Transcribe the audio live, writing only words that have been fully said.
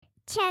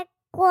Check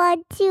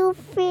 1, 2,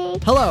 3.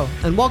 Hello,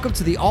 and welcome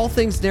to the All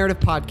Things Narrative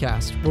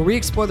Podcast, where we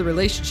explore the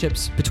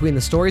relationships between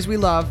the stories we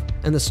love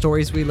and the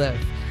stories we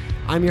live.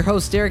 I'm your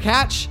host, Derek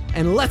Hatch,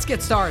 and let's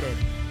get started.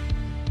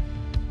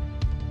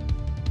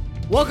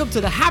 Welcome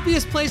to the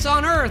happiest place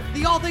on earth,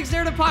 the All Things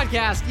Narrative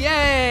Podcast.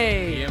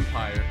 Yay! The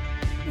Empire.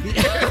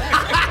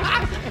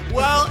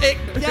 Well,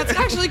 that's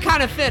actually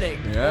kind of fitting.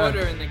 Yeah.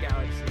 Order in the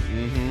galaxy.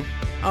 Mm-hmm.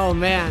 Oh,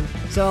 man.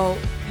 So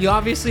you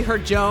obviously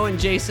heard Joe and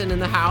Jason in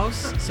the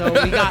house, so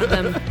we got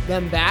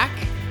them back.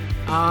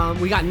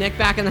 We got Nick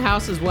back in the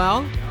house as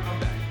well. I'm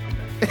back.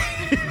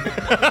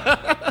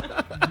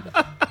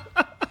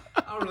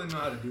 I don't really know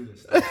how to do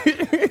this stuff.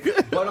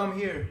 But I'm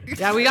here.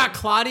 Yeah, we got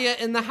Claudia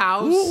in the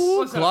house.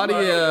 What's up,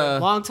 Claudia.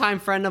 Longtime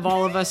friend of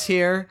all of us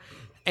here.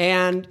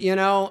 And, you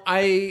know,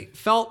 I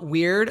felt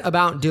weird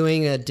about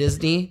doing a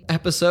Disney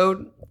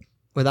episode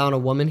without a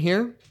woman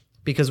here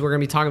because we're going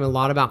to be talking a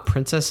lot about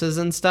princesses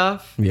and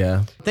stuff.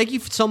 Yeah. Thank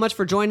you so much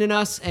for joining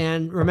us.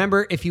 And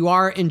remember, if you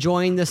are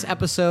enjoying this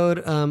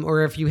episode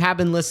or if you have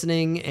been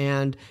listening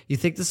and you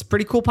think this is a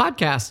pretty cool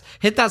podcast,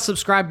 hit that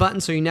subscribe button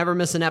so you never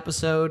miss an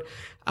episode.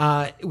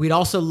 We'd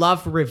also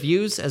love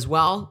reviews as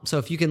well. So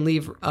if you can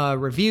leave a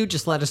review,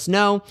 just let us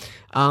know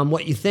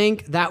what you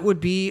think. That would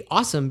be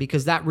awesome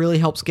because that really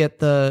helps get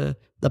the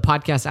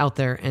podcast out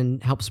there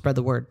and help spread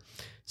the word.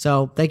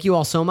 So thank you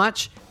all so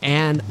much.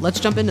 And let's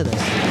jump into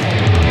this.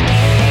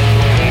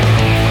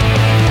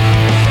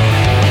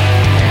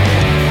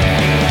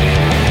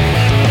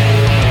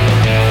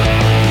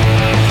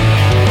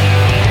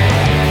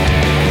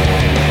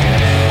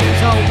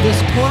 This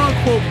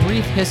quote-unquote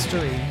brief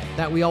history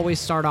that we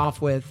always start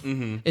off with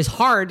is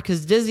hard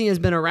because Disney has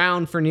been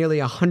around for nearly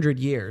 100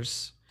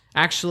 years.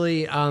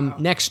 Actually,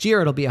 next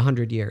year it'll be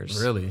 100 years.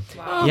 Really?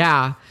 Wow.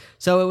 Yeah.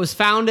 So it was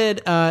founded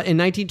in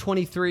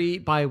 1923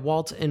 by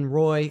Walt and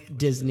Roy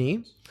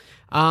Disney.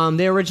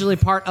 They were originally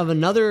part of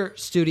another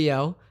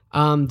studio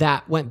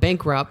that went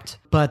bankrupt,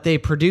 but they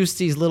produced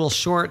these little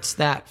shorts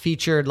that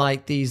featured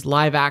like these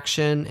live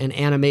action and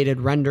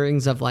animated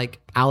renderings of like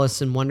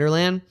Alice in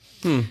Wonderland.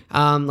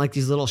 Like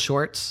these little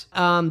shorts.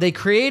 They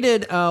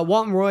created,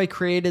 Walt and Roy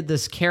created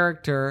this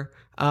character.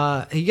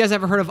 You guys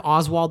ever heard of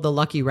Oswald the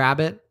Lucky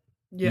Rabbit?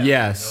 Yeah.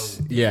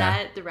 Yes. Is Yeah.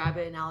 that the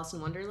rabbit in Alice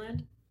in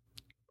Wonderland?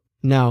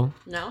 No.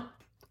 No?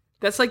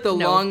 That's like the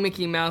No. long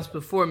Mickey Mouse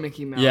before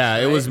Mickey Mouse. Yeah,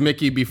 it right? was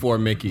Mickey before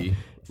Mickey.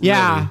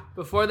 Yeah.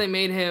 Before they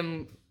made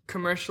him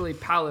commercially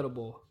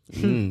palatable.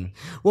 Well,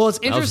 it's was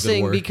a good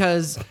interesting word.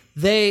 because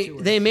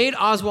they made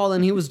Oswald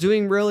and he was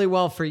doing really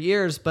well for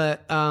years,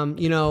 but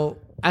you know,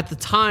 at the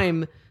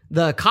time,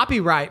 the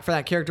copyright for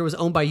that character was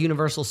owned by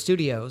Universal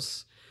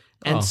Studios.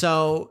 And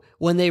so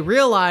when they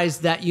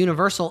realized that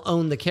Universal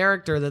owned the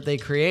character that they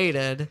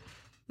created,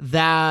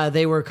 that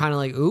they were kind of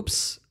like,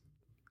 oops,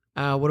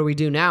 what do we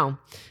do now?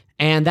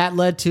 And that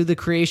led to the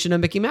creation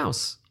of Mickey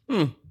Mouse.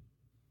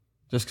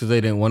 Just because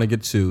they didn't want to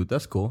get sued.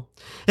 That's cool.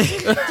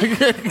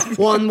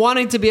 Well, and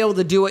wanting to be able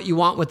to do what you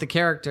want with the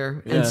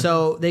character. Yeah. And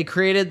so they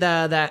created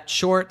that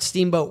short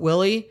Steamboat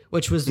Willie,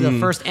 which was the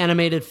first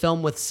animated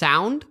film with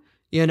sound,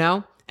 you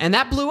know? And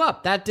that blew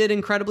up. That did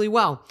incredibly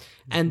well.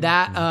 And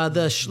that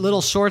the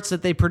little shorts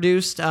that they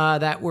produced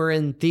that were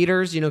in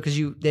theaters, you know, because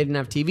they didn't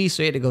have TV,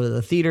 so you had to go to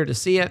the theater to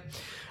see it.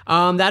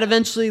 That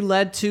eventually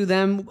led to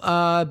them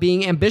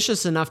being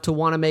ambitious enough to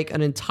want to make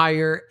an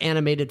entire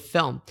animated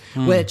film,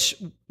 which,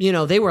 you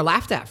know, they were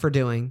laughed at for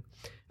doing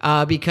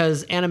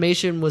because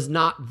animation was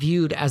not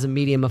viewed as a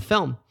medium of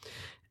film.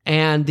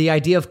 And the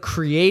idea of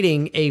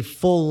creating a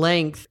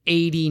full-length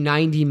 80,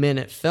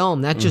 90-minute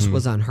film, that just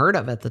was unheard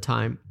of at the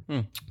time.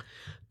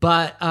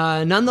 But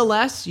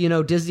nonetheless, you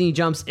know, Disney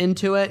jumps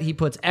into it. He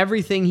puts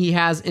everything he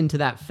has into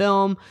that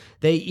film.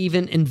 They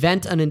even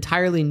invent an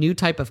entirely new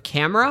type of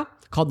camera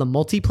called the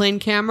multiplane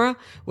camera,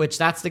 which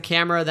that's the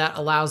camera that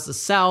allows the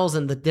cells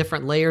and the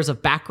different layers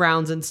of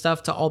backgrounds and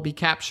stuff to all be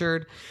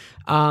captured.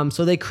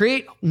 So they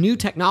create new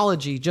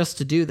technology just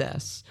to do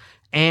this.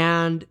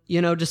 And,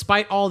 you know,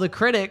 despite all the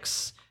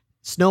critics,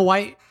 Snow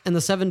White and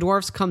the Seven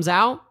Dwarfs comes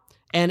out,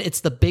 and it's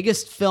the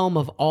biggest film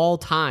of all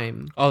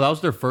time. Oh, that was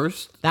their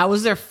first? That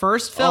was their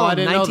first film, I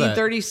didn't know that.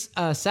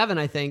 1937,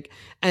 I think.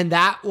 And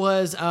that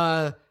was,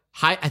 I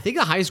think,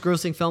 the highest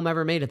grossing film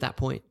ever made at that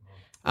point.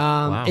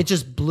 Wow. It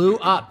just blew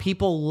up.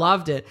 People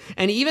loved it.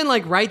 And even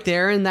like right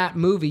there in that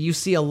movie, you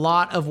see a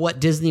lot of what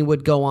Disney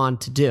would go on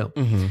to do.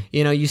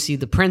 You know, you see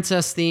the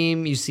princess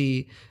theme, you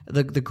see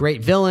the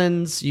great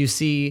villains, you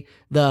see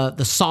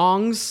the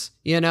songs,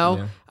 you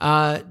know,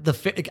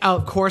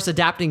 of course,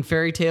 adapting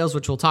fairy tales,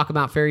 which we'll talk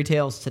about fairy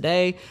tales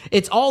today.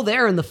 It's all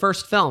there in the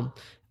first film.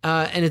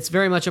 And it's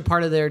very much a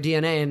part of their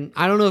DNA. And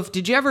I don't know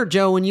did you ever,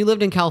 Joe, when you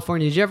lived in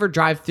California, did you ever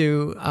drive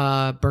through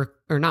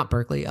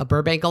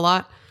Burbank a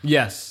lot?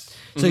 Yes.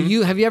 So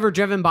have you ever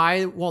driven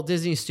by Walt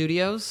Disney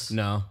Studios?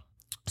 No.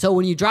 So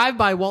when you drive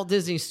by Walt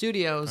Disney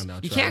Studios,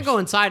 you trash. can't go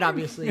inside,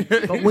 obviously,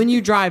 but when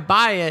you drive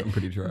by it,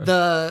 pretty trash.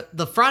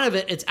 the front of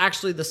it, it's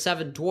actually the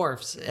Seven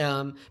Dwarfs,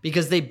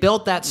 because they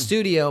built that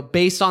studio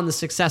based on the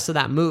success of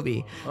that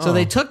movie. So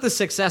they took the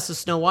success of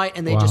Snow White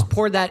and they just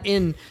poured that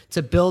in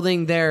to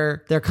building their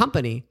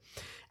company.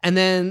 And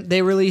then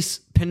they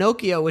released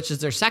Pinocchio, which is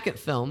their second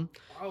film,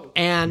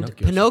 and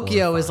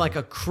Pinocchio is like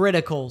a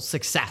critical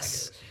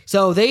success.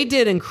 So they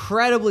did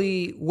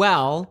incredibly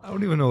well. I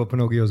don't even know what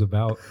Pinocchio's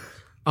about.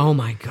 Oh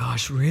my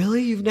gosh,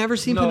 really? You've never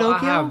seen No,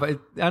 Pinocchio? I have, but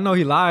I know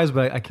he lies,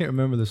 but I can't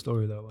remember the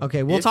story though.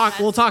 Okay, we'll talk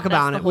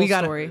about it. We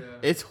got story.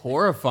 It's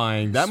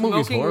horrifying. That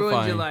movie's Smoking ruins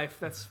horrifying. your life.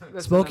 That's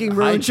Smoking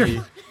ruins your.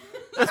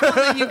 That's one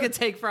thing you could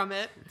take from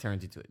it.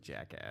 Turns you to a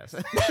jackass.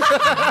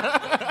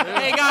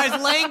 Hey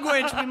guys,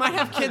 language. We might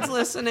have kids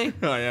listening.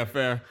 Oh yeah,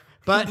 fair.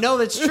 But no,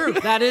 that's true.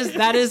 That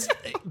is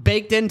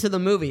baked into the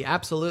movie.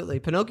 Absolutely.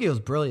 Pinocchio's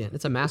brilliant.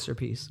 It's a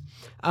masterpiece.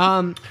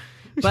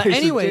 But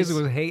anyways,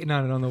 Jason was hating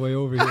on it on the way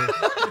over here.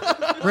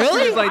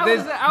 really? He's like,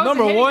 this, I was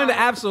number hating one, on it.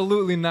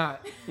 absolutely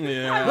not.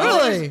 Yeah.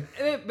 Really?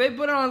 They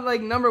put it on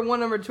like number 1,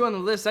 number 2 on the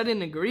list. I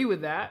didn't agree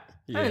with that.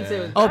 I didn't say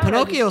it was Oh, bad. I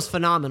Pinocchio's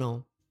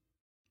phenomenal.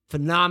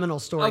 Phenomenal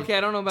story. Okay,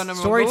 I don't know about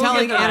number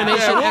Storytelling, 1. But we'll get to that.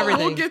 animation, Yeah,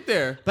 everything. We'll get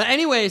there. But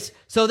anyways,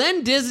 so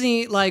then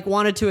Disney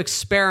wanted to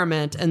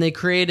experiment, and they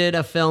created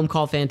a film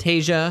called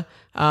Fantasia,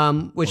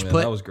 which that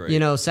was put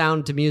great.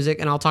 sound to music,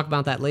 and I'll talk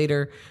about that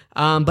later.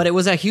 But it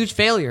was a huge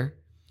failure.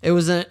 It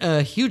was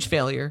a huge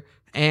failure,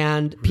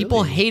 and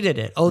people hated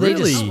it. Oh, they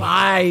Really?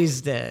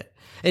 despised it.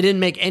 It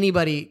didn't make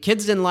anybody.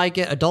 Kids didn't like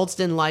it. Adults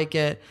didn't like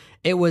it.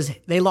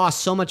 They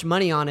lost so much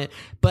money on it.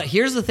 But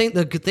here's the thing: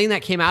 the good thing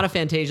that came out of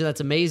Fantasia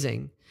that's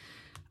amazing.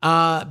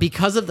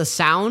 Because of the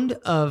sound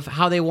of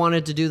how they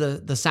wanted to do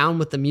the sound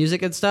with the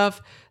music and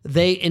stuff,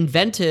 they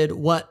invented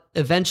what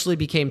eventually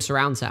became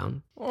surround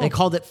sound. They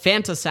called it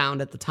Fantasound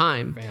at the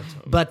time.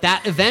 But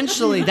that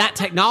eventually, that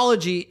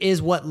technology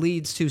is what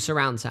leads to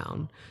surround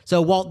sound.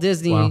 So Walt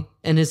Disney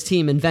and his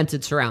team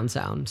invented surround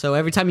sound. So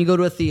every time you go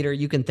to a theater,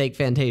 you can thank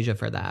Fantasia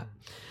for that.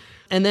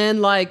 And then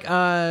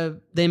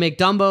they make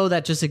Dumbo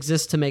that just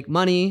exists to make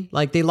money.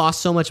 Like they lost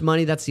so much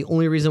money. That's the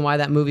only reason why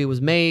that movie was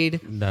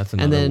made. That's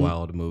And another then-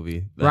 wild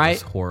movie. That right?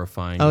 is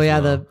horrifying. Oh as yeah,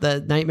 well. the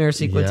nightmare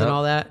sequence and Yep.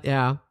 all that.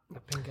 Yeah.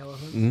 Pink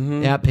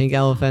elephant. Yeah, pink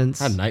elephants.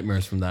 I had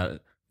nightmares from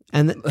that.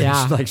 And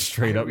yeah. Like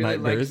straight up Really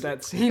liked nightmares.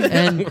 that scene.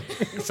 and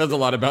It says a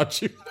lot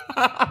about you.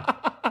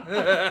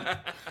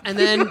 and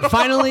then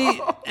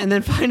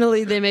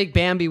finally they make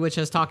Bambi, which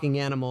has talking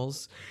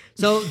animals.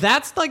 So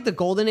that's like the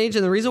golden age.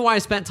 And the reason why I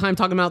spent time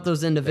talking about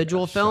those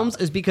individual films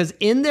is because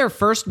in their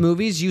first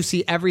movies, you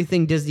see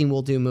everything Disney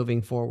will do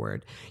moving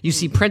forward. You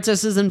see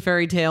princesses and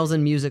fairy tales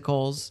and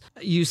musicals.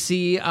 You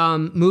see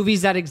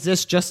movies that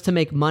exist just to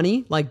make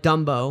money, like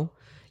Dumbo.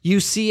 You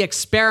see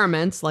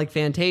experiments like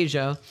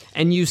Fantasia,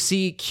 and you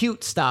see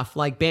cute stuff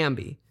like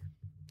Bambi.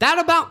 That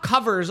about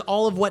covers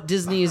all of what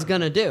Disney is going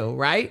to do,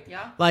 right?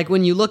 Yeah. Like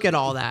when you look at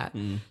all that.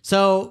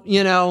 So,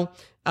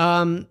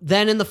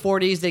 then in the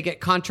 40s, they get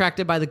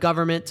contracted by the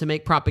government to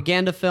make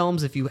propaganda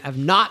films. If you have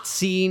not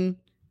seen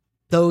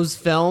those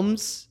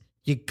films,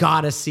 you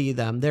got to see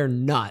them. They're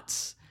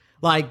nuts.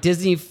 Like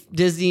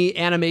Disney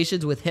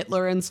animations with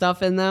Hitler and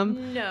stuff in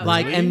them. No.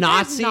 Like, and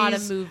That's Nazis. not a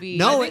movie.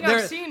 No, I think I've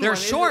they're seen they're one.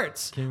 Is it-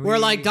 shorts where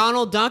like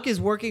Donald Duck is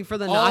working for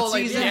the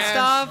Nazis and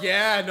stuff.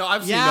 Yeah, no,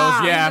 I've seen Yeah.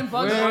 those. Yeah.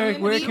 Bugs Bunny.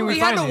 Where can we We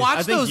had find to it? watch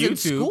I think those in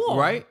YouTube, school,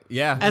 right?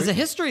 Yeah. As a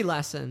history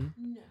lesson.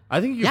 I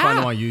think you can find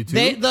them on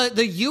YouTube.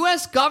 The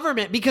U.S.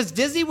 government, because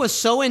Disney was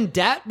so in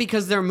debt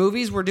because their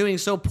movies were doing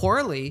so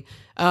poorly,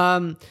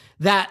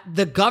 that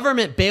the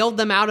government bailed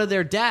them out of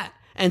their debt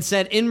and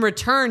said, in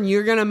return,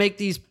 you're going to make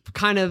these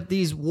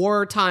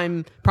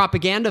wartime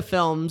propaganda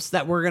films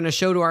that we're going to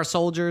show to our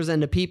soldiers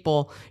and to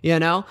people,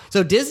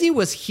 So Disney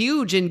was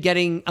huge in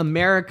getting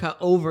America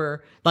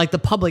over like the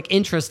public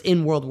interest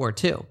in World War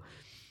II.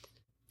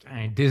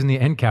 Dang, Disney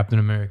and Captain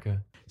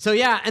America. So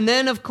yeah, and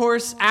then of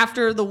course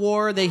after the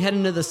war they head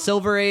into the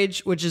Silver Age,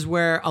 which is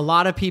where a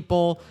lot of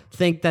people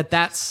think that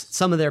that's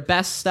some of their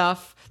best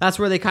stuff. That's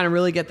where they kind of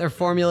really get their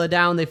formula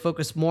down. They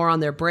focus more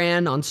on their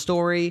brand, on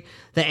story.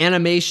 The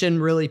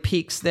animation really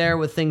peaks there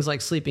with things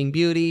like Sleeping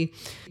Beauty.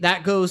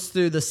 That goes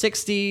through the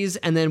 60s,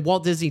 and then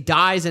Walt Disney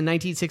dies in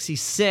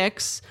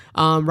 1966,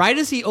 right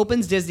as he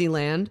opens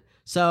Disneyland.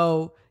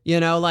 So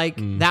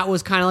that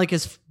was kind of like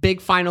his big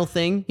final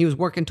thing he was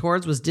working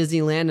towards was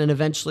Disneyland and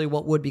eventually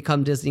what would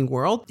become Disney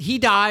World. He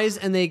dies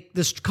and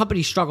this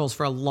company struggles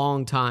for a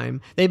long time.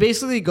 They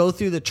basically go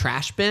through the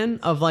trash bin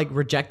of like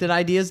rejected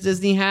ideas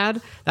Disney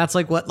had. That's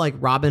like what like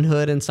Robin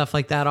Hood and stuff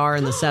like that are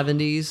in the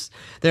 70s.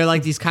 They're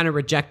like these kind of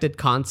rejected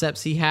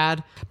concepts he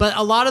had. But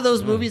a lot of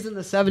those movies in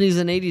the 70s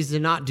and 80s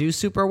did not do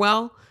super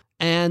well.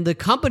 And the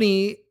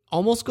company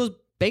almost goes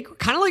bankrupt,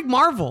 kind of like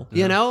Marvel,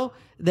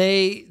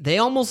 They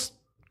almost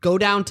go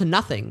down to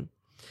nothing.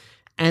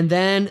 And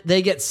then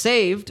they get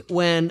saved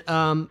when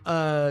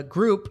a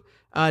group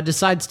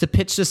decides to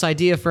pitch this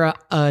idea for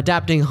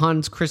adapting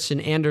Hans Christian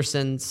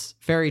Andersen's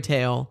fairy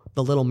tale,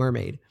 The Little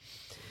Mermaid.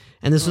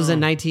 And this was in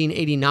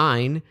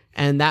 1989,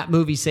 and that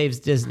movie saves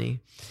Disney.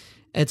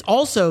 It's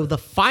also the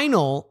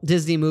final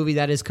Disney movie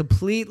that is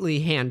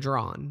completely hand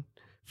drawn.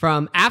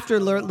 From after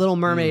Little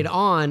Mermaid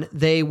on,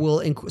 they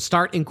will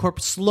start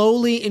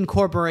slowly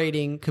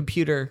incorporating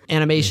computer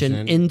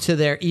animation into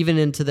their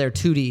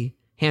 2D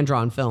hand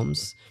drawn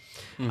films.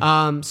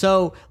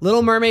 So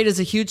Little Mermaid is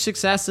a huge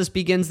success. This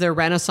begins their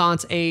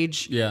Renaissance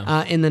age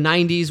in the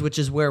 90s, which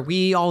is where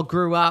we all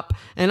grew up.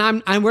 And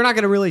we're not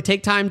going to really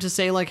take time to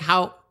say like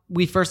how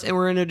we first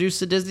were introduced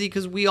to Disney,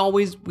 because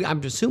I'm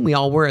assuming we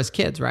all were as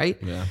kids, right?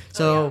 Yeah.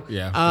 So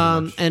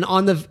Yeah. and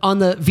on the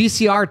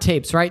VCR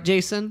tapes, right,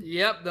 Jason?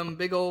 Yep, them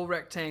big old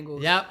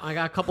rectangles. Yep, I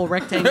got a couple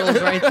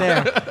rectangles right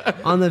there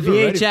on the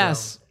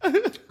VHS.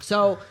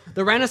 So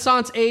the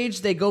Renaissance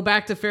age, they go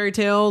back to fairy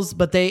tales,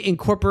 but they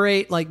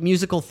incorporate like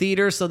musical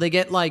theater. So they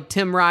get like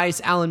Tim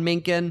Rice, Alan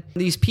Menken,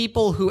 these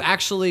people who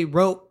actually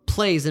wrote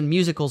plays and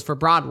musicals for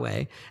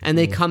Broadway, and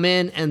they come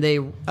in and they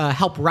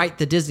help write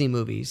the Disney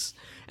movies,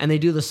 and they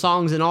do the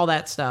songs and all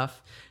that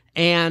stuff.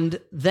 And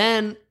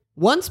then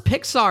once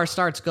Pixar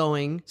starts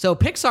going, so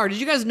Pixar, did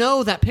you guys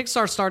know that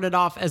Pixar started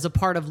off as a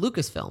part of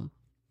Lucasfilm?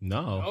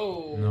 No.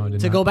 Oh. No, I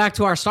did To not. go back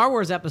to our Star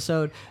Wars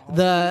episode,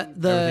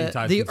 Everything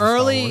ties the into Star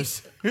early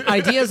Wars.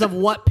 ideas of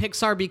what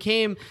Pixar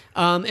became,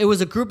 it was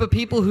a group of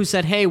people who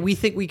said, hey, we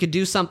think we could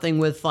do something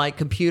with like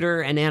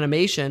computer and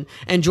animation.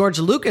 And George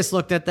Lucas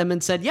looked at them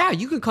and said, yeah,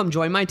 you can come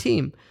join my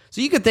team. So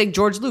you could thank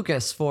George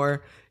Lucas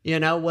for,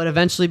 what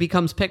eventually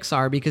becomes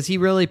Pixar, because he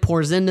really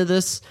pours into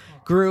this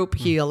group.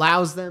 He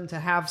allows them to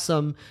have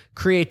some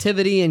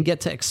creativity and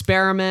get to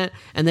experiment.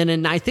 And then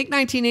in, I think,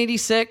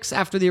 1986,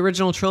 after the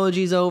original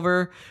trilogy's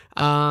over,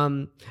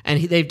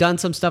 they've done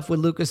some stuff with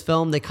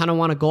Lucasfilm, they kind of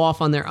want to go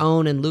off on their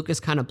own, and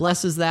Lucas kind of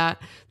blesses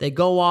that. They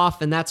go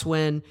off, and that's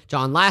when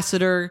John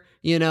Lasseter,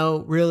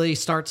 really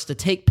starts to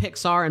take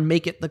Pixar and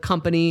make it the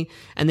company.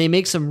 And they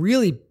make some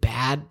really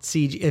bad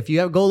CG. If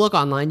you go look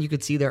online, you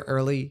could see their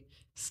early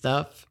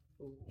stuff.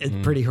 It's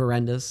pretty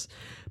horrendous.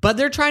 But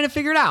they're trying to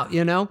figure it out,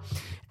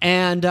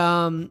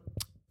 And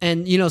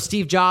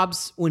Steve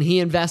Jobs, when he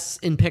invests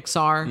in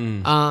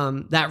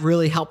Pixar, that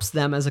really helps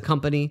them as a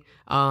company.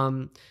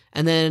 And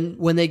then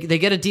when they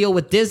get a deal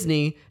with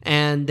Disney,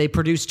 and they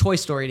produce Toy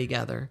Story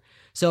together.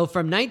 So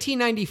from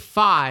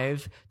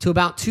 1995 to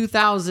about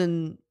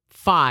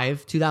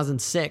 2005,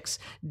 2006,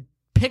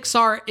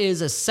 Pixar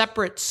is a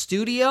separate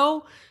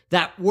studio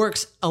that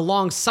works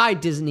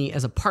alongside Disney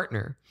as a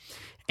partner.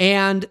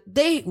 And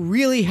they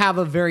really have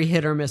a very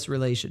hit or miss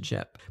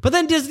relationship. But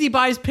then Disney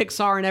buys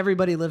Pixar, and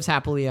everybody lives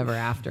happily ever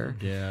after.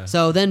 Yeah.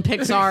 So then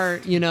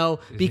Pixar,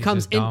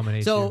 becomes just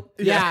dominates So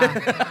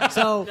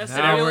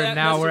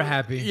Now we're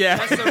happy. Yeah.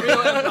 That's the real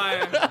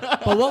empire.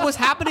 but what was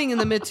happening in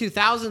the mid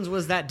 2000s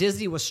was that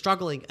Disney was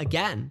struggling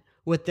again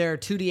with their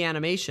 2D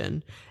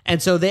animation.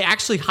 And so they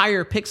actually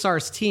hire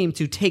Pixar's team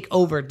to take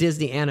over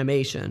Disney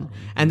animation.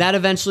 And that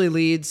eventually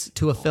leads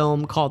to a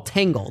film called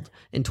Tangled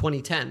in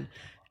 2010.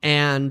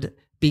 And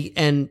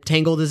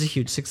Tangled is a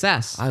huge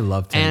success. I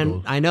love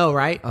Tangled. And I know,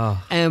 right?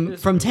 And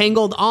from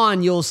Tangled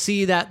on, you'll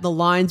see that the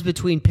lines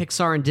between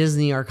Pixar and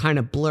Disney are kind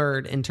of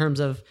blurred in terms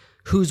of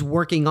who's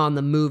working on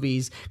the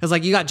movies. Because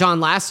like you got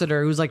John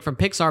Lasseter, who's like from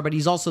Pixar, but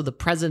he's also the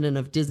president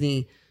of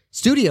Disney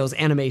Studios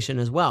Animation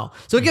as well.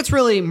 So it gets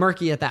really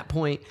murky at that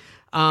point.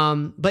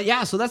 But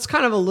yeah, so that's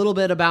kind of a little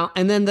bit about,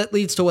 and then that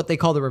leads to what they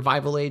call the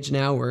revival age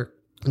now, where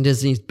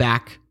Disney's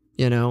back,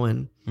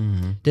 and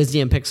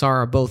Disney and Pixar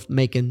are both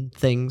making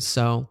things.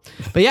 So,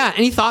 but yeah,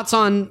 any thoughts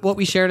on what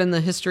we shared in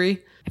the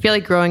history? I feel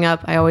like growing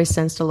up, I always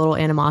sensed a little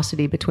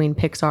animosity between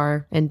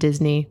Pixar and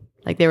Disney.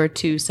 Like they were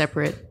two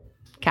separate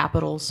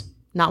capitals,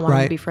 not wanting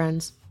Right. to be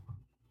friends.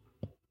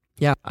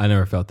 I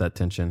never felt that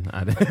tension.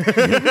 I didn't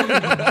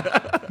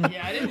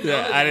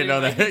know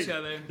that. Like each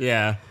other.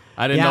 Yeah.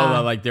 I didn't know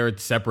that like they were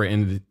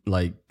separate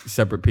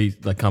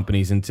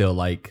companies until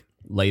like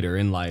later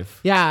in life.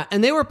 Yeah,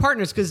 and they were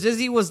partners because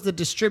Disney was the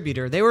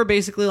distributor. They were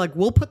basically like,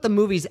 we'll put the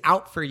movies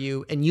out for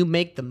you and you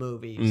make the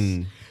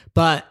movies.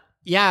 But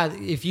yeah,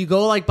 if you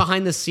go like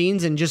behind the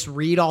scenes and just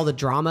read all the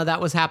drama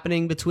that was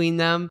happening between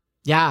them,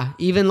 yeah,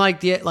 even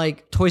like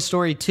Toy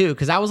Story 2,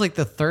 because that was like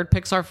the third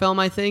Pixar film,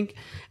 I think.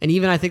 And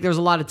even I think there was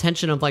a lot of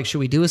tension of like, should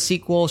we do a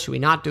sequel? Should we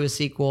not do a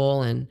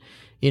sequel? And,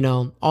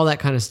 all that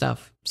kind of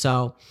stuff.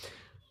 So,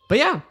 but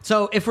yeah,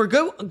 so if we're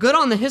good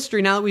on the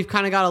history, now that we've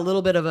kind of got a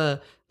little bit of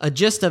a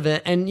gist of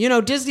it, and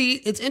Disney,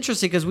 it's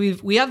interesting because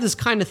we have this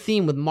kind of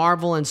theme with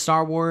Marvel and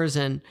Star Wars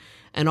and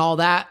all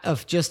that,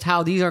 of just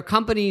how these are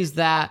companies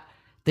that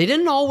they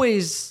didn't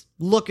always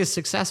look as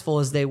successful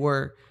as they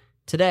were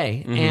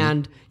today.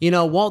 And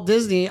Walt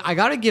Disney, I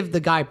got to give the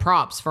guy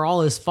props for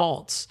all his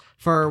faults,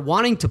 for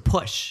wanting to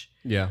push.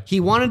 Yeah. He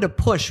wanted to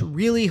push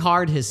really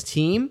hard his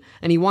team,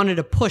 and he wanted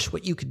to push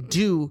what you could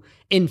do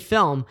in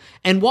film.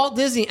 And Walt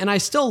Disney, and I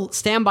still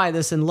stand by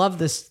this and love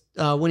this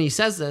when he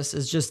says this,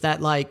 is just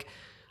that like,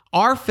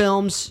 our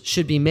films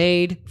should be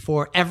made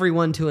for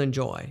everyone to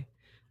enjoy.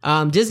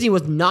 Disney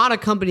was not a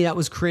company that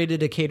was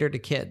created to cater to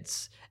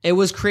kids. It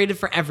was created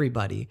for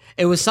everybody.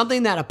 It was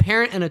something that a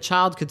parent and a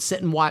child could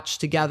sit and watch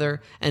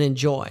together and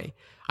enjoy.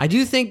 I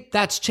do think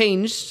that's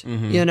changed,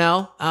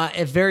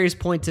 at various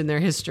points in their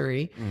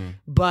history.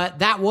 But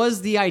that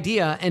was the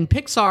idea. And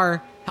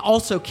Pixar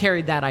also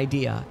carried that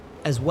idea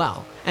as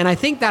well. And I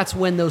think that's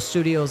when those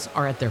studios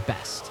are at their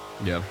best.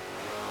 Yeah.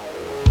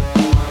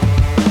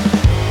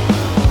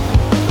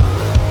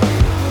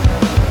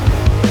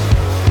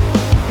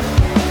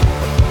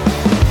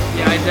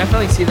 Yeah, I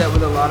definitely see that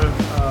with a lot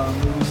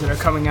of movies that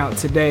are coming out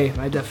today.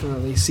 I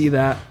definitely see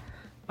that.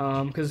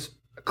 Because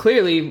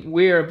clearly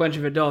we're a bunch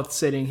of adults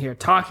sitting here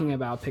talking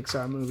about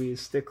Pixar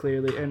movies. They're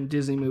clearly, and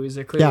Disney movies,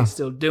 they're clearly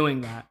still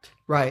doing that.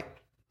 Right.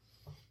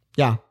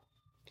 Yeah.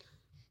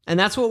 And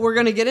that's what we're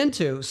going to get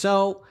into.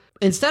 So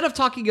instead of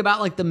talking about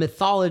like the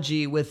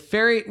mythology with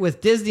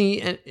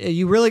Disney,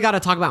 you really got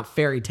to talk about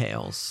fairy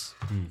tales,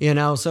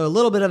 so a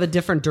little bit of a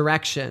different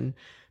direction.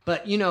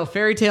 But,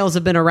 fairy tales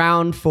have been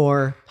around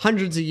for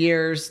hundreds of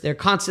years. They're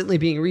constantly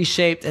being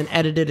reshaped and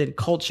edited in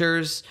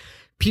cultures.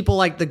 People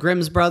like the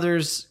Grimm's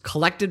brothers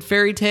collected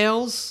fairy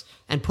tales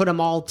and put them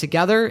all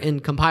together in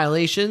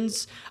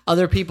compilations.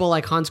 Other people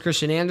like Hans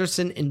Christian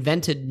Andersen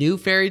invented new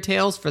fairy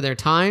tales for their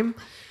time.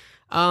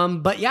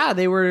 But yeah,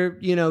 they were,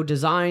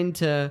 designed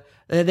to,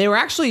 they were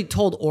actually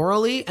told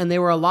orally, and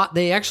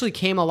they actually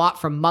came a lot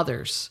from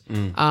mothers.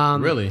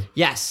 Really?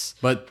 Yes.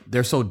 But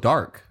they're so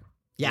dark.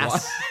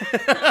 Yes.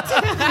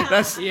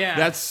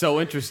 That's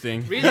so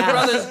interesting. Read the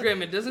Brothers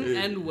Grimm. It doesn't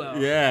end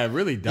well. Yeah, it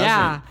really doesn't.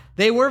 Yeah.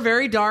 They were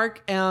very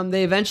dark.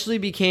 They eventually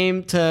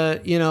became to,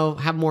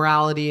 have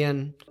morality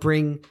and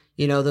bring,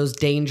 those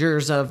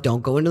dangers of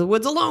don't go into the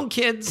woods alone,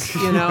 kids,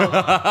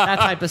 that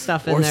type of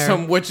stuff in Or there.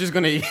 some witch is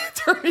going to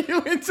turn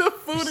you into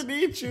food and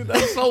eat you.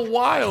 That's so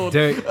wild.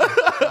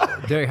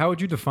 Derek, how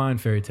would you define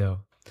fairy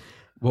tale?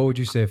 What would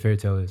you say a fairy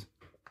tale is?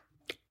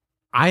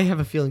 I have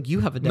a feeling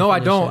you have a definition. No,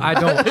 I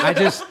don't. I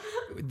just,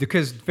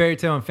 because fairy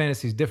tale and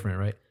fantasy is different,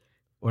 right?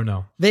 Or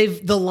no?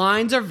 The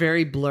lines are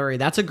very blurry.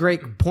 That's a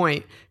great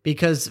point,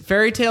 because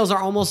fairy tales are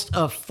almost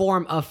a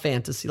form of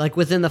fantasy, like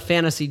within the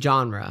fantasy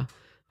genre.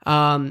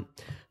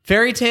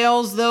 Fairy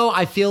tales, though,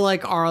 I feel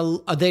like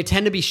they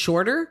tend to be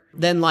shorter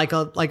than like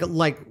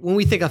when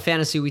we think of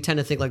fantasy, we tend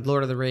to think like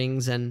Lord of the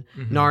Rings and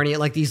Narnia,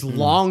 like these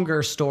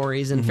longer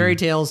stories. And fairy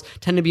tales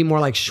tend to be more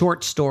like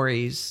short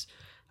stories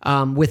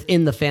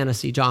within the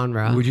fantasy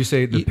genre. Would you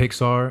say the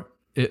Pixar,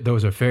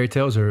 those are fairy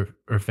tales or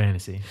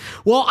fantasy?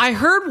 Well, I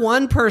heard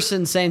one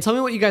person saying, tell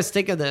me what you guys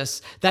think of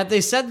this, that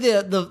they said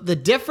the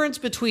difference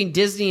between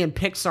Disney and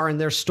Pixar in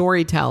their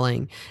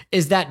storytelling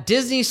is that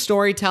Disney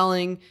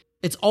storytelling,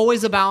 it's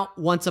always about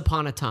once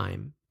upon a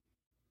time.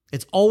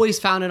 It's always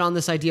founded on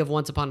this idea of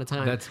once upon a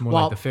time. That's more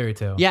like the fairy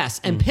tale. Yes,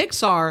 and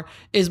Pixar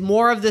is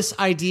more of this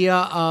idea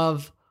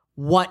of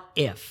what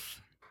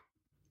if.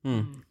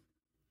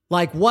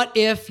 Like, what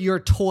if your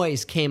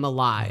toys came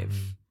alive?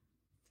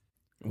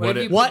 What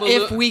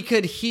if we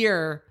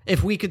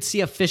could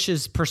see a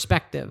fish's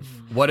perspective?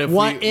 What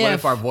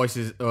if our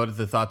voices or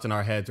the thoughts in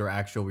our heads are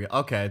actual?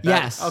 Okay.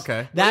 Yes.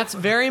 Okay. That's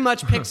very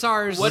much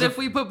Pixar's. What if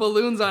we put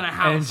balloons on a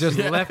house? And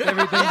just left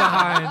everything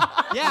behind.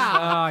 Yeah.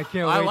 Oh, I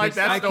can't wait. I like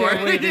that story. I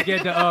can't wait to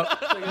get to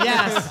up.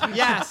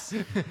 Yes.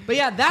 But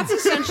yeah, that's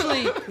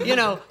essentially,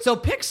 so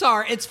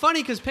Pixar, it's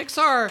funny because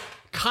Pixar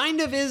kind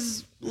of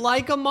is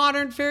like a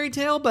modern fairy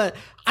tale, but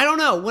I don't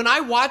know. When I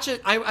watch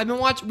it,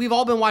 we've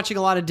all been watching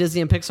a lot of Disney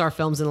and Pixar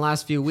films in the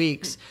last few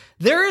weeks.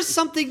 There is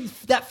something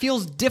that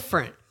feels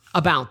different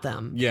about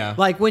them. Yeah.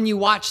 Like when you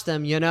watch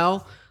them,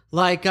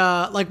 like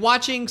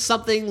watching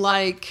something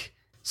like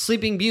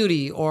Sleeping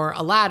Beauty or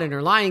Aladdin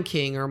or Lion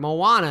King or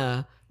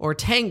Moana or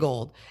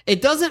Tangled.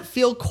 It doesn't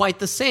feel quite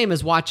the same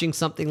as watching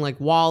something like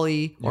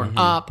WALL-E or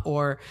Up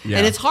and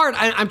it's hard.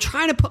 I'm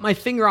trying to put my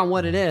finger on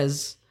what it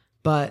is,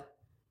 but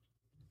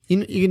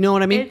you know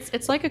what I mean?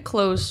 It's like a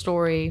closed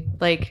story.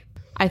 Like,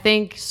 I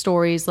think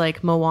stories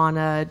like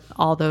Moana,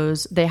 all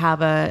those, they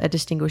have a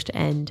distinguished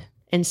end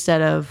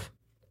instead of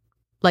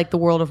like the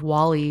world of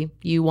WALL-E.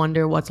 You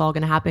wonder what's all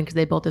going to happen because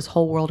they built this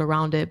whole world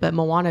around it. But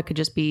Moana could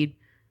just be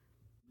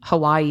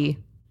Hawaii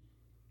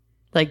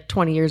like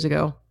 20 years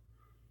ago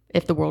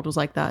if the world was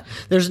like that.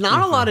 There's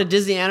not a lot of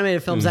Disney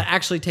animated films that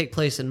actually take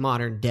place in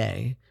modern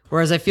day.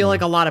 Whereas I feel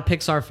like a lot of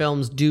Pixar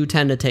films do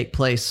tend to take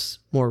place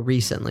more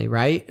recently,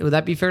 right? Would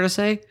that be fair to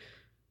say?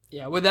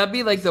 Yeah, would that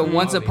be like the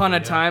once upon a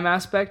time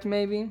aspect,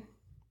 maybe?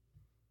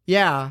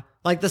 Yeah,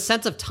 like the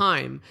sense of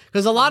time.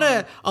 Because a lot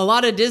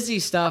of Disney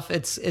stuff,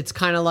 it's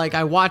kind of like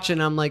I watch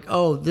and I'm like,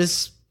 oh,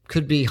 this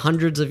could be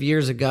hundreds of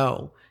years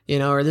ago,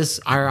 or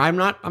I'm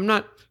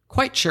not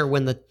quite sure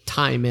when the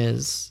time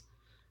is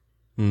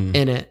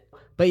in it.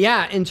 But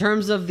yeah, in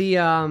terms of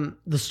the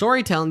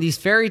storytelling, these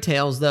fairy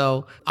tales,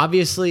 though,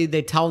 obviously they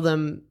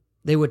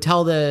would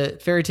tell the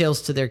fairy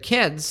tales to their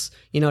kids,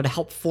 to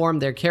help form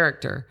their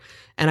character.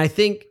 And I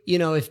think,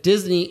 if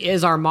Disney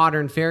is our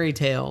modern fairy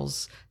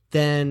tales,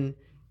 then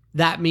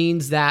that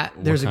means that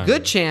there's a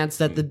good chance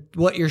that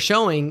what you're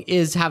showing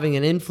is having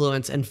an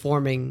influence and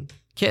forming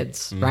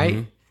kids,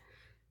 right?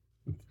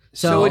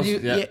 So would you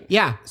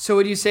So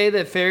would you say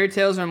that fairy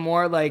tales are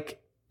more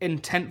like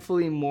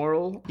intentfully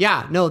moral.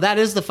 Yeah, no, that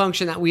is the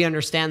function that we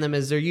understand them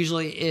as. There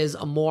usually is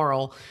a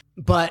moral,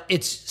 but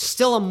it's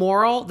still a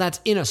moral that's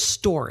in a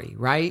story,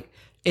 right?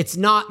 It's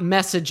not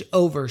message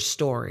over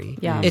story.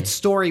 Yeah. It's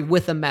story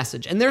with a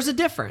message. And there's a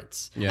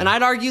difference. Yeah. And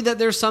I'd argue that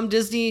there's some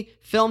Disney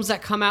films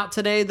that come out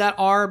today that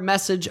are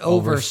message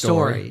over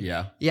story.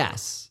 Yeah.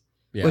 Yes.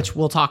 Yeah. Which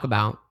we'll talk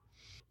about.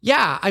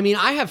 Yeah, I mean,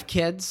 I have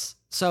kids,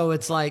 so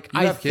it's like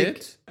You have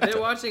kids? They're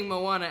watching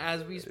Moana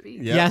as we speak.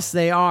 Yeah. Yes,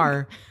 they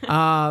are.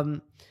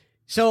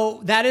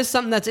 So that is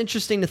something that's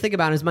interesting to think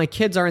about is my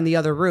kids are in the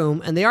other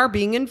room and they are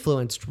being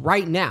influenced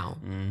right now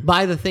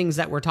by the things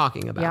that we're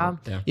talking about.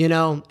 Yeah. You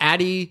know,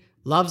 Addie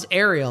loves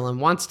Ariel and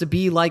wants to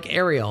be like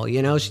Ariel.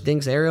 You know, she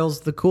thinks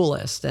Ariel's the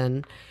coolest.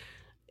 And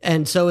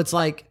so it's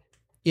like,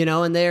 you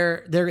know, and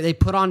they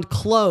put on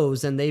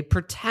clothes and they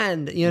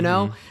pretend, you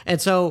know?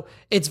 And so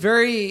it's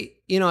very,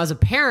 you know, as a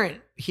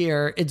parent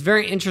here, it's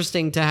very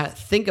interesting to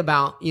think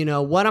about, you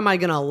know, what am I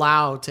going to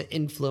allow to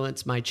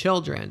influence my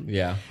children?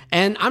 Yeah.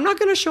 And I'm not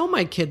going to show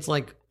my kids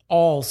like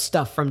all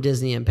stuff from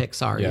Disney and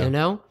Pixar, Yeah. you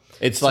know?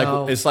 It's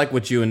So- like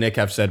what you and Nick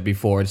have said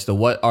before. It's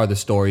what are the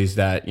stories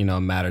that, you know,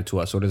 matter to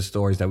us? What are the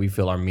stories that we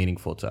feel are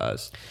meaningful to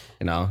us?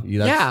 You know?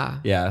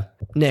 Yeah.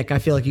 Nick, I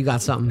feel like you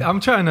got something. I'm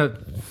trying to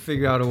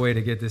figure out a way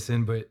to get this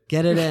in, but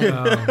Get it in.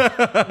 No,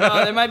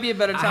 there might be a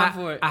better time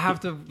for it. I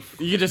have to.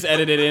 You can just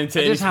edit it into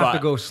I any just have spot.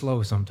 to go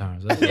slow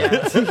sometimes.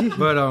 That's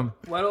all.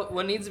 But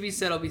What needs to be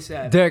said will be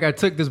said. Derek, I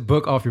took this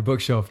book off your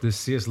bookshelf, this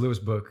C.S. Lewis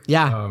book.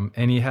 Yeah.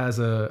 And he has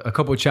a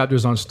couple of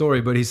chapters on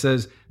story, but he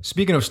says,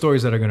 speaking of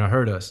stories that are going to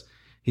hurt us,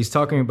 he's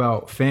talking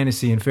about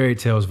fantasy and fairy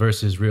tales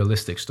versus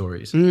realistic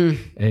stories. And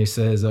he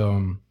says,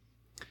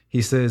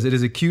 it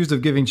is accused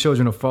of giving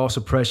children a false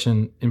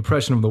impression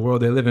of the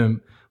world they live in,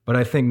 but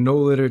I think no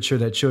literature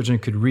that children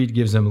could read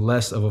gives them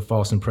less of a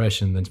false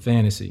impression than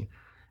fantasy.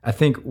 I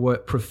think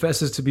what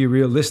professes to be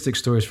realistic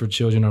stories for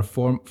children are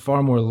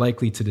far more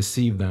likely to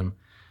deceive them.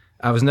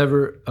 I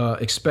never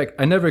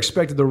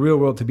expected the real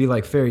world to be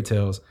like fairy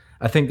tales.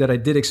 I think that I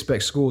did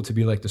expect school to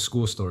be like the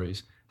school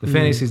stories. The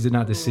fantasies did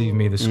not deceive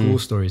me. The school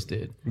stories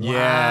did.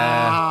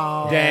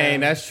 Yeah.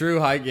 Dang, that's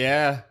true, Hike.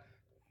 Yeah.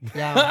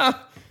 Yeah.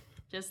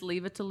 Just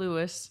leave it to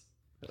Lewis.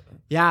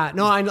 Yeah.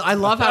 No, I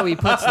love how he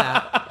puts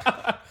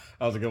that.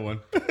 That was a good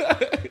one.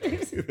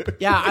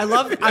 Yeah, I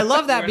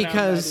love that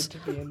because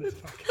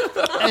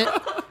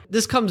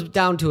this comes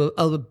down to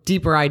a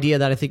deeper idea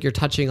that I think you're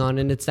touching on,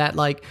 and it's that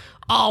like,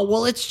 oh,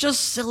 well, it's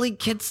just silly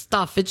kid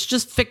stuff. It's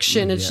just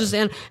fiction. It's just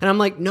and I'm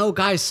like, no,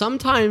 guys.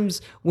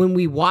 Sometimes when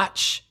we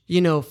watch,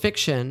 you know,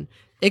 fiction,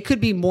 it could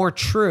be more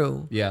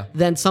true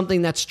than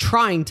something that's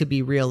trying to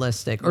be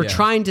realistic or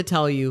trying to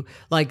tell you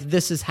like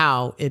this is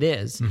how it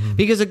is.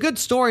 Because a good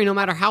story, no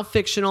matter how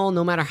fictional,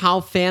 no matter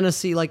how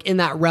fantasy, like in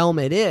that realm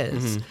it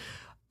is.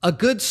 A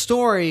good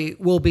story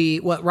will be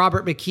what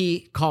Robert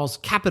McKee calls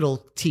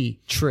capital T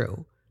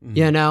true.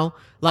 You know,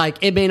 like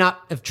it may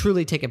not have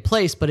truly taken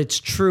place, but it's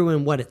true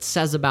in what it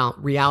says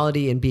about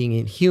reality and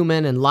being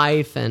human and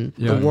life and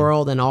the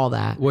world and all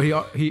that. What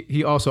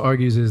he also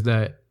argues is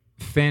that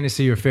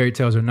fantasy or fairy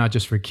tales are not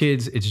just for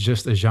kids. It's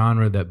just a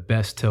genre that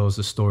best tells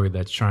the story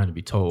that's trying to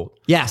be told.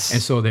 Yes.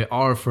 And so they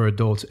are for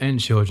adults and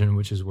children,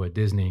 which is what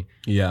Disney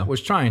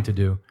was trying to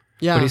do.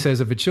 Yeah. But he says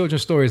if a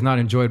children's story is not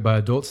enjoyed by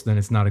adults, then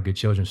it's not a good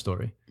children's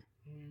story.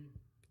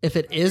 If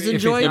it is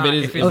enjoyed,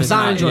 If it's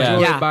not enjoyed.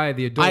 enjoyed by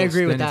the adults, I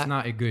agree with then that. it's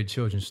not a good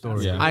children's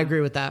story. Yeah. I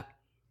agree with that.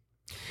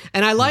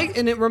 And I like,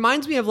 and it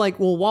reminds me of like,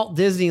 well, Walt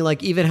Disney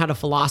like even had a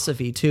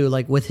philosophy too,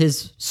 like with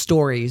his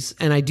stories.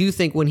 And I do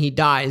think when he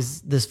dies,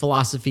 this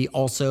philosophy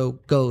also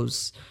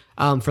goes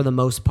for the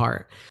most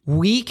part.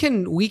 We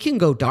can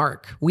go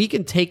dark. We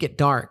can take it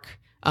dark.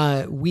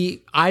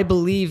 I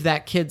believe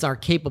that kids are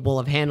capable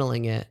of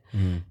handling it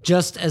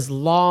just as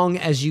long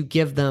as you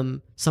give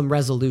them some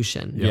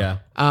resolution.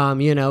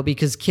 You know,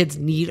 because kids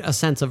need a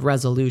sense of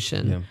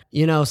resolution.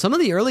 You know, some of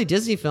the early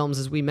Disney films,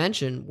 as we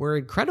mentioned, were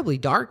incredibly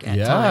dark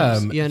at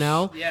times, you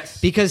know,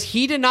 because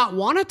he did not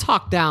want to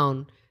talk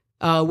down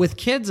with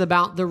kids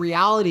about the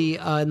reality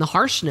and the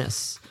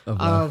harshness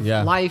of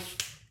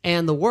life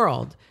and the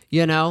world,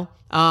 you know.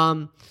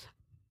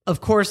 Of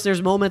course,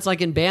 there's moments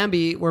like in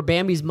Bambi where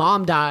Bambi's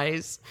mom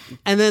dies,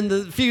 and then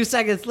the few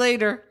seconds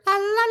later, la la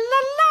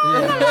la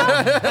la,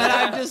 and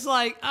I'm just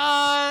like,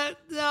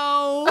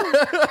 no.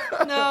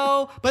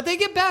 But they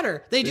get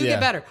better. They do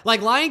get better.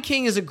 Like Lion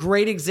King is a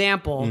great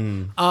example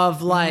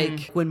of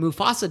like when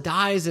Mufasa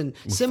dies and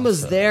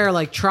Simba's there,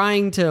 like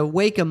trying to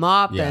wake him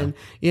up, and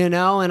you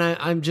know, and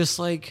I'm just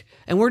like.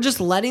 And we're just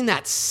letting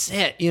that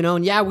sit, you know.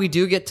 And yeah, we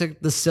do get to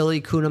the silly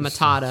Kuna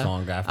Matata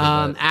song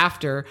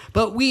after,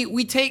 but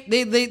we take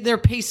their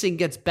pacing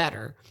gets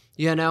better,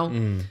 you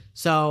know.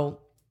 So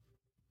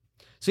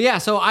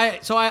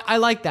I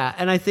like that,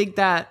 and I think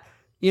that,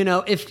 you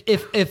know,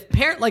 if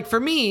parent, like for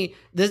me,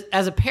 this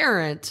as a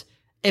parent,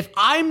 if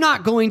I'm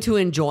not going to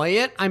enjoy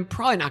it, I'm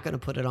probably not going to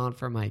put it on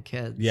for my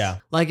kids. Yeah.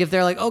 Like if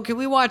they're like, oh, can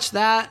we watch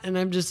that? And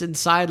I'm just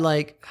inside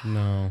like,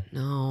 No.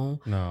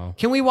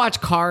 Can we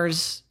watch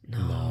Cars?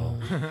 No.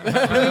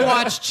 Can we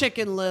watch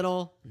Chicken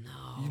Little?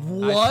 No.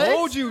 What? I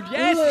told you.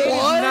 Yes, it is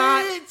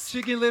not.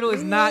 Chicken Little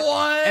is not.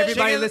 What?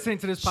 Everybody Chicken- listening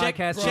to this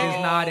podcast, it Chicken-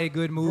 is not a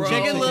good movie.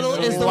 Chicken Little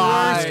is the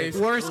Lies.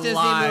 worst Disney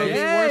Lies. movie.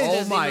 Yes. Worst Oh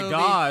Disney my movie.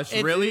 gosh,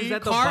 It's- really? It's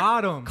at the Car-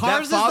 bottom. Cars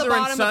That is father the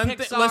and bottom son. of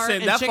Pixar, Listen,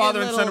 and that Chicken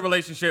father and son Little-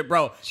 relationship,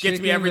 bro, gets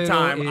Chicken me every Little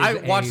time. I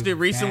is watched a it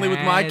recently with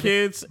my bad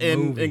kids in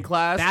movie.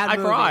 class. Bad I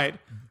movie. cried.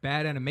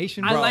 Bad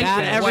animation. I bro. liked Bad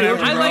it. everything,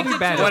 Whatever, I bro. liked it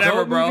Bad too. Whatever,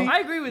 adult bro. movie. I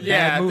agree with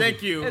Yeah, that. movie.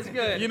 thank you. It's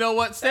good. You know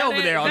what? Stay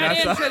over there on that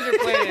and side. Treasure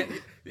Planet.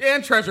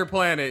 And Treasure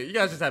Planet. You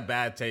guys just have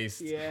bad taste.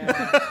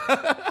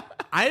 Yeah.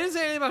 I didn't say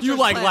anything about You Treasure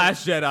like Planet.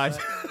 Last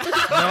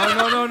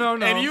Jedi.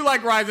 No. And you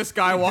like Rise of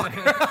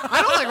Skywalker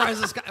I don't like Rise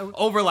of the Sky.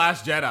 over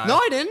Last Jedi. No,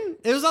 I didn't.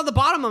 It was on the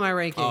bottom of my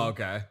ranking. Oh,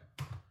 okay.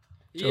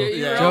 You're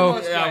yeah. Joe,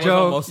 almost Yeah, I right. was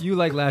Joe, almost- you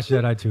like Last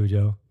Jedi too,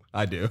 Joe.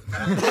 I do.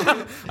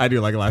 I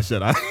do like Last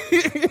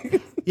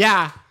Jedi.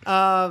 Yeah.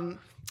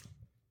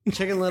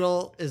 Chicken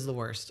Little is the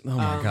worst. Oh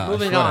my gosh.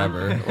 Moving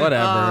Whatever. on.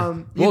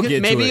 Whatever. We'll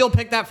get maybe to it. you'll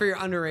pick that for your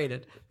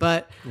underrated,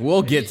 but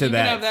We'll get to You can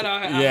that. have that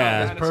on-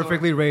 yeah. on-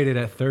 Perfectly rated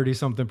at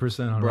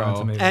 30-something% on Bro. Rotten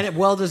Tomatoes. and it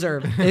well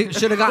deserved. It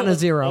should have gotten a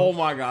 0. Oh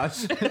my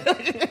gosh.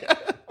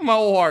 My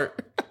whole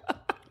heart.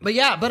 But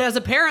yeah, but as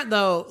a parent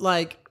though,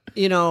 like,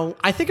 you know,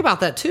 I think about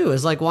that too.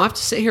 Is like, well, I have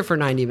to sit here for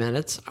 90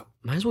 minutes. I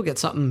might as well get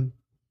something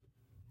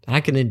that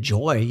I can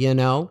enjoy, you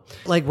know?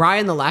 Like Raya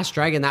and the Last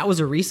Dragon, that was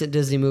a recent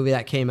Disney movie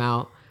that came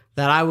out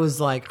that I was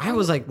like,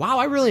 wow,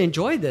 I really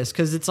enjoyed this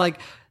because it's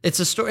like it's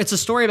a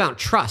story about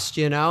trust,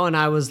 you know? And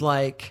I was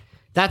like,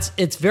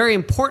 it's very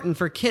important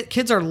for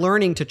kids are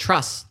learning to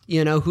trust,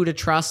 you know, who to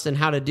trust and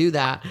how to do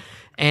that.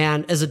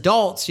 And as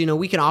adults, you know,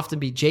 we can often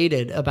be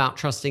jaded about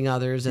trusting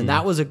others. And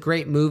that was a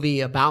great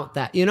movie about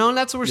that, you know, and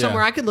that's where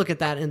somewhere I could look at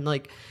that and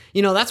like,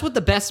 you know, that's what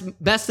the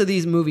best of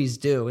these movies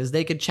do is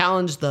they could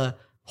challenge the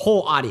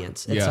whole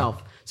audience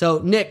itself. So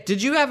Nick,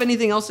 did you have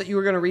anything else that you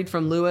were going to read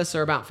from Lewis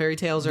or about fairy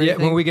tales or Yeah,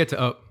 anything? when we get to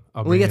Up.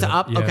 I'll When we bring get it to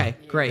Up? Yeah. Okay,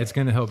 great. It's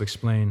going to help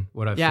explain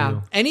what I Yeah.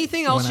 feel.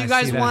 Anything else when you I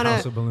guys see that want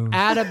House of to Balloons.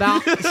 add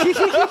about?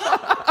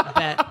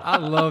 Bet. I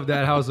love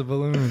that House of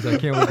Balloons. I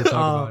can't wait to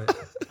talk about it.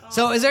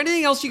 So, is there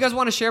anything else you guys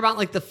want to share about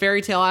like the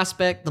fairy tale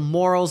aspect, the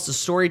morals, the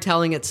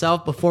storytelling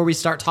itself before we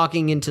start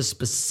talking into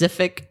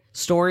specific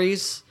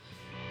stories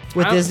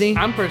with Disney?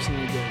 I'm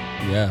personally good.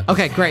 Yeah.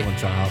 Okay, great. I'm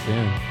trying to hop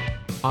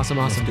in. Awesome.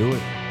 Let's do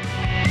it.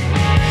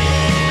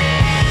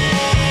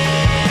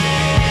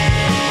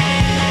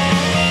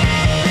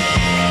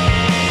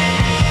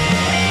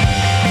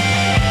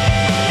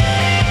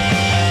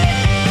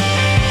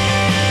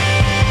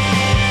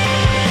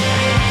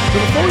 So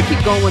before we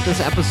keep going with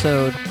this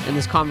episode and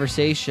this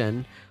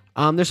conversation,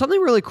 there's something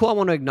really cool I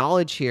want to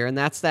acknowledge here, and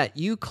that's that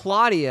you,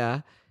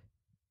 Claudia,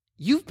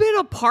 you've been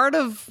a part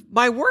of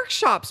my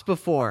workshops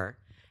before.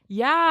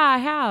 Yeah, I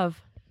have.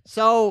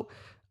 So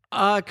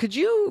could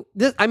you,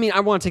 I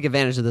want to take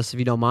advantage of this if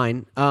you don't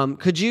mind.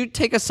 Could you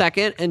take a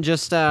second and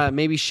just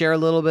maybe share a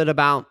little bit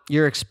about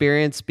your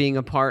experience being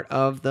a part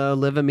of the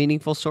Live a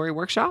Meaningful Story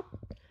workshop?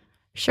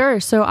 Sure.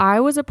 So I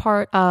was a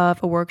part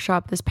of a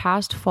workshop this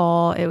past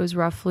fall. It was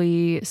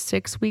roughly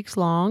 6 weeks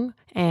long,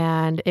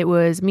 and it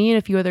was me and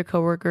a few other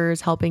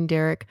coworkers helping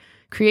Derek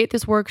create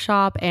this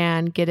workshop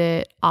and get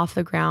it off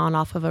the ground,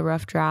 off of a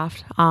rough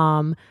draft.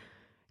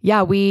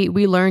 We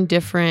learned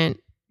different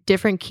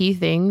key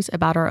things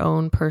about our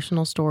own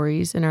personal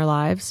stories in our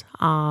lives.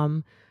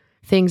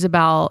 Things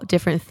about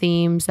different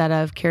themes that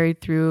have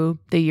carried through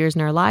the years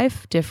in our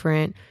life,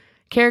 different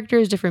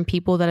characters, different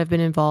people that have been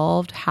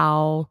involved,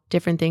 how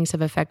different things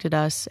have affected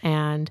us,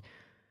 and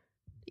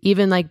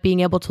even like being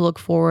able to look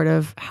forward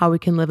of how we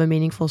can live a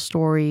meaningful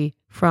story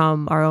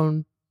from our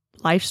own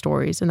life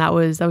stories. And that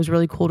was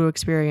really cool to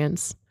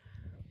experience.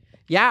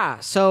 Yeah.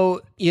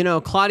 So, you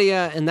know,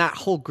 Claudia and that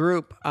whole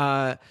group,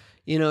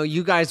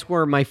 you guys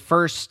were my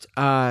first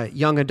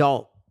young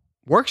adult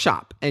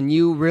workshop, and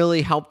you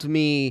really helped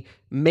me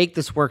make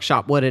this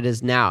workshop what it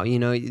is now. You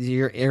know,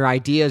 your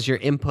ideas, your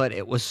input,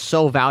 it was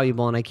so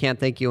valuable, and I can't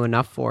thank you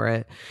enough for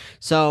it.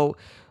 So,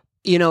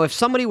 you know, if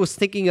somebody was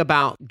thinking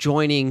about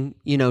joining,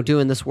 you know,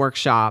 doing this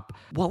workshop,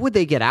 what would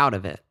they get out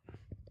of it?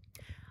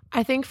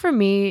 I think for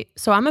me,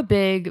 so I'm a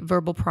big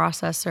verbal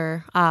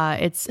processor.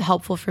 It's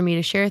helpful for me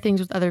to share things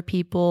with other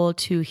people,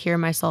 to hear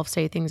myself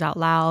say things out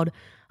loud.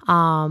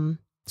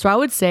 So I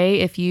would say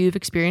if you've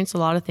experienced a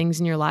lot of things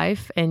in your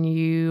life and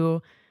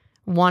you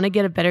want to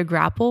get a better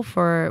grapple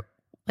for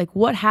like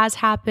what has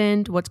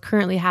happened, what's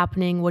currently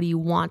happening, what do you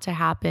want to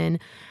happen,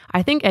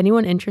 I think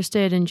anyone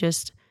interested in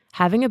just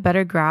having a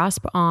better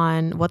grasp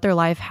on what their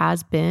life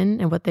has been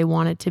and what they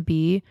want it to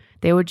be,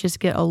 they would just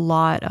get a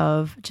lot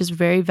of just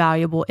very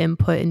valuable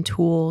input and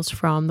tools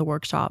from the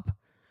workshop.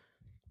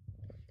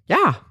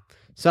 Yeah.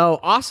 So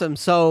awesome.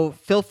 So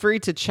feel free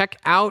to check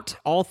out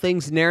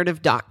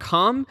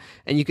allthingsnarrative.com,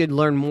 and you could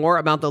learn more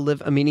about the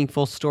Live a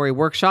Meaningful Story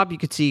workshop. You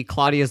could see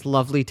Claudia's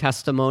lovely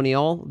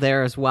testimonial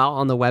there as well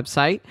on the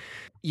website.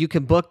 You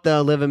can book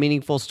the Live a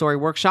Meaningful Story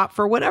workshop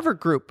for whatever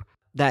group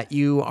that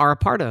you are a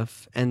part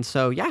of. And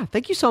so, yeah,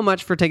 thank you so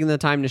much for taking the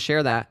time to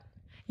share that.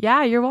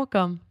 Yeah, you're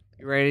welcome.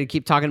 You ready to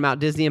keep talking about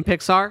Disney and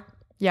Pixar?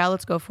 Yeah,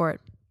 let's go for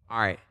it. All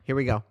right, here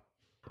we go.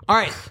 All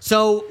right,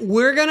 so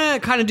we're gonna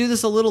kind of do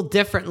this a little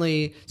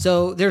differently.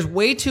 So there's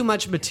way too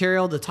much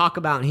material to talk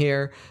about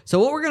here. So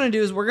what we're gonna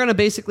do is we're gonna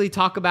basically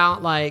talk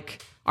about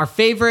like our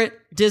favorite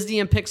Disney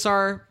and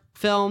Pixar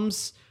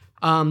films,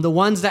 the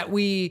ones that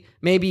we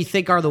maybe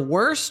think are the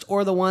worst,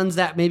 or the ones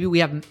that maybe we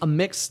have a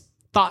mixed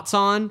thoughts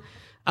on,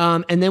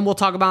 and then we'll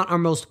talk about our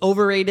most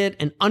overrated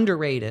and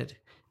underrated,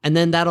 and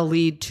then that'll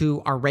lead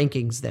to our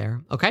rankings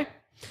there. Okay,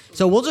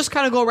 so we'll just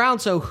kind of go around.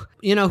 So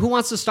who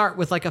wants to start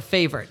with like a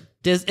favorite?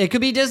 It could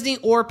be Disney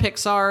or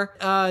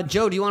Pixar.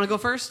 Joe, do you want to go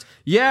first?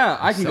 Yeah,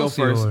 I can go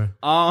first. Excelsior.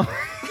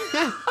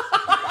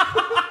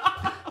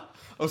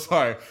 Oh,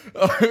 sorry.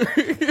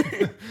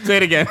 Say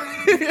it again.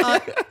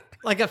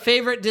 Like a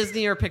favorite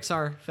Disney or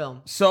Pixar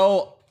film.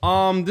 So,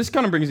 this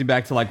kind of brings me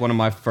back to like one of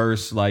my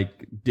first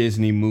like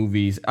Disney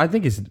movies. I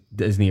think it's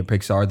Disney or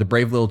Pixar, The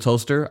Brave Little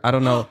Toaster. I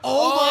don't know.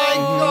 Oh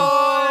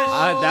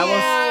my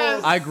gosh!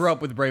 I grew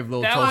up with Brave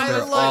Little That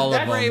Toaster. was All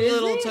that of them. Brave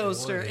Little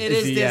Toaster. It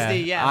is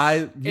Disney,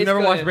 yes. You It's never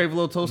watched good. Brave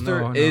Little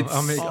Toaster? No, It's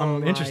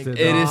I'm interested.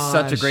 It is gosh.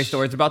 such a great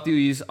story. It's about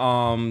these so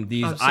happy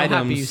you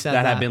items said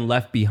that that. have been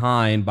left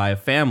behind by a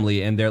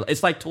family, and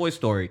it's like Toy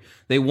Story.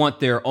 They want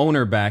their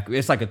owner back.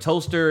 It's like a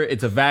toaster,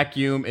 it's a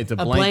vacuum, it's a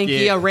blanket,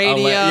 blankie, a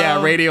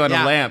radio. radio and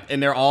Yeah. a lamp,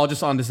 and they're all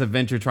just on this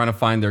adventure trying to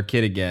find their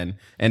kid again.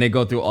 And they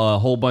go through a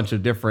whole bunch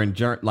of different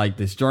like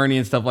this journey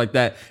and stuff like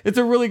that. It's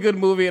a really good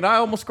movie, and I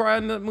almost cried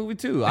in that movie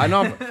too. I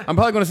know I'm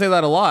probably going to say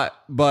that a lot,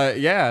 but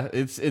yeah,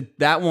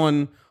 that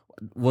one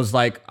was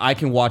like I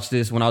can watch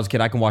this when I was a kid.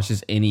 I can watch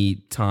this any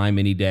time,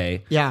 any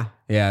day. Yeah.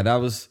 Yeah, that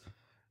was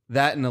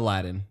that and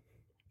Aladdin.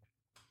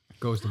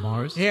 Goes to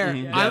Mars. Here,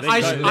 They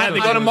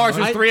go to Mars.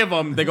 There's three of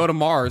them. They go to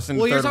Mars. And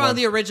Well, the you're third talking about one.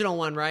 the original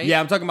one, right?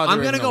 Yeah, I'm talking about the I'm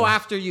gonna original go one.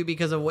 after you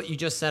because of what you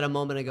just said a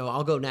moment ago.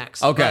 I'll go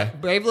next. Okay.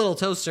 But Brave Little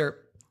Toaster.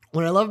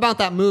 What I love about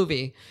that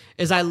movie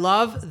is I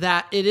love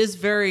that it is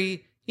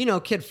very,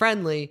 kid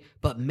friendly,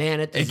 but man,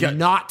 it does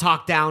not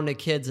talk down to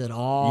kids at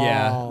all.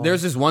 Yeah,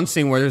 there's this one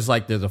scene where there's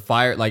a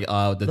fire, like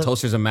the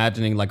toaster's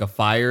imagining like a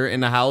fire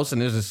in the house,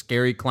 and there's a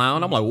scary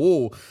clown. I'm like,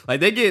 whoa! Like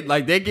they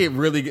get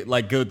really good,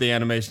 like good with the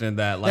animation in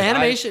that. Like The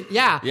animation,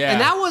 yeah. Yeah.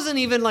 And that wasn't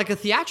even like a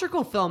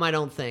theatrical film, I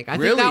don't think. I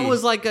think that Really?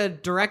 was like a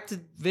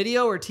directed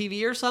video or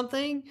TV or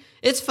something.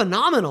 It's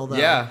phenomenal though.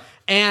 Yeah.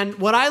 And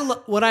what I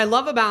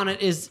love about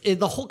it is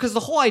the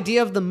whole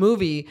idea of the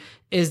movie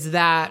is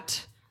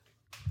that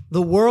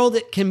the world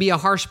can be a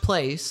harsh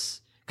place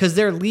because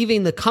they're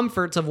leaving the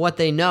comforts of what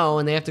they know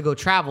and they have to go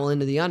travel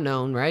into the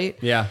unknown, right?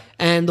 Yeah.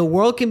 And the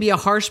world can be a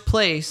harsh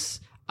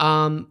place,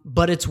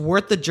 but it's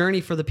worth the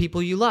journey for the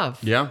people you love.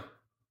 Yeah,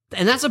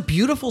 And that's a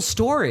beautiful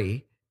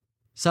story.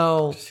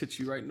 So just hit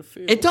you right in the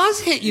face. it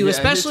does hit you, Yeah, it hits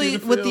especially you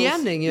in the with the feels.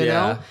 ending, you Yeah.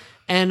 know?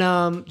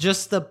 And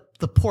just the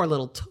poor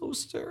little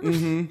toaster.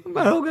 I'm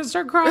going to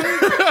start crying.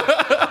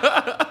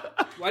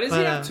 Why does he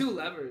have two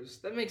levers?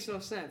 That makes no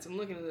sense. I'm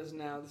looking at this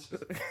now.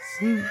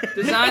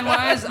 Design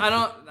wise, I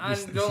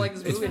don't like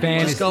this movie.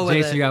 Fantasy. Just go with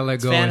Jason, it. you gotta let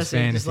It's go. fantasy.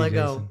 It's fantasy. Just let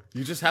go. Jason.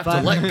 You just have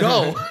But- to let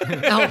go. Oh my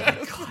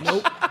God.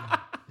 Nope.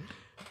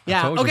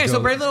 Yeah. told you Okay, so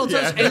go. Brave Little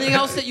Toaster. Anything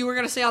else that you were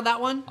going to say on that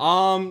one?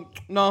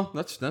 No,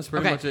 that's pretty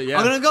Okay. much it. Yeah,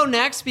 I'm going to go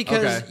next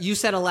because Okay. you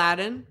said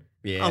Aladdin.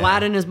 Yeah.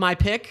 Aladdin is my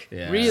pick.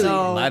 Yeah. Really?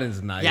 So-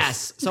 Aladdin's nice.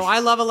 Yes. So I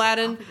love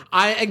Aladdin.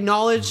 I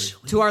acknowledge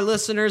to our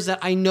listeners that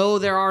I know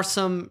there are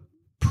some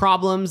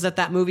problems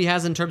that movie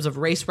has in terms of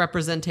race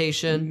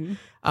representation.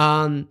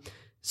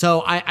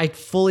 So I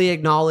fully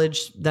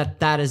acknowledge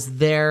that is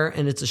there,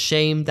 and it's a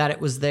shame that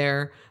it was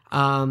there.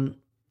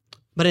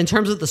 But in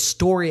terms of the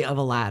story of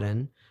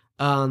Aladdin,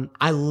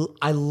 I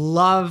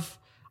love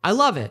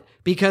it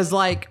because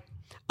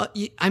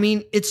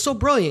it's so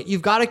brilliant.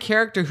 You've got a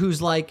character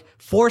who's like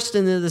forced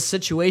into this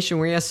situation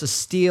where he has to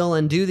steal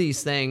and do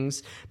these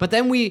things, but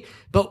then we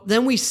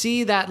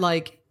see that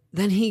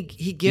then he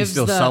gives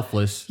still the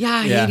selfless.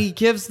 Yeah, he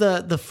gives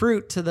the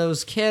fruit to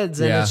those kids,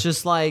 and Yeah. it's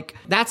just like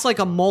that's like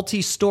a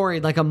multi-story,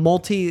 like a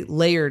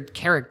multi-layered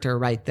character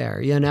right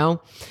there, you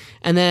know.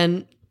 And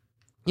then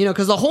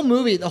because the whole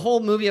movie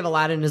of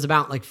Aladdin is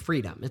about like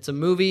freedom. It's a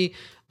movie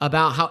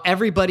about how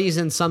everybody's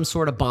in some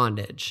sort of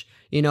bondage.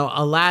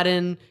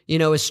 Aladdin, is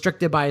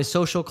restricted by his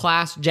social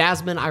class.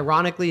 Jasmine,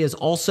 ironically, is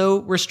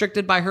also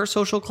restricted by her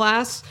social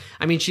class.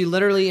 I mean, she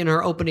literally, in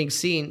her opening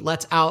scene,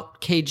 lets out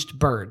caged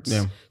birds.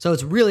 Yeah. So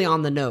it's really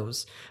on the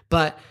nose.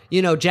 But,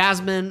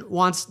 Jasmine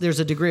there's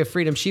a degree of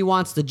freedom she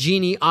wants. The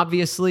genie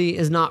obviously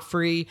is not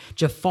free.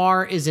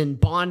 Jafar is in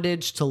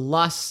bondage to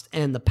lust,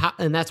 and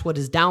that's what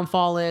his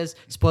downfall is.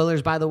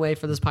 Spoilers, by the way,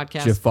 for this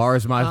podcast. Jafar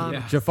is my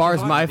Yeah. Jafar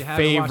is my You had to watch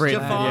favorite.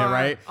 Jafar. Yeah,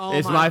 right. Oh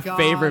it's my my gosh.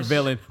 favorite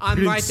villain.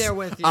 I'm right there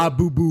with you.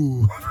 Abu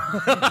Boo.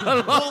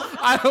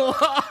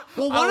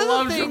 Well, one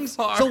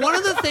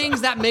of the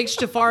things that makes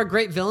Jafar a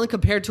great villain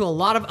compared to a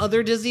lot of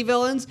other Disney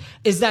villains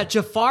is that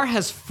Jafar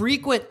has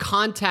frequent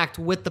contact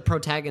with the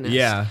protagonist.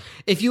 Yeah.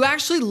 If you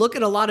actually look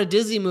at a lot of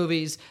Disney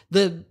movies,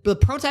 the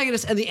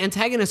protagonist and the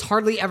antagonist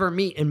hardly ever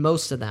meet in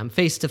most of them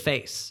face to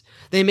face.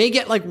 They may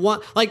get like one,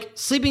 like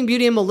Sleeping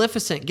Beauty and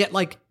Maleficent get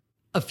like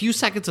a few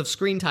seconds of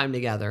screen time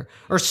together,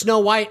 or Snow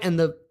White and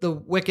the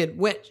Wicked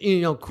Witch,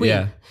 queen.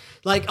 Yeah.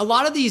 Like a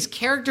lot of these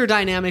character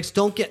dynamics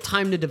don't get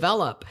time to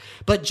develop,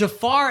 but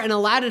Jafar and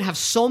Aladdin have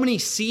so many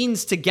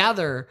scenes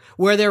together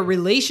where their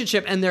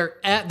relationship and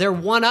their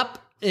one up,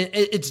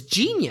 it's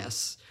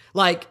genius.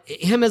 Like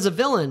him as a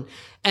villain.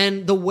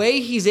 And the way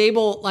he's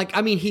able,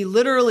 he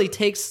literally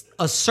takes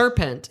a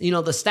serpent,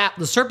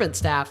 the serpent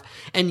staff,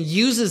 and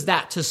uses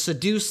that to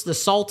seduce the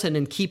Sultan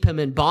and keep him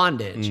in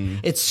bondage.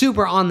 It's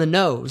super on the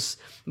nose.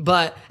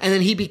 And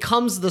then he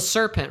becomes the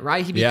serpent,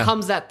 right? He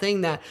becomes that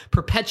thing that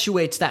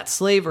perpetuates that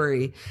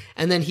slavery.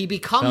 And then he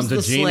becomes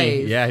the genie.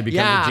 slave. Yeah, he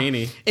becomes a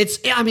genie.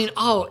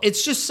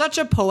 It's just such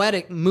a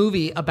poetic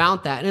movie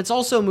about that. And it's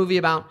also a movie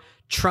about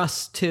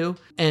trust too,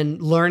 and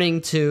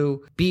learning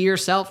to be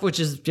yourself, which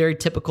is very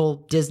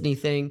typical Disney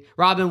thing.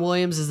 Robin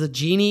Williams is the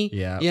genie.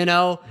 Yeah.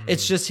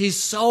 It's just, he's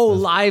so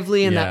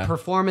lively, and that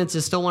performance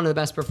is still one of the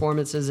best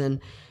performances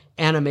in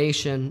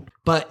animation.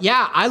 But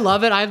yeah, I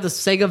love it. I have the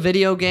Sega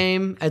video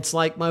game. It's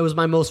like was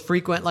my most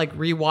frequent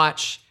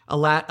rewatch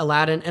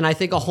Aladdin, and I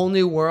think A Whole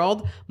New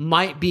World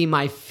might be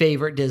my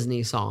favorite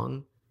Disney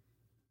song.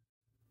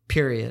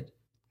 Period.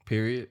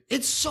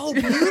 It's so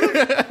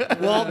beautiful.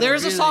 Well,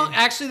 there's a song.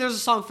 Actually, there's a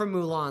song from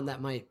Mulan that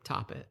might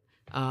top it.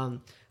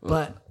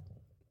 But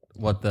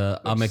what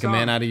I'll Make a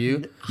Man Out of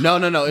You? No.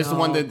 It's the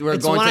one that we're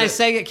it's going the one to. I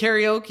sang at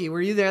karaoke. Were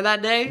you there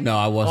that day? No,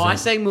 I wasn't. Oh, I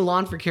sang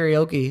Mulan for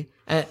karaoke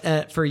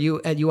for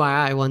you at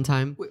UII one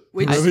time.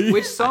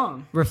 Which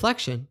song?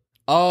 Reflection.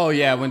 Oh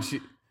yeah, when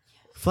she.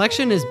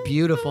 Reflection is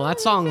beautiful. That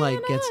song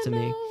gets to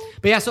me.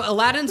 But yeah, so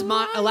Aladdin's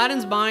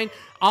mine.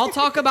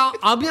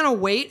 I'm gonna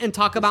wait and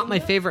talk about my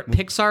favorite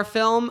Pixar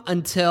film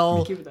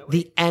until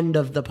the end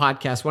of the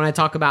podcast when I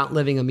talk about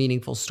living a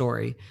meaningful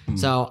story.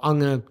 So I'm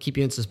gonna keep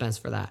you in suspense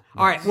for that.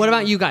 All right, what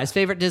about you guys?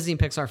 Favorite Disney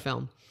and Pixar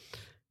film?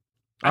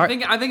 I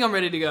think I'm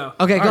ready to go.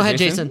 Okay, go ahead,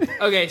 Jason.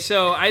 Okay,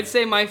 so I'd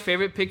say my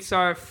favorite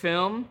Pixar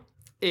film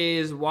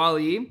is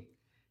WALL-E.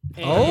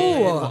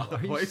 Why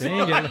you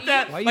saying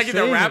it? Like he's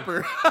a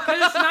rapper.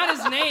 Because it's not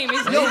his name.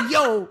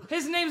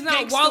 His name's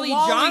not Gangsta Wally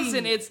Wally.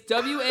 Johnson. It's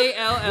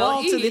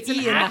WALLE. to the It's an E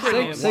in the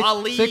acronym.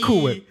 Wally. Say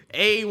Cool Whip.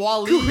 Hey,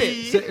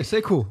 Wally.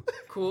 Say cool.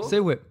 Cool. Say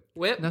whip.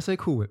 Whip. Now say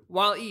Cool Whip.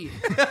 WALL-E.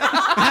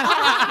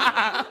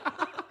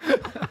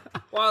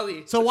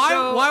 WALL-E. So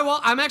why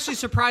I'm actually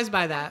surprised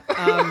by that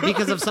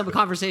because of some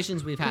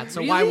conversations we've had. So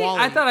Really? why Wally?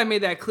 I thought I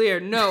made that clear.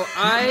 No,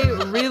 I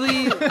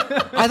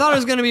thought it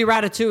was going to be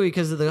Ratatouille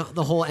because of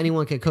the whole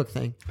anyone can cook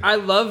thing. I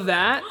love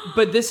that,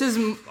 but this is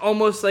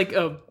almost like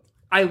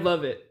I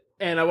love it,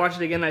 and I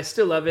watched it again. I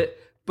still love it,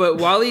 but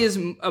WALL-E is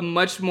a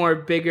much more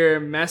bigger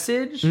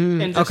message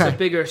and just a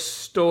bigger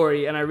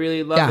story, and I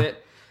really love it.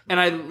 And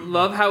I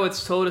love how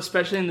it's told,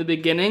 especially in the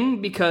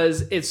beginning,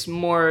 because it's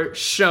more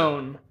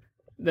shown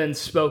than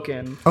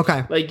spoken.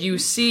 Okay. Like you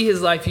see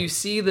his life, you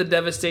see the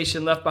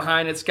devastation left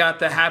behind. It's got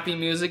the happy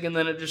music, and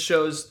then it just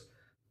shows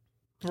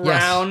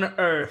brown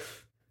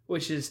earth,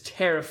 which is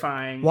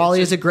terrifying. WALL-E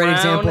It's is a just great brown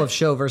example of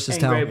show versus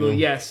and tell. gray blue,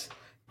 yes.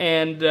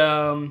 And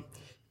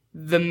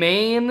the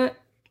main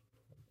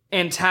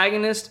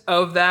antagonist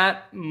of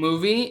that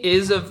movie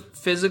is a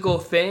physical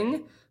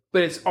thing,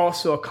 but it's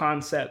also a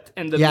concept.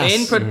 And the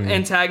main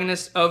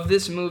antagonist of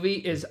this movie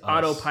is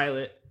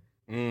autopilot.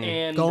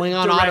 And Going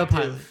on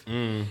directive.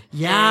 autopilot.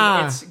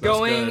 Yeah.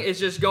 And it's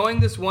just going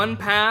this one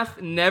path,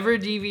 never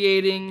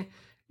deviating,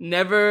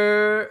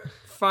 never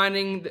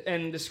finding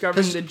and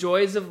discovering the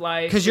joys of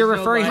life. Because you're There's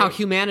no referring how light.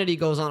 humanity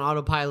goes on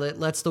autopilot,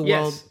 lets the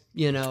world, That's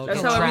get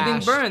how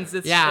everything trashed. burns.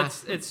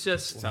 It's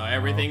just How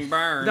everything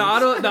burns.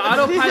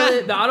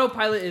 the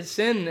autopilot is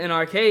sin in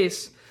our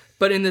case,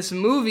 but in this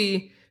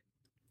movie,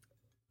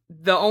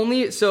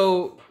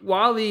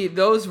 WALL-E,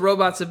 those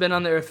robots have been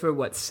on the Earth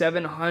for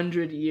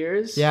 700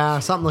 years? Yeah,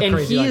 something And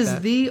crazy he like is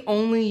that. the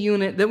only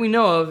unit that we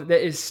know of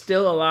that is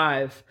still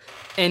alive.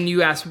 And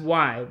you ask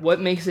why? What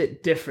makes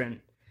it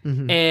different?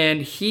 Mm-hmm.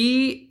 And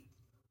he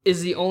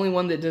is the only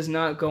one that does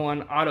not go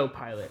on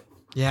autopilot.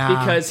 Yeah.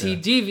 Because he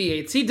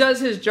deviates. He does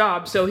his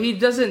job, so he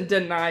doesn't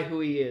deny who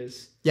he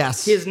is.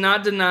 Yes. He has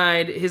not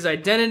denied his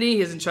identity.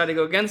 He hasn't tried to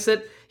go against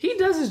it. He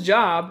does his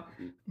job,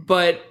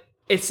 but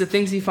it's the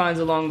things he finds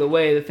along the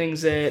way, the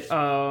things that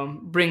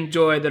bring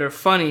joy, that are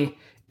funny.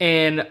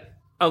 And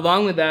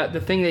along with that,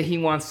 the thing that he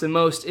wants the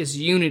most is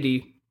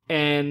unity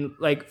and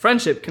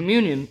friendship,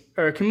 communion,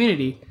 or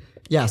community.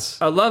 Yes.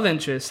 A love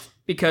interest,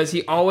 because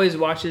he always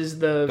watches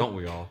the Don't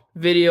we all?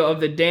 video of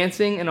the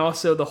dancing and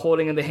also the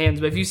holding of the hands.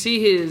 But if you see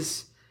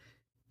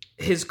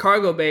his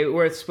cargo bay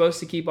where it's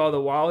supposed to keep all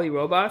the WALL-E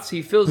robots,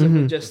 he fills it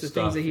with just the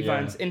things that he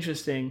finds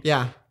interesting.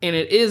 Yeah. And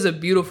it is a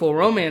beautiful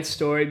romance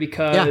story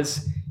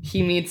because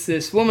he meets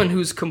this woman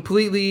who's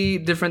completely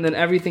different than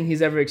everything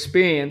he's ever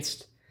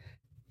experienced,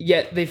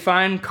 yet they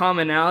find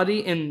commonality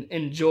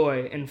in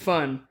joy and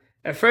fun.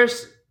 At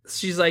first,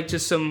 she's like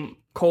just some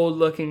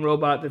cold-looking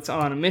robot that's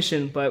on a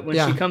mission, but when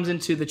she comes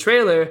into the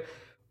trailer,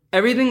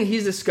 everything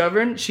he's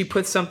discovering, she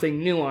puts something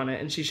new on it,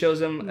 and she shows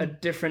him a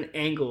different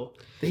angle.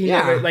 He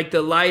never,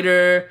 the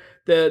lighter,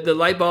 the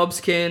light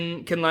bulbs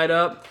can light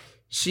up.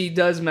 she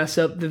does mess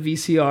up the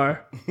VCR.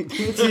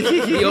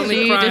 The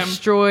only He crime.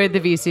 destroyed the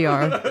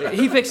VCR.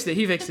 He fixed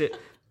it.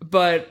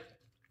 But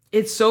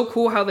it's so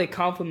cool how they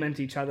complement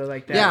each other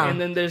like that. Yeah.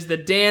 And then there's the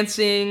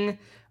dancing.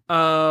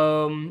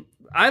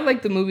 I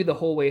like the movie the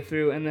whole way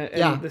through, and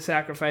the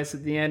sacrifice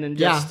at the end, and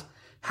just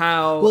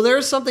how. Well,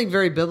 there's something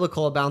very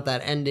biblical about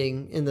that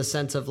ending in the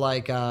sense of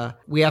like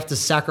we have to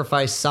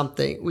sacrifice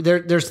something.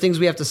 There's things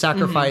we have to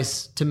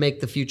sacrifice to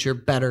make the future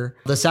better.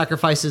 The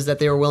sacrifices that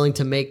they were willing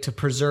to make to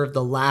preserve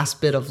the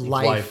last bit of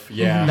life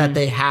that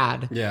they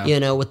had,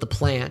 with the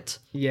plant.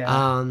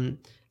 Yeah.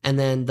 And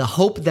then the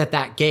hope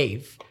that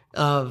gave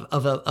of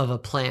a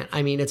plant.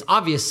 I mean, it's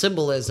obvious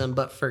symbolism,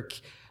 but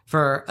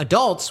for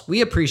adults,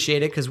 we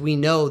appreciate it because we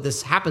know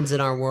this happens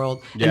in our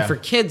world. Yeah. And for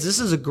kids, this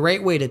is a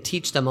great way to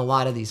teach them a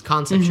lot of these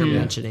concepts you're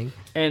mentioning.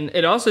 And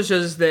it also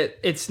shows that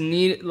it's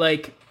neat.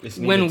 Like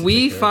when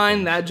we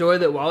find that joy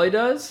that Wally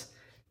does,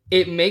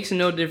 it makes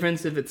no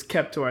difference if it's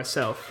kept to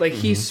ourselves. Like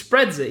he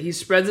spreads it. He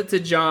spreads it to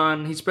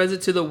John. He spreads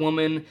it to the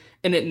woman,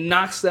 and it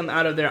knocks them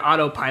out of their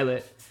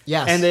autopilot.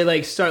 Yes. And they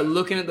like start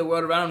looking at the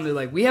world around them. They're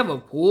like, "We have a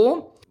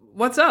pool.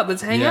 What's up?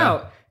 Let's hang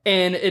out."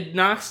 And it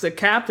knocks the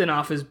captain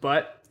off his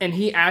butt. And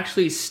he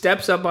actually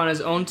steps up on his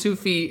own 2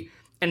 feet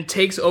and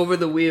takes over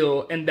the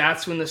wheel. And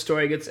that's when the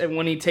story gets, and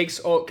when he takes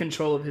all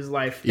control of his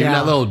life. Even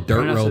that little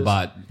dirt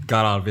robot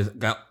got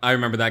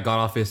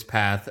off his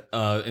path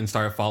and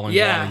started following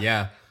Wally.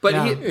 Yeah. But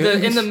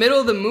in the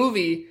middle of the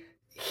movie,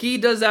 he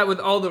does that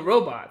with all the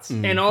robots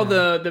and all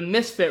the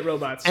misfit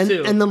robots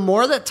too. And the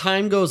more that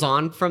time goes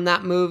on from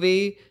that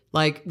movie,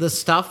 like the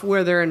stuff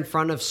where they're in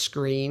front of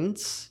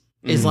screens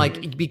is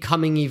like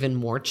becoming even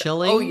more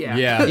chilling. Oh yeah.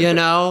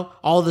 Yeah.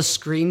 All the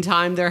screen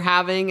time they're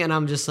having, and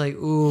I'm just like,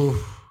 ooh,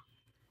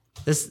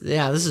 this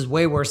is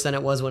way worse than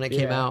it was when it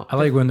came out. I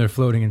like when they're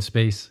floating in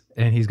space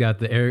and he's got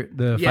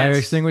the fire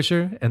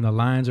extinguisher and the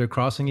lines are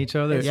crossing each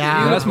other.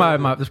 Yeah. That's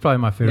that's probably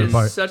my favorite It's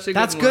part. such a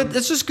That's good. good. One.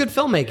 That's just good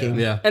filmmaking.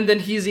 Yeah. And then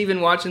he's even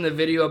watching the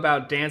video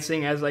about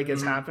dancing as like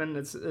it's happened.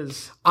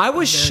 It's I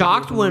was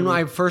shocked when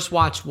I first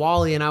watched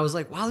Wall-E, and I was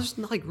like, wow, there's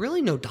like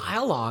really no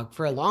dialogue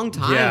for a long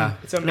time. Yeah.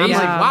 It's And I'm amazing.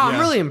 like, wow, I'm Yeah.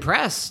 really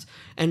impressed.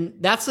 And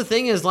that's the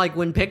thing is like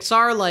when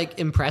Pixar like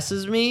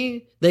impresses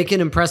me, they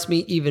can impress me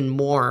even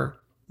more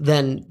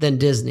than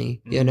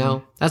Disney,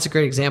 That's a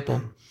great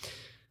example.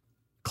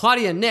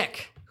 Claudia,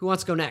 Nick, who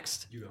wants to go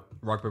next?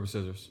 Rock, paper,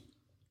 scissors.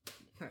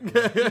 Nick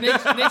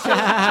chose, All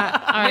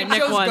right,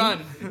 Nick chose won.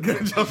 gun.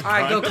 All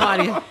right, go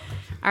Claudia. All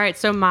right,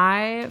 so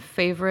my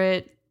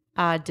favorite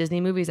Disney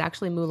movie is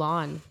actually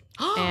Mulan.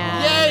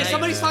 And Yay,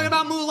 somebody's talking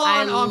about Mulan.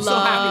 I I'm so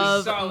happy.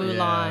 love Solid.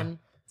 Mulan.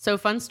 So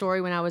fun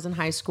story, when I was in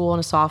high school and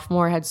a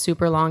sophomore, I had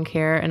super long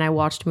hair and I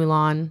watched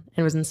Mulan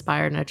and was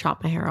inspired and I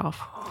chopped my hair off.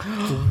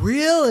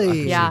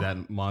 Really? Yeah. See that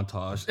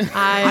montage.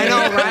 I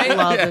know, right?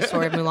 love the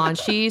story of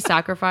Mulan. She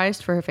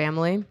sacrificed for her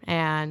family,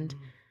 and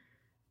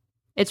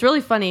it's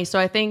really funny. So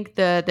I think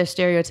the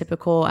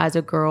stereotypical, as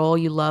a girl,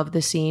 you love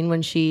the scene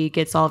when she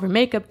gets all of her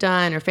makeup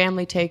done, her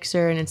family takes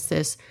her, and it's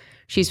this,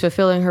 she's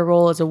fulfilling her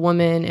role as a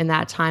woman in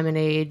that time and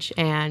age,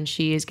 and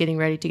she is getting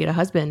ready to get a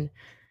husband.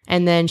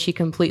 And then she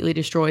completely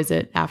destroys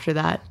it after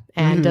that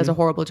and does a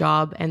horrible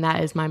job. And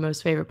that is my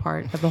most favorite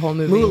part of the whole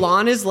movie.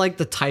 Mulan is like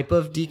the type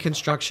of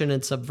deconstruction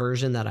and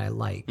subversion that I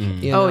like.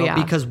 Oh, yeah.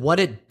 Because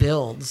what it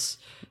builds,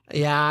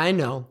 I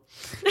know.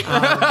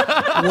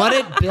 What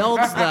it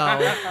builds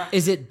though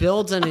is it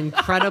builds an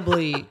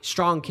incredibly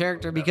strong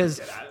character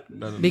because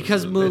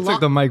Mulan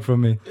Took the mic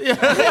from me.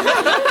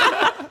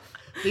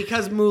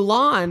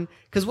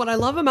 because what I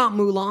love about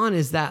Mulan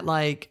is that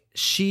like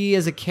she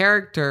is a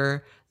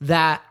character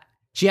that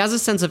she has a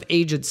sense of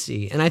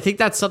agency. And I think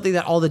that's something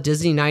that all the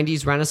Disney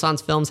 90s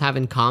Renaissance films have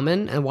in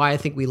common, and why I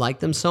think we like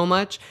them so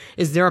much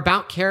is they're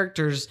about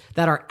characters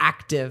that are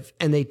active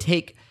and they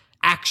take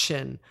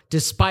action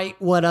despite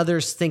what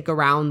others think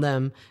around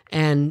them,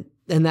 and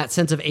that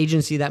sense of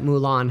agency that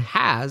Mulan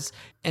has.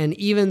 And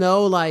even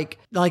though like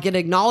it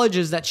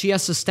acknowledges that she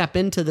has to step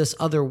into this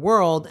other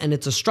world and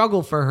it's a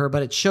struggle for her,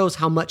 but it shows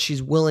how much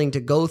she's willing to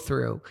go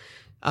through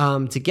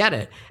to get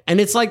it. And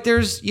it's like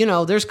there's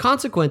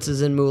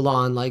consequences in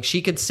Mulan. Like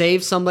she could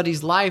save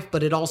somebody's life,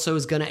 but it also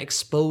is going to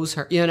expose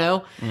her,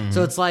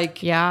 So it's like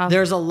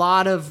there's a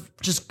lot of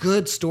just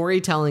good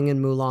storytelling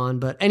in Mulan.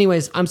 But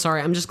anyways, I'm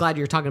sorry. I'm just glad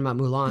you're talking about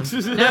Mulan.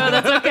 No,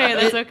 that's okay.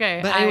 That's okay.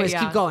 But anyways,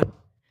 keep going.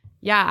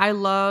 Yeah, I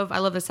love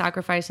the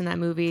sacrifice in that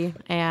movie.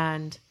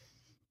 And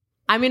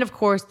I mean, of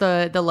course,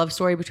 the love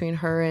story between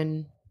her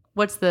and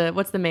what's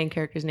the main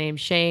character's name?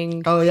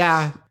 Shang. Oh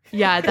yeah.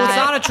 Yeah, Well, it's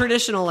not a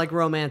traditional like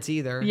romance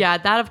either. Yeah,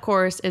 that of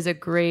course is a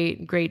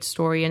great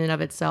story in and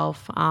of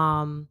itself.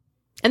 And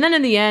then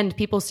in the end,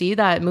 people see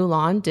that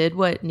Mulan did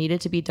what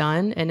needed to be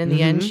done, and in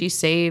the end, she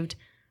saved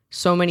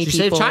so many people. She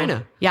saved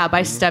China. Yeah,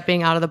 by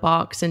stepping out of the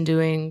box and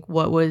doing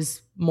what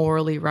was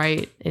morally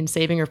right, and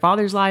saving her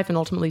father's life, and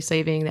ultimately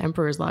saving the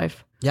emperor's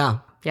life. Yeah.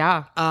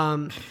 Yeah.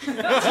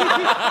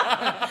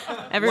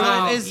 Everyone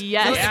yes.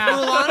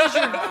 Mulan is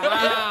your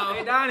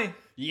Hey Donnie.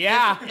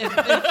 Yeah.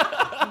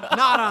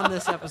 not on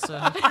this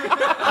episode.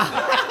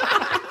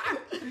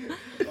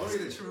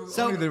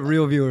 Only the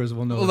real viewers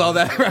will know. Although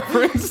that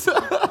reference.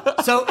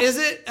 So is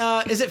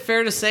it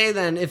fair to say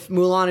then, if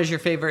Mulan is your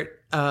favorite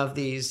of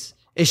these,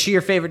 is she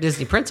your favorite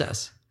Disney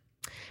princess?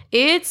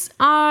 It's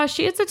a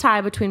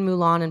tie between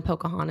Mulan and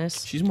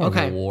Pocahontas. She's more of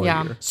Okay. a warrior.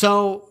 Yeah.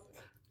 So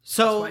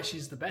Why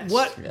she's the best.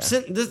 what?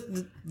 Since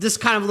this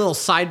kind of little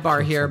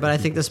sidebar here, but I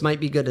think this might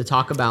be good to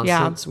talk about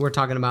Yeah. since we're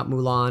talking about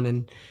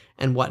Mulan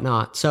and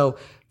whatnot. So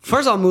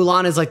first of all,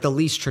 Mulan is like the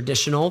least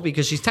traditional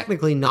because she's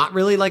technically not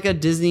really like a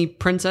Disney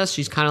princess.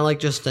 She's kind of like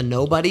just a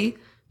nobody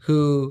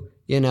who,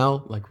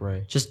 Like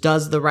Ray. just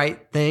does the right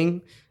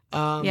thing. She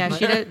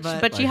does,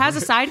 but she has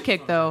a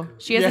sidekick though.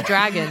 She has a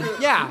dragon.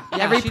 Yeah,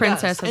 Every she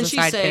princess does. has and a she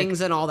sidekick.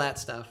 sings and all that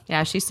stuff.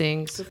 Yeah, she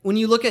sings. When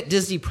you look at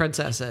Disney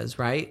princesses,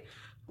 right?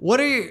 What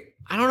are your,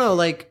 I don't know,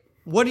 like,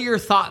 what are your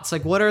thoughts?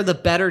 Like, what are the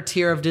better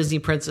tier of Disney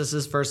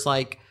princesses versus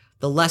like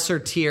the lesser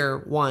tier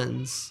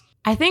ones?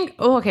 I think,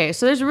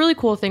 so there's a really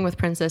cool thing with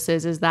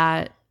princesses is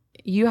that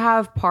you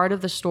have part of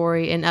the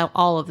story in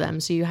all of them.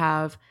 So you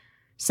have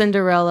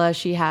Cinderella,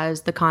 she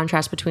has the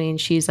contrast between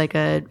she's like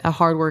a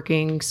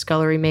hardworking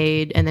scullery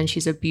maid, and then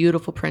she's a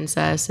beautiful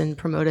princess and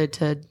promoted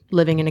to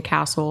living in a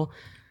castle.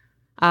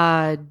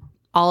 All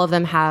of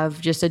them have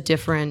just a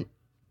different,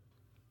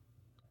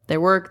 they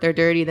work, they're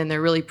dirty, then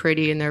they're really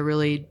pretty, and they're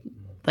really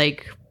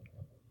like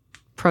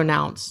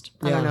pronounced.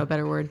 I don't know a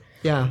better word.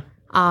 Yeah.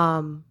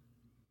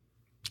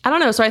 I don't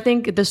know. So I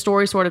think the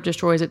story sort of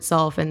destroys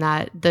itself in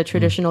that the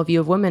traditional view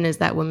of women is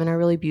that women are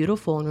really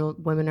beautiful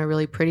and women are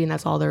really pretty, and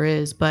that's all there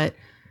is. But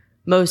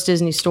most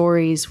Disney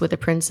stories with a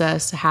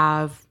princess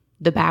have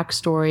the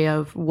backstory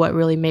of what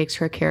really makes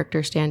her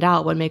character stand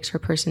out, what makes her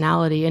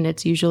personality. And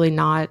it's usually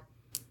not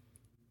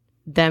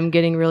them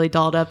getting really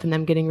dolled up and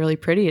them getting really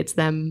pretty. It's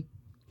them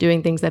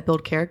doing things that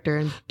build character.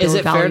 And Is build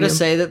it fair to value.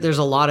 say that there's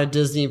a lot of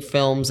Disney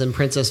films and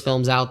princess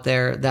films out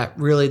there that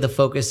really the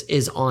focus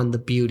is on the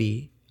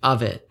beauty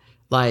of it?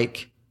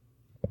 Like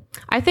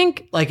I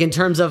think in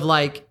terms of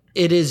like,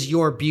 it is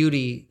your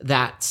beauty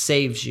that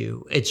saves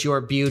you. It's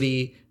your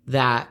beauty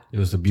that It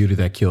was the beauty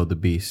that killed the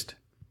beast.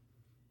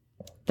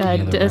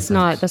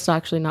 that's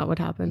actually not what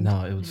happened.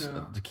 No, it was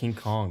the King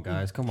Kong,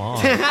 guys. Come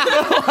on.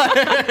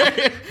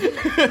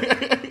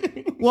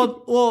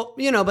 Well,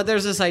 but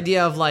there's this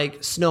idea of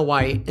like Snow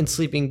White and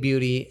Sleeping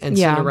Beauty and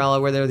Yeah. Cinderella,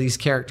 where there are these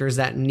characters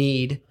that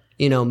need,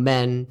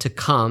 men to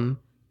come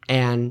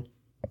and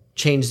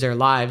change their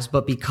lives,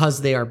 but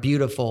because they are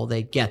beautiful,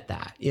 they get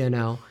that,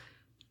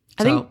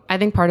 I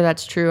think part of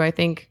that's true. I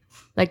think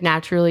like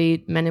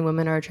naturally men and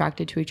women are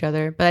attracted to each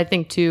other, but I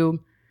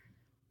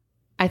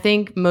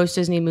think most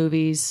Disney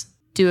movies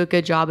do a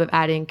good job of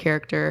adding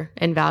character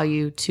and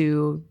value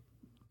to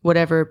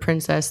whatever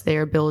princess they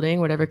are building,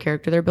 whatever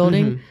character they're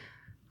building.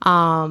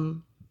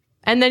 And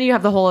then you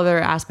have the whole other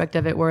aspect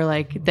of it where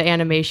like the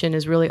animation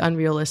is really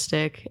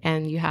unrealistic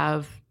and you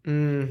have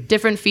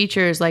different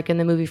features. Like in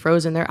the movie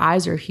Frozen, their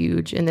eyes are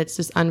huge and it's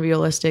this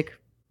unrealistic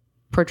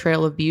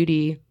portrayal of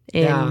beauty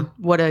in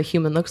what a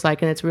human looks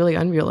like. And it's really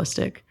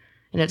unrealistic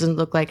and it doesn't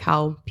look like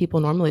how people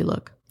normally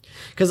look.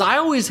 Because I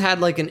always had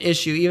like an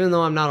issue, even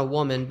though I'm not a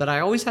woman, but I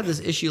always had this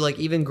issue, like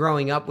even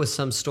growing up with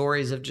some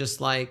stories of just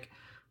like,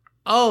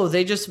 oh,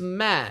 they just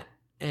met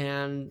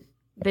and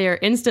they are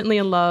instantly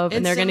in love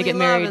and they're going to get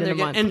married in a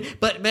month.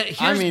 But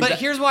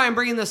here's why I'm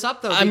bringing this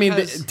up though. I mean,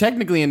 because-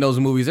 technically in those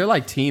movies, they're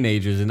like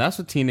teenagers, and that's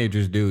what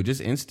teenagers do, just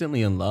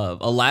instantly in love.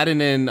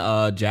 Aladdin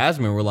and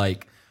Jasmine were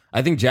like,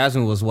 I think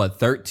Jasmine was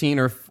 13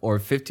 or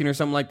 15 or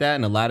something like that,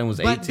 and Aladdin was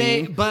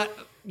 18.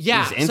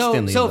 Yeah. Just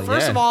instantly, So like,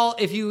 first yeah. of all,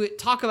 if you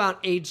talk about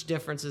age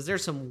differences,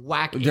 there's some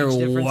whack age They're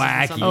differences. in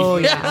wacky. some Oh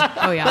movies. yeah.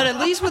 Oh yeah. But at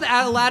least with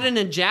Aladdin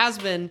and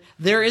Jasmine,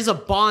 there is a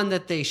bond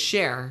that they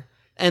share.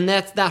 And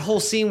that's that whole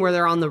scene where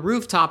they're on the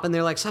rooftop and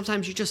they're like,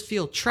 sometimes you just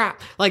feel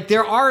trapped. Like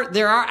there are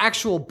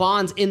actual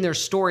bonds in their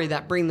story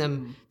that bring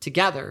them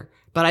together.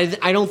 But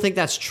I don't think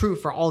that's true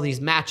for all these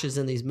matches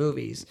in these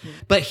movies.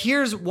 But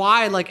here's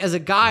why, like as a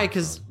guy,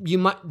 because we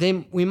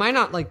might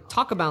not like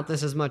talk about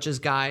this as much as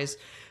guys,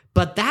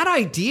 but that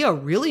idea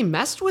really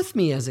messed with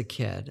me as a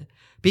kid.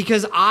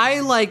 Because I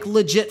like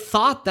legit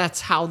thought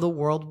that's how the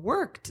world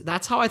worked.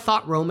 That's how I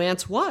thought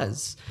romance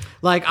was.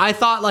 Like I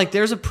thought like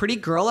there's a pretty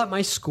girl at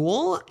my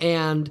school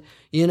and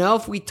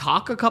if we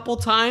talk a couple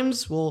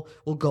times, we'll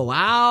go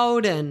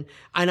out and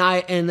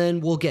then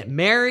we'll get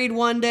married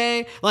one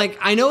day. Like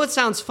I know it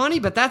sounds funny,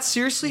 but that's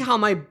seriously how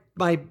my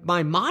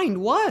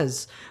mind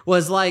was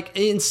like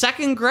in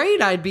second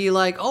grade, I'd be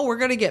like, oh, we're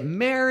going to get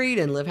married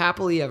and live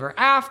happily ever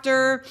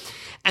after.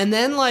 And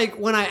then like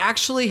when I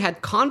actually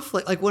had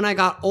conflict, like when I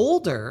got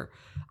older,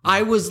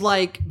 I was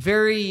like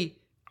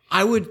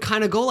I would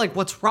kind of go like,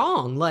 what's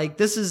wrong? Like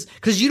this is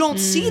because you don't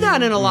see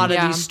that in a lot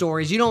of these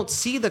stories. You don't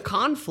see the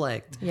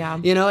conflict,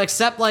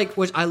 except like,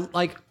 which I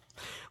like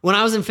when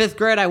I was in 5th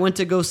grade, I went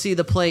to go see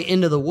the play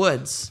Into the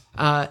Woods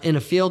in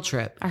a field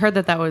trip. I heard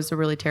that was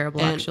really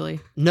terrible actually.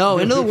 No,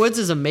 Into the Woods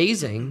is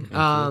amazing.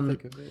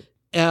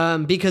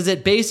 Because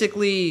it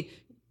basically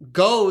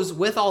goes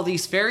with all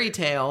these fairy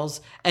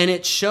tales and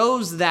it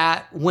shows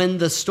that when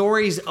the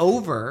story's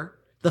over,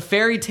 the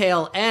fairy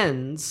tale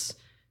ends,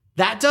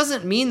 that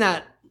doesn't mean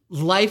that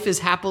life is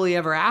happily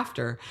ever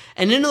after.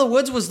 And Into the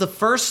Woods was the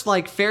first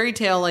like fairy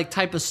tale like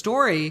type of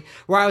story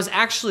where I was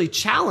actually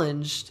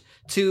challenged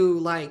to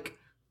like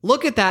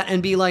look at that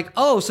and be like,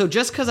 oh, so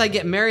just because I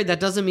get married, that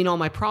doesn't mean all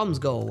my problems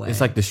go away.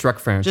 It's like the Shrek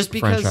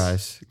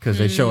franchise because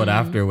they show it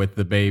after with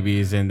the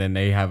babies and then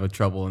they have a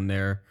trouble in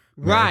their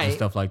marriage and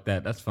stuff like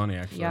that. That's funny,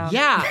 actually. Yeah.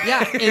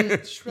 Yeah. And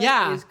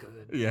Shrek is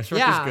good. Yeah,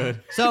 Shrek is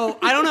good. So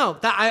I don't know.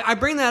 I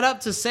bring that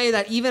up to say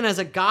that even as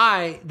a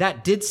guy,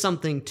 that did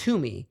something to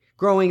me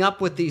growing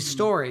up with these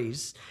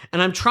stories.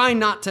 And I'm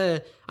trying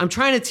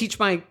to teach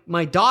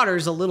my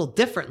daughters a little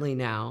differently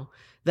now.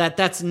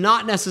 That's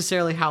not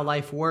necessarily how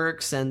life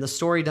works, and the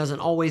story doesn't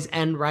always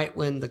end right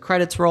when the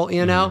credits roll,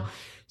 you know?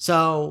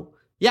 So,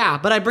 yeah,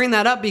 but I bring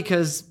that up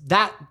because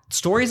that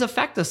stories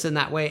affect us in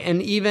that way.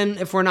 And even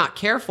if we're not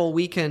careful,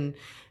 we can,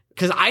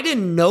 because I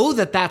didn't know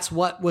that that's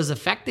what was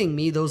affecting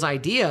me, those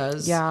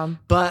ideas. Yeah.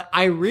 But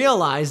I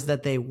realized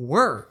that they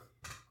were.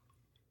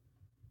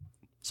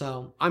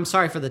 So I'm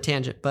sorry for the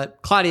tangent, but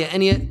Claudia,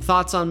 any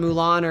thoughts on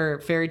Mulan or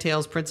fairy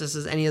tales,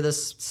 princesses, any of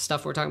this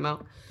stuff we're talking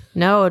about?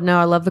 No,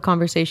 I love the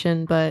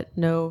conversation, but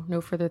no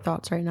further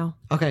thoughts right now.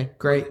 Okay,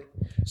 great.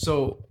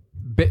 So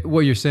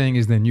what you're saying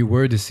is then you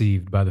were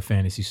deceived by the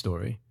fantasy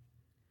story.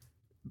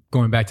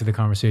 Going back to the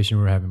conversation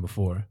we were having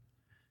before.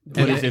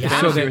 Is it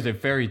fantasy or is it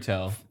fairy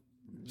tale?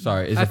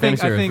 Sorry, is it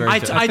fantasy or fairy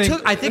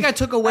tale? I think I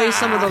took away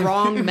some of the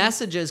wrong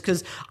messages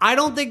because I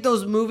don't think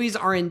those movies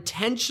are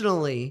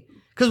intentionally.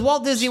 Because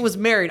Walt Disney was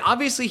married.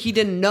 Obviously, he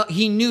didn't know.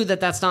 He knew that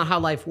that's not how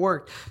life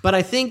worked. But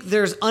I think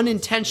there's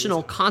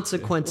unintentional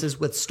consequences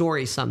with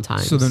stories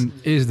sometimes. So then,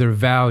 is there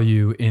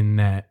value in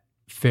that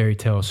fairy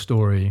tale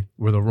story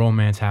where the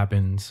romance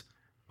happens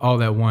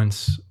all at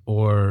once,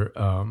 or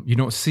you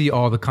don't see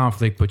all the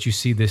conflict, but you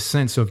see this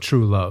sense of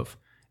true love?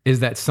 Is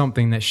that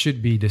something that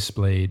should be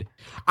displayed?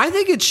 I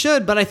think it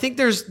should, but I think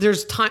there's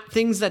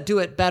things that do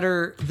it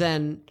better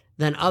than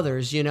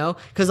others, you know?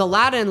 Because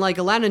Aladdin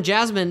and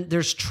Jasmine,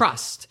 there's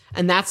trust.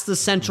 And that's the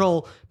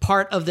central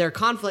part of their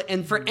conflict.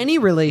 And for any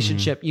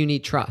relationship, you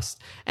need trust.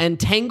 And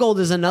Tangled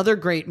is another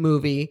great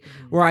movie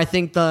where I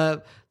think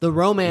the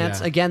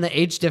romance, again, the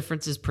age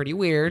difference is pretty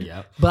weird.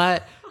 Yep.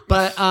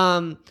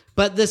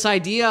 But this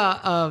idea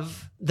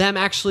of them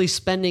actually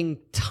spending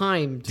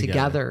time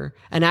together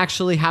and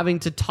actually having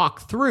to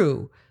talk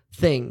through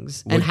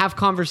things and have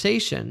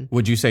conversation.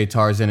 Would you say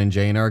Tarzan and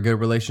Jane are a good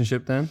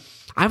relationship then?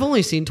 I've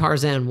only seen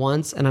Tarzan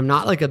once, and I'm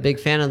not like a big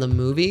fan of the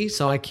movie,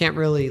 so I can't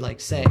really like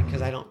say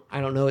because I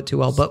don't know it too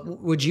well. But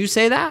would you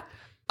say that?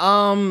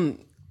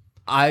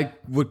 I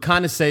would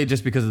kind of say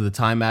just because of the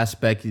time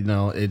aspect, you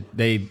know,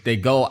 they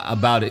go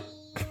about it.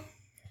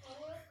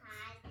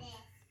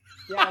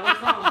 Yeah,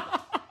 what's wrong?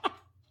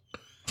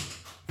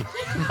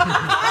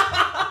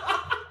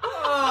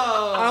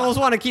 I almost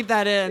want to keep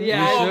that in.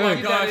 Yeah. Oh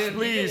my gosh!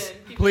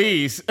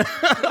 Please.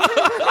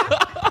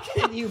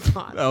 Can you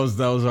pause?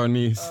 That was our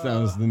niece. That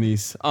was the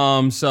niece.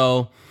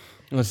 So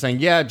I was saying,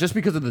 yeah, just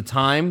because of the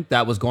time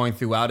that was going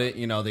throughout it,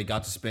 you know, they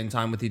got to spend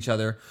time with each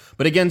other.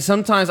 But again,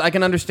 sometimes I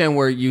can understand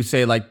where you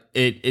say like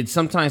it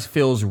sometimes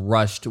feels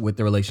rushed with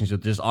the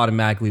relationship. Just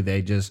automatically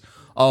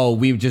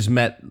we've just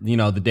met, you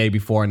know, the day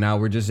before and now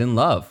we're just in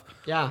love.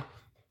 Yeah.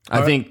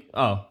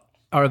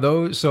 Are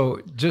those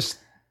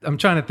I'm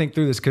trying to think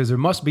through this because there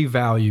must be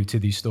value to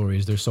these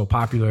stories. They're so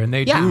popular and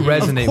they do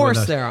resonate of course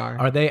with us. there are.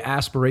 Are they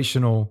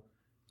aspirational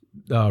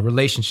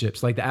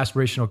relationships, like the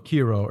aspirational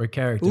hero or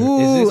character?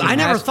 Ooh, I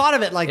never thought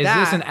of it like that.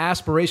 Is this an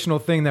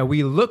aspirational thing that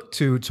we look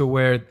to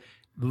where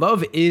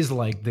love is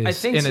like this? I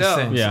think in a so.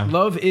 sense. Yeah.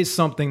 Love is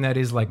something that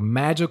is like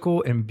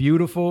magical and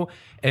beautiful,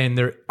 and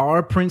there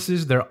are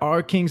princes, there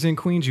are kings and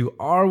queens. You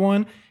are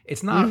one.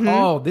 It's not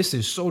all this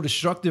is so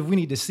destructive. We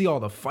need to see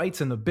all the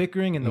fights and the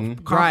bickering and the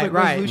conflict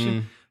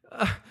resolution.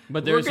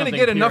 But We're going to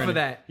get enough of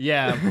that.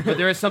 Yeah, but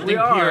there is something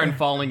pure in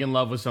falling in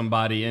love with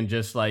somebody and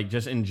just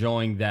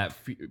enjoying that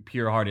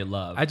pure-hearted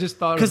love. I just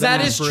thought Because that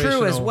is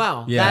true as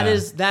well. Yeah.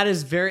 that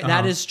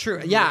is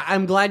true. Yeah,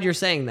 I'm glad you're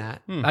saying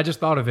that. I just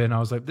thought of it and I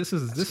was like, this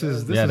is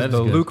Yeah, that is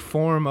the good. Luke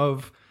form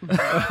of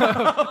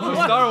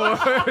Star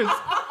Wars.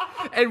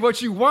 And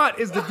what you want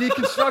is the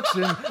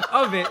deconstruction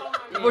of it.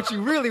 What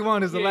you really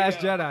want is the Last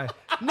Jedi.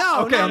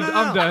 No, Okay, no,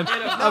 I'm done.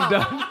 I'm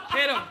done.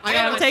 Hit him.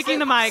 I'm taking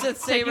the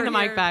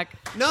mic back.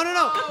 No.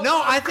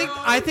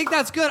 I think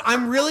that's good.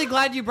 I'm really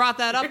glad you brought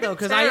that up though,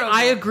 because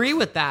I agree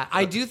with that.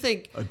 I do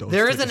think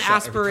there is an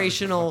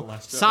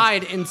aspirational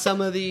side in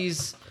some of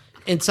these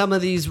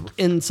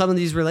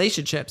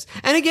relationships.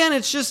 And again,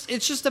 it's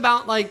just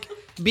about like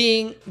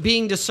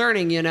being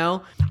discerning, you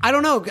know? I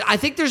don't know. I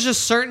think there's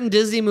just certain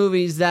Disney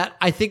movies that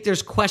I think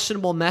there's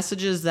questionable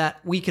messages that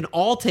we can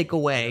all take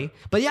away.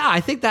 But yeah,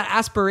 I think that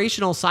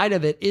aspirational side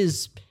of it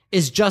is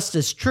just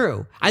as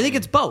true. I think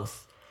it's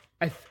both.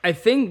 I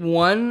think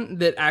one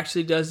that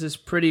actually does this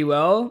pretty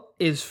well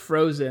is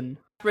Frozen.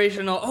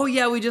 Aspirational. Oh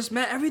yeah, we just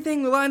met.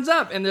 Everything lines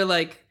up, and they're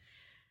like,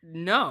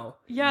 no.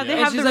 Yeah, they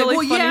And have she's the really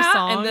like, well, funny yeah,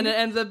 song. and then it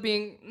ends up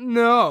being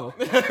no.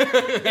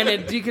 And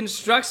it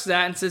deconstructs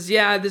that and says,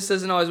 yeah, this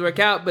doesn't always work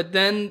out, but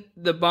then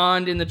the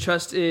bond and the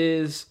trust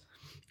is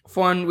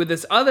formed with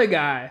this other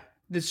guy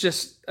it's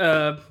just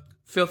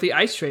filthy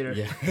ice trader.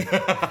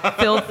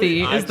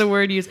 Filthy is the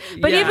word used.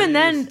 But Yeah, even it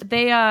then,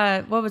 they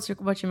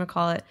what you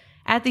call it?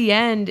 At the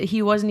end,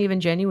 he wasn't even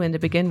genuine to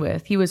begin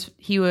with. He was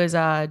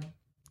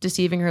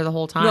deceiving her the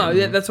whole time. No,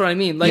 yeah, that's what I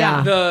mean. Like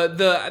Yeah.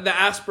 the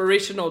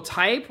aspirational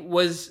type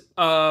was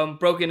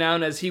broken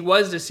down as he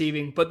was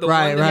deceiving, but the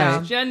Right, one that right.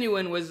 was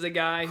genuine was the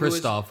guy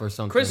Christoph or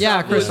something. Christoph,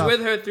 Yeah, who was Christoph.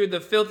 with her through the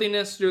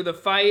filthiness, through the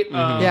fight,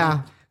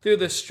 Yeah. through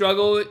the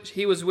struggle.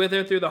 He was with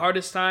her through the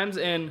hardest times,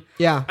 and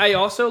Yeah. I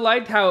also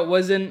liked how it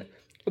wasn't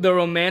the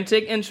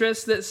romantic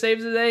interest that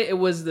saves the day; it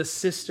was the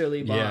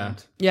sisterly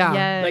bond. Yeah.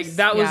 Yes. Like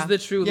that was Yeah. the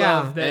true Yeah.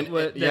 love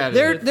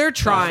that. They're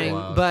trying,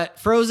 wild. but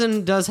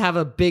Frozen does have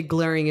a big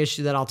glaring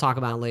issue that I'll talk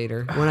about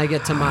later when I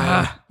get to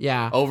my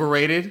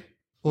Overrated?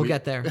 we'll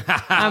get there.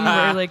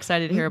 I'm really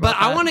excited to hear about But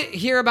that. I want to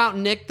hear about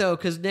Nick though,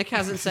 because Nick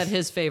hasn't said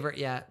his favorite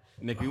yet.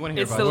 Nick, we want to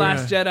hear It's about the it.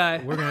 Last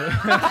Jedi. We're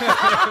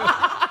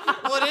gonna.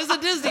 Well, it is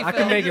a Disney film. I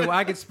can make it.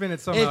 I could spin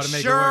it somehow It to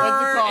make it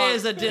work. sure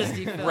is a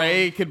Disney film.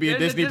 Ray could be a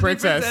There's Disney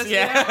princess.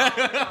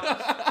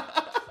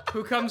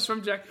 Who comes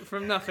from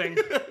nothing.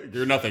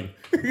 You're nothing.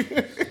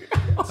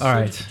 All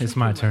right, it's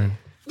my turn.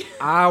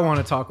 I want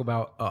to talk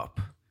about Up.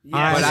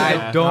 Yes. But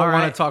I don't All want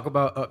right. to talk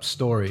about Up's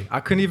story. I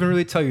couldn't even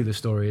really tell you the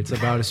story. It's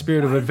about a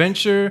spirit of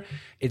adventure.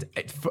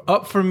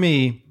 Up for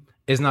me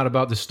is not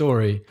about the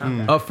story.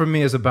 Up for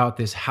me is about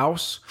this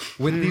house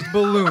with these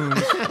balloons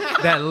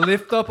that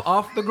lift up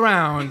off the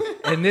ground,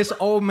 and this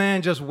old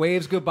man just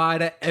waves goodbye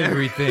to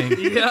everything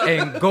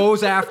and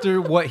goes after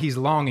what he's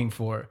longing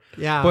for.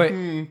 Yeah. But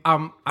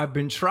I've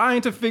been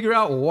trying to figure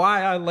out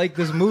why I like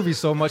this movie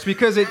so much,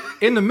 because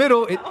in the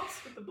middle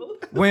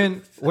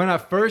when I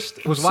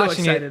first was so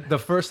watching excited. it, the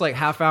first like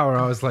half hour,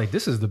 I was like,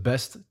 this is the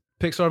best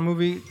Pixar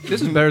movie.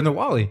 This is better than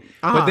WALL-E.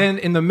 But then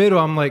in the middle,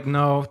 I'm like,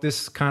 no,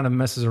 this kind of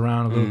messes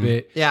around a little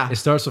bit. Yeah. It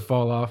starts to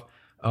fall off.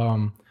 But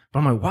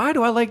I'm like, why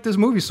do I like this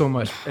movie so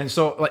much? And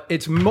so like,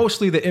 it's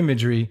mostly the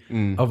imagery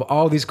of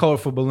all these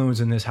colorful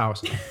balloons in this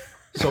house.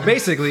 So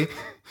basically,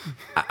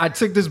 I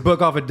took this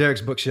book off of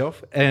Derek's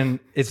bookshelf, and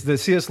it's the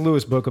C.S.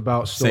 Lewis book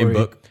about story. Same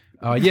book.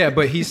 Yeah,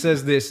 but he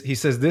says this. He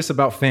says this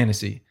about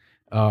fantasy.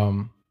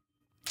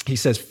 He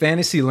says,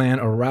 Fantasyland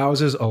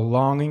arouses a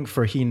longing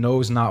for he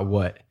knows not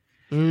what.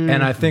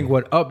 And I think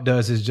what Up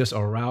does is just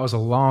arouse a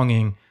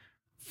longing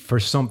for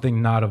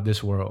something not of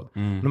this world.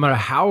 No matter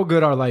how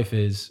good our life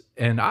is,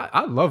 and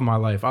I love my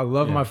life. I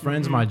love my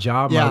friends, my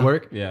job, Yeah. my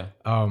work. Yeah.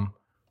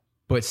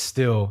 But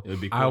still, would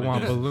be cool I to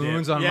want just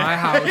balloons dip. on Yeah. my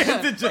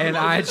house, and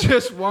I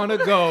just want to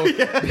go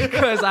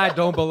because I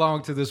don't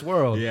belong to this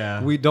world.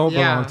 Yeah. We don't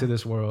Yeah. belong to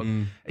this world.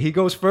 He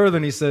goes further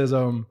and he says,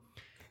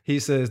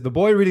 the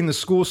boy reading the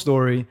school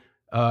story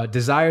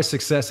desires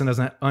success and is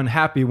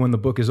unhappy when the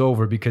book is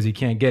over because he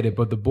can't get it.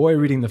 But the boy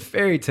reading the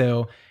fairy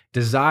tale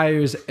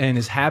desires and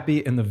is happy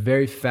in the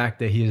very fact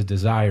that he is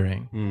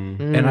desiring.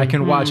 And I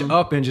can watch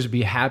Up and just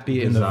be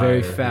happy in the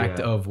very fact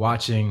of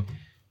watching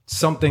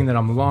something that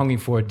I'm longing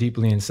for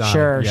deeply inside.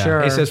 Sure,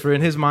 sure. He says, for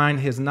in his mind,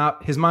 his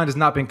mind has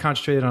not been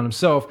concentrated on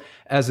himself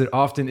as it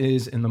often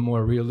is in the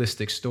more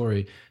realistic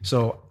story.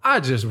 So I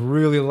just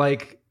really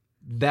like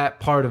that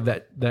part of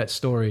that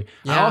story.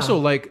 I Yeah. also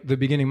like the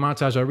beginning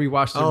montage. I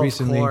rewatched it Of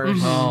recently. course.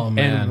 Oh,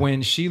 man. And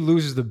when she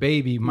loses the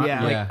baby,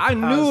 Yeah. I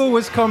knew it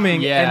was coming,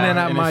 Yeah, and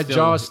then and my it still-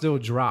 jaw still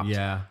dropped.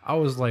 Yeah. I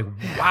was like,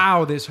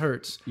 wow, this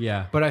hurts.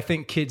 Yeah. But I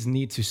think kids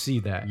need to see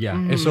that. Yeah.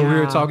 And so we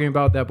were Yeah. talking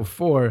about that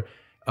before.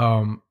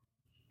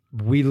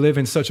 We live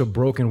in such a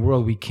broken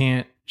world, we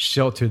can't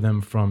shelter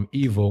them from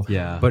evil.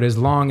 Yeah. But as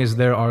long as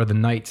there are the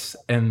knights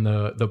and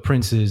the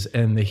princes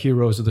and the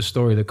heroes of the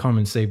story that come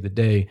and save the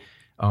day,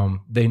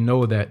 they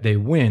know that they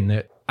win.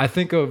 That I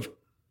think of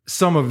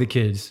some of the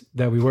kids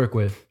that we work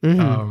with.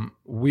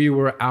 We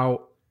were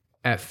out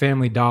at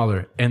Family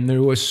Dollar, and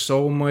there was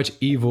so much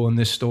evil in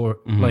this store.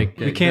 Like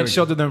we can't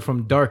shelter them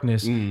from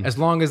darkness as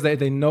long as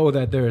they know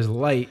that there is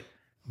light,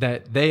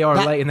 that they are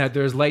light, and that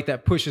there's light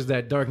that pushes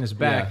that darkness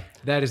back. Yeah.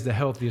 That is the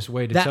healthiest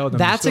way to tell them.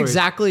 That's the story.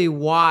 exactly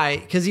why,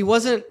 because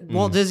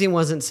Walt Disney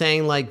wasn't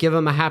saying like give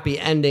them a happy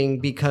ending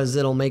because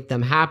it'll make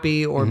them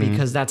happy or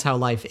because that's how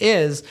life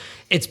is.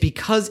 It's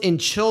because in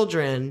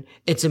children,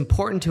 it's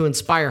important to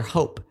inspire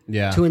hope,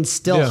 to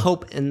instill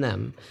hope in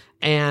them.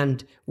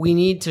 And we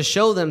need to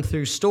show them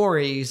through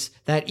stories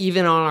that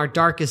even on our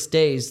darkest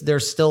days,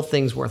 there's still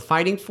things worth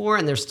fighting for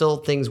and there's still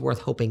things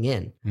worth hoping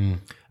in.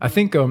 I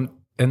think,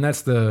 and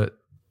that's the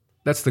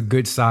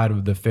good side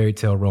of the fairy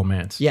tale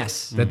romance.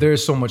 Yes. That there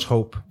is so much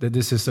hope, that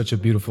this is such a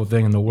beautiful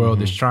thing, and the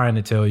world is trying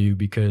to tell you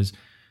because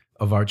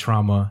of our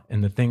trauma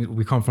and the things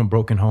we come from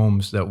broken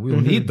homes, that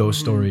we'll need those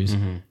stories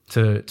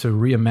to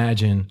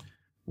reimagine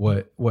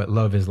what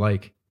love is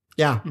like.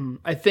 Yeah.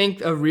 I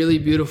think a really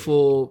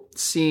beautiful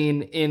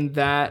scene in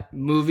that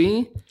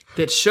movie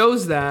that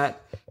shows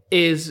that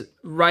is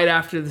right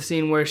after the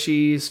scene where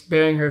she's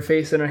burying her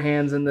face in her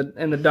hands in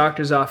the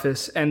doctor's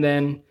office, and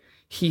then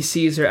he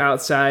sees her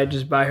outside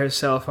just by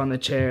herself on the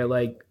chair,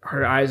 like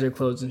her eyes are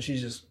closed and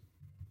she's just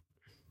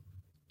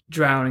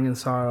drowning in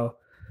sorrow.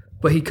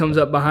 But he comes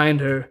up behind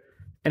her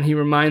and he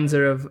reminds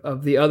her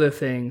of the other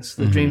things,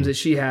 the dreams that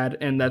she had,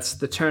 and that's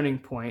the turning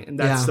point, and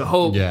that's Yeah. the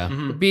hope. Yeah.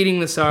 We're beating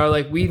the sorrow,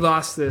 like we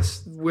lost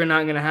this, we're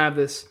not gonna have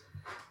this,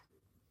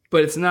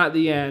 but it's not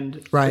the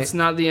end. Right. It's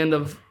not the end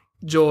of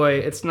joy.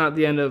 It's not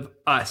the end of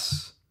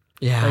us.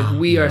 Yeah. Like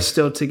we are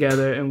still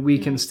together, and we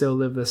can still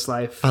live this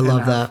life. I and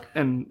love that.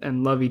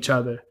 and love each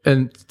other.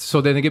 And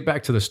so then to get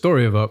back to the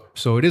story of Up,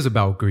 so it is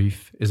about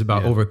grief. It's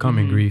about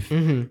overcoming grief.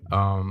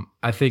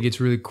 I think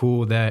it's really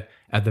cool that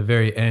at the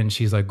very end,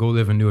 she's like, go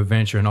live a new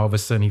adventure. And all of a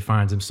sudden he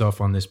finds himself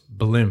on this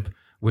blimp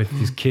with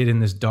his kid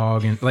and this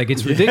dog. And like,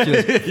 it's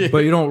ridiculous, but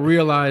you don't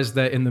realize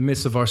that in the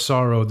midst of our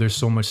sorrow, there's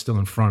so much still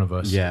in front of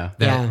us. Yeah.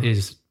 That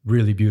is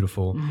really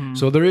beautiful.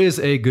 So there is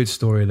a good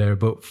story there,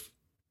 but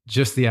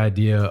just the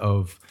idea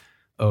of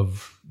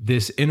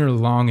this inner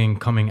longing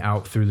coming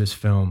out through this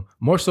film,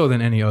 more so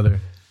than any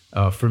other,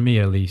 for me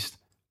at least,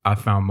 I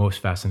found most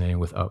fascinating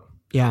with Up.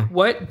 Yeah.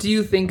 What do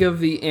you think of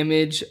the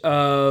image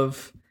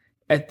of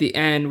at the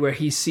end where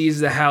he sees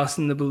the house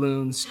and the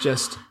balloons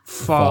just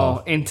fall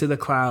into the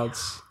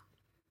clouds?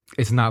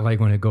 It's not like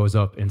when it goes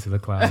up into the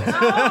clouds.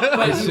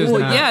 It's just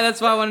not. Yeah, that's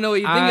why I want to know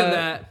what you think of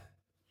that.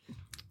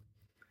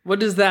 What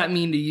does that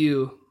mean to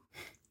you?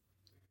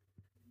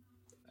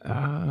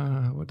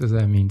 What does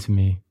that mean to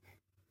me?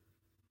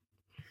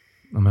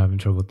 I'm having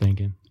trouble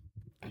thinking.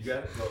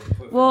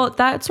 Well,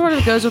 that sort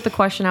of goes with the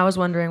question I was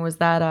wondering, was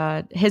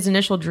that his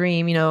initial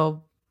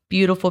dream,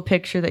 beautiful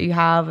picture that you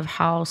have of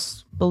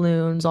house,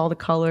 balloons, all the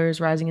colors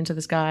rising into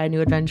the sky,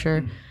 new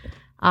adventure.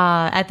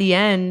 At the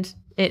end,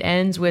 it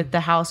ends with the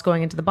house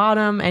going into the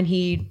bottom, and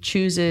he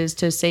chooses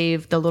to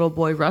save the little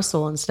boy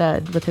Russell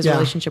instead with his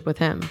relationship with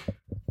him.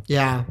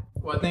 Yeah.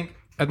 Well, I think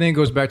it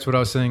goes back to what I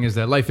was saying, is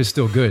that life is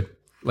still good.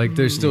 Like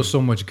there's still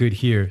so much good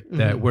here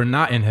that we're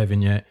not in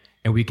heaven yet,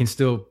 and we can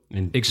still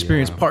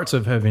experience parts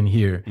of heaven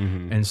here.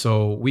 And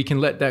so we can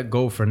let that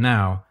go for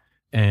now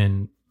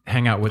and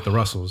hang out with the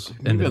Russells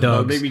and the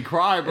Dougs. Make me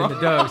cry, bro. And the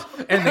Dougs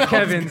and the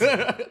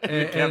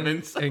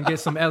Kevins and get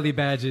some Ellie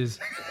badges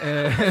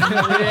and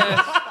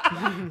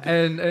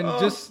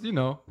just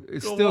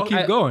still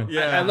keep going.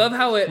 Yeah. I love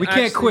how it. We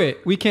can't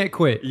quit. We can't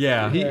quit.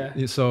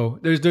 Yeah. So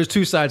there's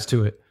two sides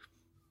to it.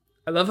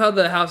 I love how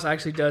the house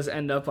actually does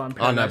end up on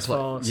On that Paradise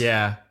Falls.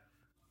 Yeah.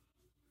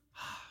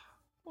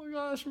 Oh my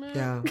gosh, man.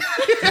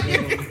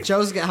 Yeah.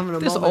 Joe's having a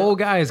This moment. old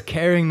guy is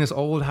carrying this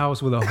old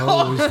house with a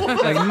hose.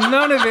 Like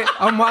none of it.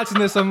 I'm watching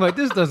this. I'm like,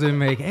 this doesn't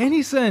make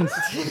any sense.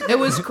 It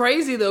was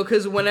crazy though,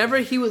 because whenever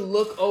he would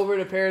look over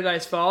to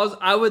Paradise Falls,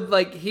 I would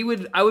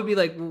be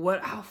like,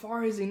 what? How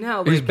far is he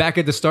now? He's Like, back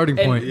at the starting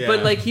point.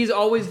 But like he's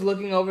always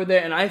looking over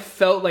there, and I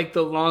felt like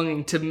the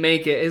longing to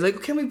make it. He's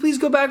like, can we please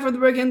go back for the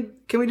break?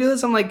 Can we do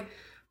this? I'm like,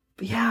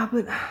 yeah,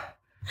 but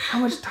how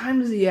much time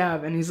does he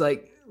have? And he's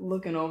like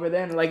looking over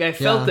there, and like I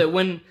felt it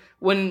when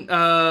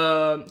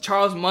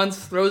Charles Muntz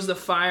throws the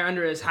fire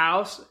under his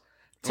house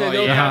to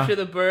go capture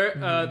the bird.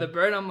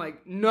 I'm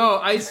like, no.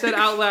 I said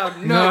out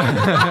loud, no,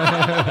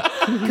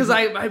 because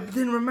I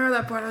didn't remember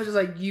that part. I was just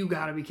like, you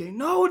gotta be kidding!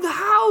 No, the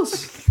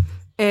house.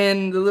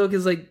 And the little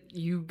kid's like,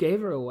 you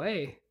gave her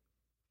away.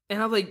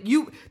 And I'm like,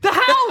 the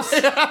house.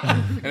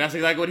 And that's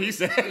exactly what he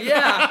said.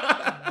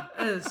 Yeah.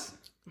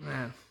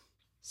 Man.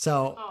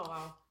 So,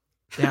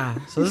 yeah,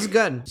 so this is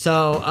good.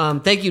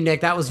 So, thank you,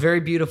 Nick. That was very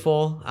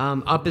beautiful.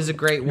 Up is a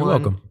great one.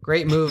 welcome.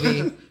 Great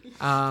movie.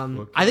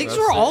 I think these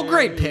were all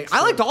great picks.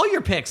 I liked all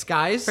your picks,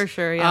 guys. For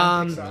sure,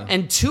 yeah.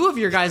 And two of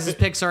your guys'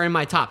 picks are in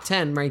my top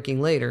 10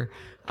 ranking later.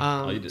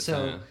 you did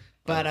So, 10.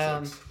 but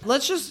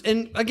let's just,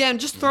 and again,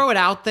 just throw it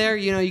out there.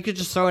 You could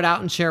just throw it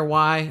out and share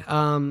why.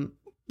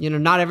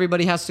 Not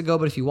everybody has to go,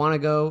 but if you want to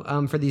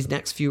go for these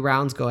next few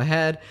rounds, go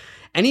ahead.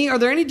 Are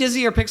there any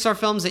Disney or Pixar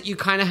films that you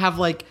kind of have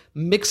like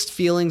mixed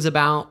feelings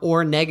about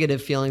or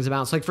negative feelings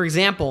about? So like, for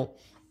example,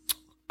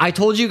 I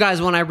told you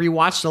guys when I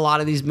rewatched a lot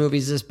of these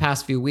movies this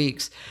past few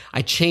weeks,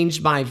 I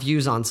changed my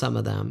views on some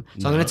of them.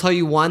 So I'm going to tell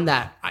you one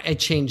that I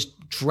changed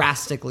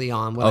drastically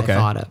on what I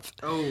thought of.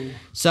 Oh.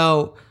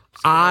 So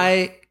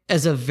I,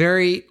 as a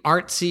very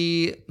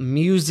artsy,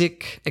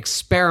 music,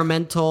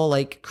 experimental,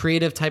 like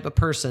creative type of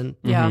person,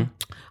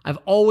 I've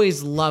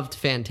always loved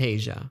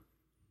Fantasia.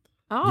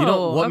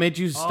 Oh, What made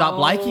you stop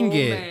liking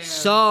it? Man.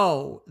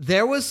 So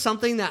there was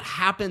something that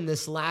happened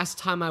this last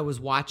time I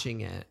was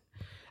watching it.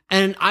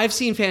 And I've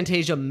seen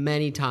Fantasia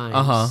many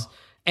times.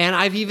 And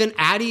I've even,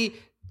 Addie,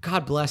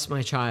 God bless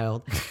my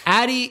child,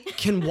 Addie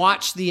can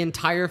watch the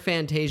entire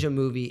Fantasia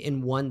movie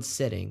in one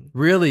sitting.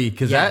 Really?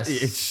 Because Yes.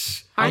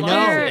 it's I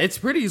know. it's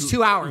pretty. It's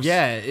 2 hours.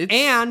 Yeah,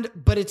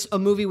 but it's a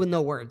movie with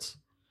no words.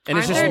 and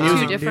it's Aren't just there two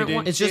music. different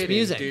ones? It's just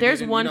music.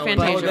 There's one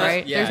Fantasia,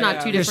 right? Yeah, There's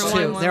not two There's different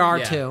two. ones. There are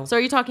Yeah. two. So are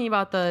you talking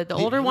about the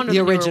older one or the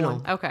the newer original.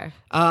 one? Okay.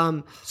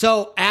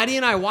 So Addie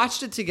and I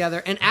watched it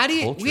together, and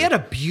Addie, we had a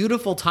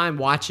beautiful time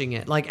watching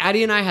it. Like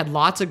Addie and I had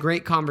lots of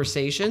great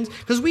conversations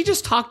because we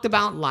just talked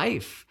about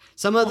life.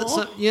 Some of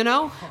the,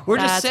 we're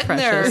just That's sitting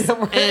precious.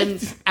 there,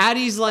 and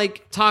Addie's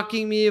like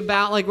talking to me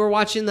about like we're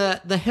watching the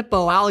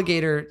hippo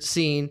alligator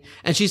scene,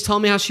 and she's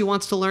telling me how she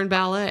wants to learn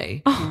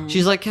ballet.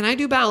 She's like, "Can I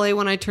do ballet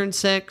when I turn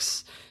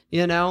 6?"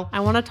 You know,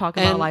 I want to talk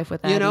about life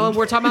with Addie. You know, and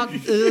we're talking about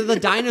the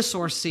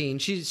dinosaur scene.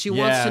 She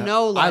wants to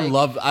know, like, I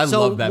love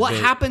that what bit.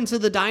 happened to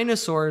the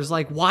dinosaurs?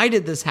 Like, why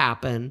did this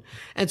happen?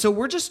 And so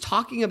we're just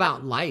talking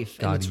about life,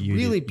 and it's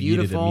really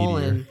beautiful.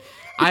 And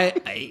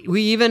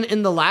we even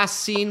in the last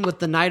scene with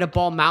the Night of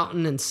Ball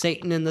Mountain and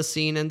Satan in the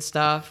scene and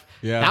stuff.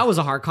 Yeah. That was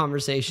a hard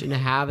conversation to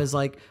have. Is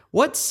like,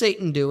 what's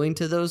Satan doing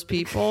to those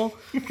people?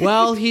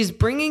 Well, he's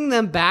bringing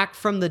them back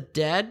from the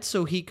dead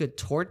so he could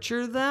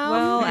torture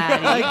them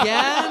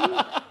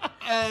again.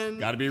 And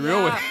gotta be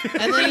real with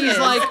it. And then he's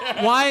like,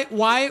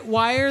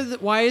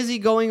 why is he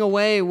going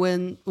away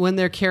when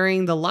they're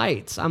carrying the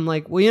lights? I'm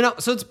like, well, you know,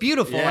 so it's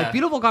beautiful, like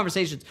beautiful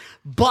conversations.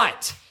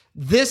 But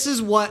this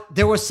is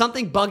there was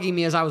something bugging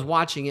me as I was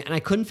watching it, and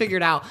I couldn't figure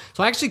it out.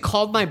 So I actually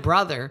called my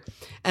brother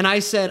and I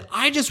said,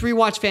 I just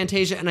rewatched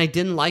Fantasia and I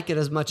didn't like it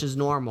as much as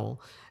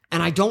normal.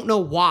 And I don't know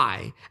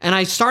why. And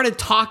I started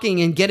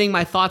talking and getting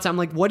my thoughts. I'm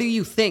like, what do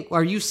you think?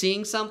 Are you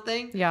seeing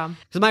something? Yeah.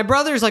 Because my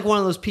brother's like one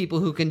of those people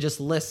who can just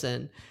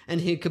listen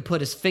and he could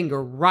put his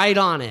finger right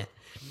on it.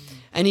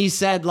 And he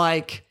said,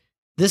 like,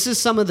 this is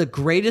some of the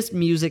greatest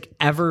music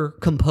ever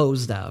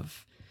composed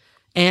of.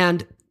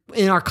 And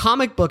in our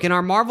comic book, in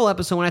our Marvel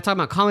episode, when I talk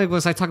about comic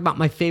books, I talk about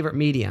my favorite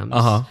mediums.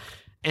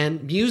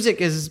 And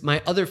music is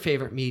my other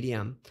favorite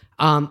medium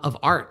of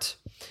art.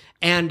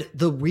 And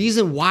the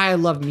reason why I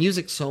love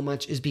music so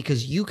much is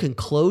because you can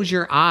close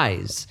your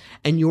eyes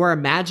and your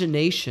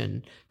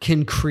imagination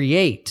can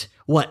create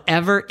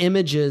whatever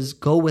images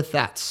go with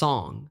that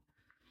song.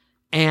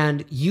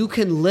 And you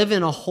can live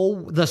in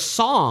the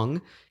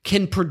song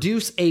can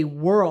produce a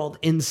world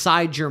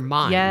inside your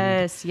mind.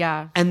 Yes,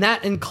 yeah.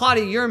 And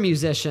Claudia, you're a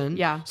musician.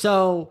 Yeah.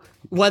 So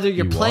whether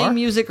you're playing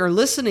music or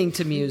listening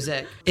to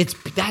music,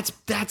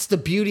 that's the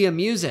beauty of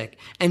music.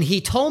 And he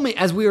told me,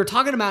 as we were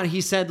talking about it, he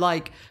said,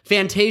 like,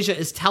 Fantasia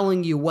is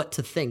telling you what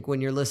to think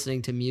when you're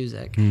listening to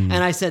music. And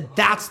I said,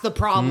 that's the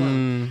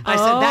problem. I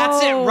said,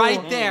 that's it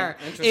right there.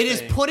 It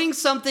is putting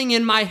something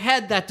in my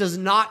head that does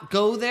not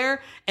go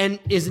there and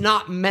is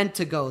not meant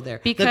to go there.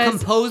 Because the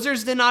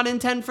composers did not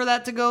intend for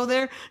that to go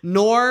there,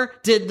 nor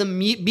did the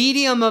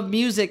medium of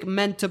music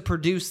meant to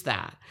produce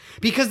that.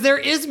 Because there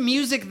is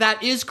music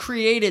that is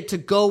created to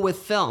go with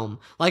film,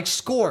 like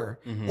score,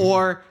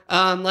 or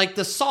like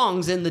the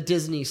songs in the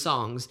Disney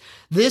songs.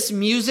 This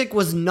music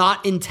was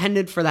not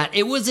intended for that.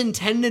 It was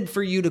intended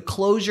for you to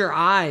close your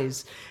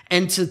eyes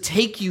and to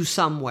take you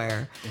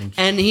somewhere.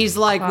 And he's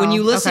like, when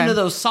you listen to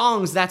those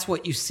songs, that's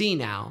what you see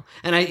now.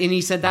 And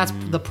he said that's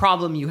the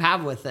problem you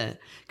have with it.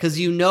 Because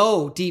you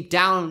know deep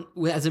down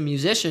as a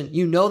musician,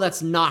 you know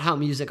that's not how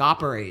music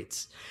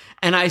operates.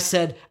 And I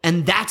said,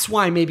 and that's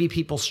why maybe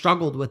people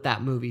struggled with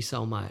that movie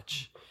so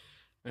much.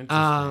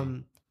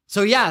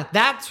 So yeah,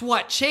 that's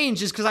what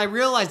changed, is because I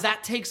realized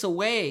that takes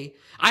away.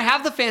 I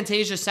have the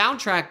Fantasia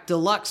soundtrack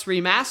deluxe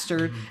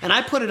remastered, and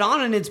I put it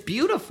on, and it's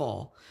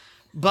beautiful.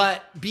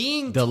 But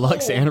being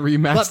deluxe and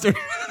remastered,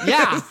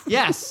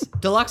 yes,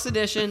 deluxe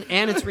edition,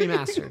 and it's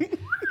remastered.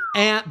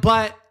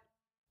 But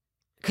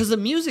because the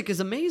music is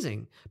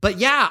amazing. But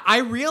yeah, I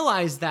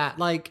realized that,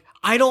 like,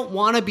 I don't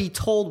want to be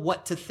told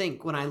what to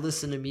think when I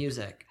listen to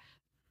music.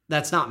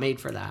 That's not made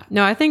for that.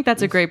 No, I think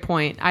that's a great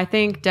point. I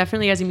think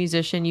definitely as a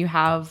musician, you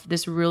have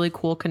this really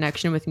cool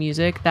connection with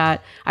music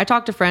that I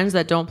talk to friends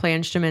that don't play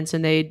instruments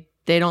and they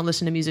don't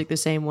listen to music the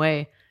same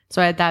way.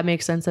 So that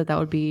makes sense that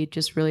would be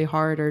just really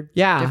hard or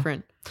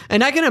different.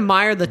 And I can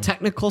admire the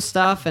technical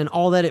stuff and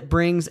all that it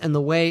brings and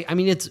the way, I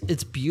mean,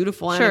 it's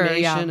beautiful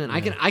animation and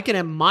I can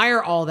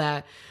admire all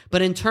that.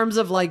 But in terms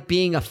of like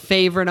being a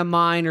favorite of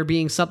mine or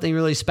being something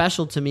really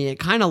special to me, it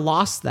kind of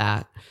lost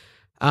that.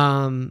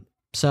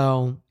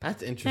 So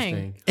that's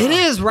interesting. It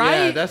is,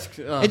 right?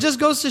 Yeah, it just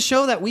goes to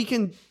show that we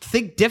can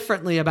think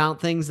differently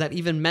about things that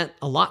even meant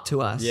a lot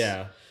to us.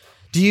 Yeah.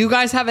 Do you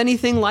guys have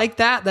anything like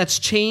that that's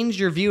changed?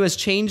 Your view has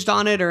changed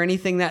on it, or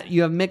anything that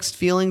you have mixed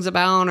feelings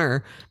about,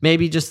 or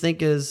maybe just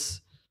think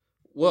is?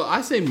 Well,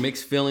 I say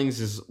mixed feelings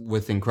is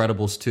with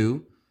Incredibles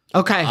 2.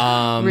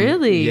 Okay.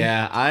 Really?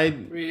 Yeah,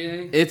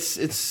 Really?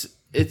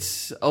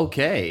 It's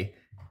okay.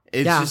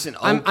 It's just an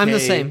okay. I'm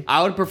the same.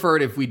 I would prefer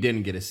it if we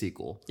didn't get a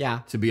sequel. Yeah.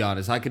 To be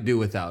honest, I could do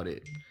without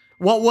it.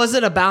 What was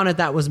it about it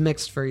that was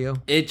mixed for you?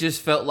 It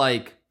just felt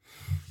like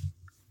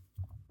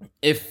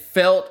it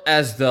felt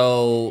as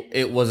though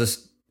it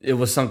was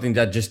something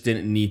that just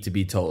didn't need to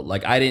be told.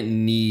 Like I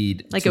didn't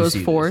need like to it was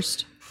see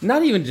forced. This.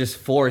 Not even just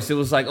forced. It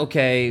was like,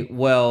 okay,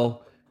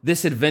 well,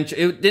 this adventure,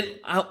 it didn't.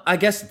 I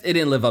guess it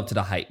didn't live up to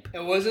the hype.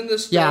 It wasn't the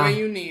story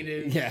you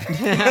needed.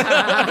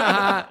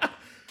 Yeah.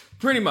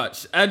 Pretty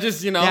much. I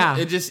just, it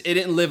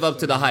didn't live up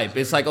to the hype.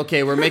 It's like,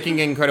 okay, we're making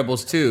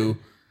Incredibles 2,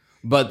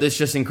 but this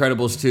just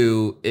Incredibles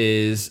 2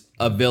 is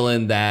a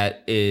villain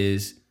that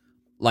is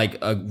like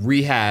a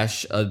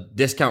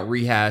discount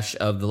rehash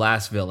of the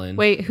last villain.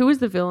 Wait, who was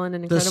the villain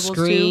in Incredibles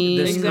 2?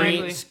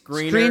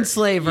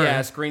 Screenslaver. Yeah,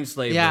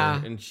 Screenslaver.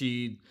 Yeah. And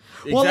she...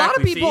 Well, a lot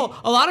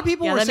of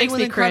people were saying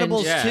with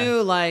Incredibles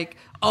 2, like,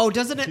 oh,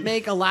 doesn't it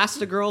make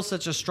Elastigirl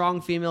such a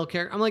strong female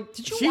character? I'm like,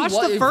 did you She watch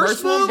was- the first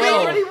first one, movie? bro.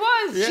 already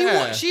was.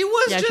 Yeah. She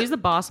was Yeah, just, she's the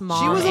boss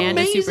mom. she was and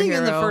a amazing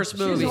in the superhero. first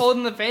She was movie.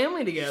 holding the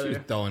family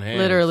together. Throwing hands.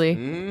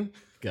 Literally.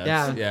 Guts.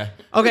 Yeah. Yeah.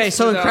 Okay,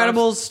 so No,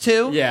 Incredibles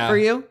 2 Yeah. for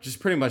you? Just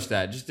pretty much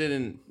that. Just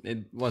didn't.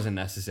 It wasn't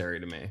necessary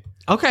to me.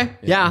 Okay,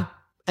 yeah.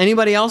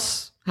 Anybody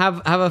else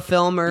have a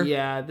film or?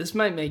 Yeah, this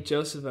might make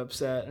Joseph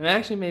upset. It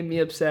actually made me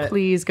upset.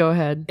 Please go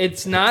ahead.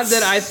 It's not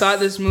that I thought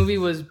this movie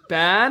was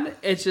bad.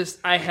 It's just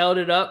I held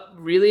it up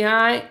really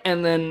high,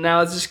 and then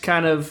now it's just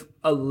kind of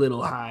a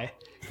little high.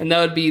 And that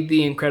would be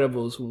The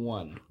Incredibles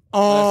 1.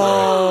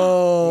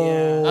 Oh,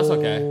 Yeah. That's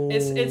okay.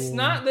 It's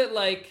not that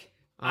like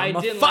I I'm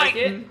a didn't like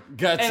fighting. it.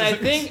 Guts. And I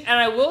think, and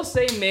I will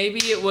say, maybe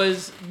it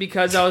was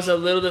because I was a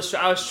little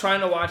I was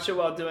trying to watch it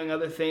while doing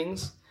other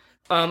things.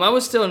 I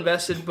was still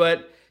invested,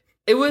 but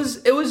it was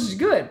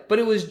good, but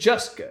it was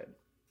just good.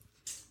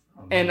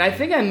 And I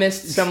think I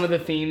missed some of the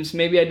themes.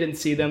 Maybe I didn't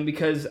see them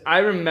because I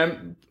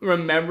remembering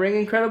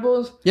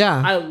Incredibles.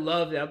 Yeah. I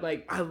loved it. I'm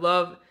like, I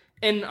love,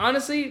 and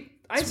honestly,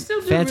 I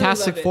still do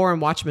Fantastic really love Four and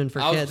Watchmen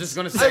for I was kids. just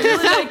gonna I say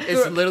really like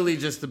it's the- literally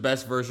just the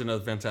best version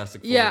of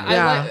Fantastic Four. Yeah,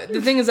 Yeah.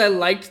 the thing is, I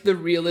liked the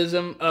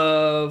realism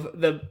of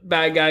the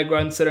bad guy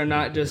grunts that are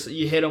not just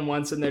you hit them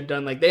once and they're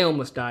done. Like they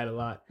almost died a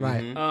lot.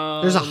 Right.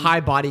 There's a high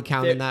body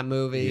count in there- that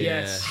movie.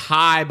 Yes.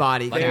 High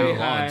body like Very count.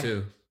 high. Mulan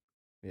too.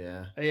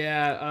 Yeah.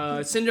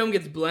 Yeah, Syndrome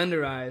gets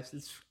blenderized.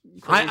 It's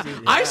crazy.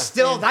 I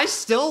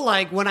still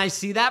like when I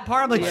see that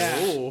part. I'm like,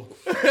 Yeah. Ooh.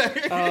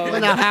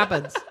 when that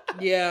happens.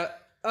 Yeah.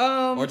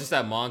 Or just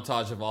that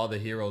montage of all the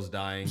heroes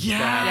dying. Yeah.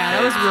 Yeah,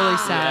 that was really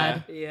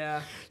sad.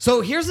 Yeah. So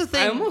here's the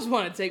thing. I almost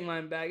want to take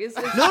mine back. It's,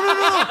 no.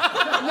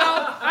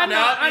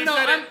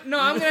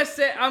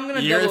 I'm gonna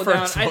You're double the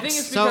down. first I think folks.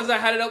 it's because I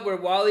had it up where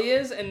Wally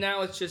is, and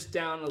now it's just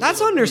down. That's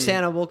little.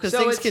 understandable because So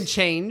things it's- can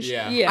change.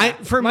 Yeah. Yeah.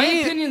 For my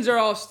me- opinions are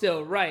all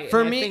still right.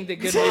 For and me- I think that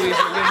good movies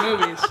are good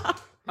movies.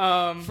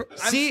 I'm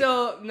see,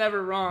 still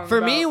never wrong. For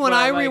about me, when what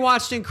I like.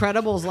 rewatched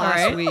Incredibles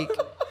last week,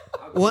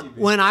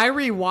 when I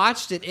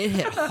rewatched it, it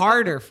hit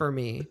harder for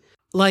me.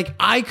 Like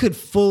I could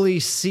fully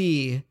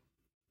see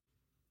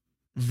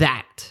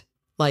that,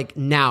 like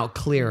now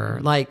clearer.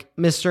 Like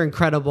Mr.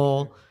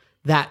 Incredible,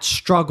 that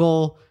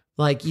struggle.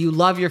 Like you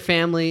love your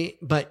family,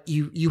 but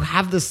you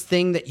have this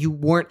thing that you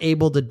weren't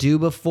able to do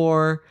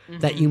before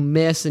that you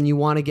miss and you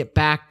want to get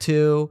back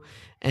to.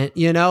 And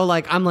you know,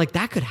 like I'm like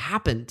that could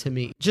happen to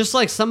me. Just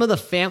like some of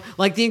the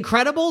like The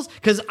Incredibles,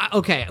 because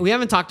okay, we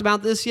haven't talked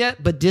about this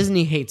yet, but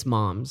Disney hates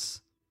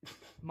moms.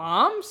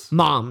 Moms?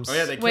 Moms. Oh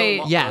yeah, they kill Wait.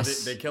 them off.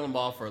 Yes. They kill them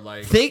off for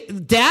like.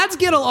 Dads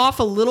get off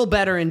a little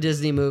better in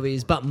Disney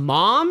movies, but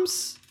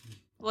moms,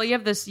 Well, you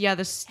have the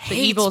Hates-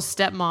 evil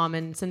stepmom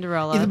in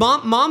Cinderella. the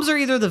moms are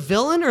either the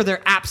villain or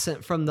they're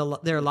absent from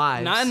their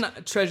lives. Not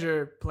in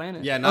Treasure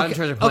Planet. Yeah, not in Okay,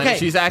 Treasure Planet. okay,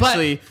 She's but-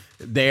 actually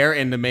there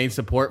in the main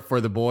support for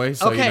the boy.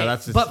 So okay, you know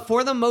that's just but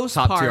for the most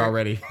top part, tier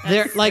already.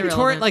 They're like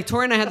irrelevant.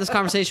 Tori and I had this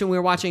conversation. We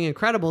were watching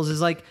Incredibles.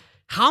 Is like,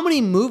 how many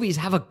movies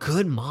have a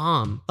good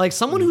mom? Like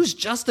someone who's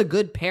just a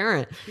good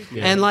parent.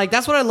 And like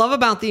that's what I love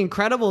about The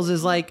Incredibles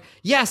is like,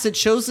 yes, it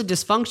shows the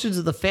dysfunctions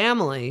of the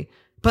family,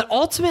 but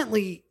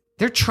ultimately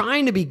they're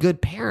trying to be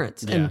good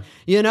parents. And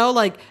you know,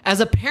 like as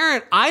a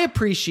parent, I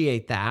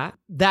appreciate that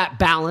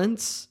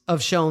balance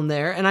of shown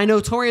there. And I know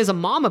Tori as a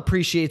mom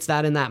appreciates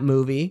that in that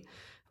movie.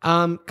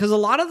 Because a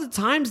lot of the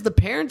times the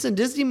parents in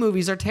Disney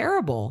movies are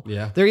terrible.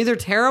 Yeah. They're either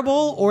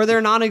terrible or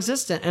they're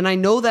non-existent. And I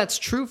know that's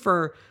true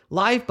for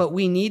life, but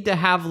we need to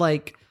have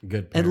like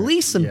Good at parents.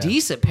 least some Yeah.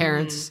 decent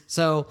parents.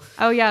 So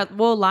Oh yeah,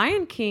 well,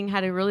 Lion King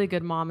had a really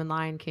good mom in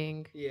Lion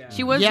King. Yeah.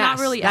 She was Yes, not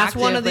really that's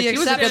active, one of the but she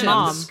was a good exceptions.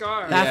 mom.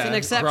 Scar. that's Yeah, an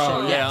exception.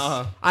 bro, Yes.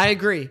 yeah. I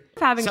agree.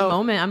 Having So- a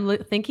moment,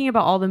 I'm thinking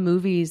about all the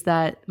movies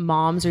that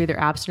moms are either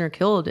absent or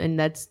killed, and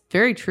that's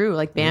very true.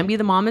 Like Bambi,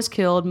 the mom is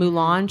killed.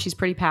 Mulan, she's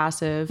pretty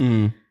passive.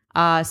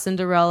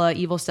 Cinderella,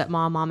 evil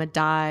stepmom, mama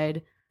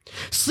died.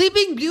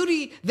 Sleeping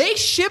Beauty, they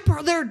ship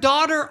their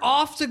daughter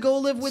off to go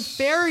live with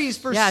fairies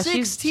for Yeah,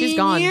 16 she's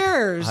gone.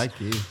 years. High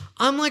key.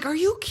 I'm like, are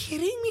you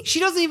kidding me?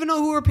 She doesn't even know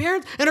who her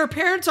parents, and her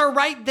parents are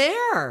right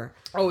there.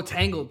 Oh,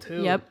 Tangled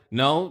too. Yep.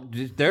 No,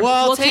 they're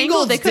Well,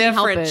 Tangled, Tangled's they couldn't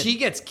help different. it. She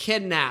gets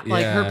kidnapped.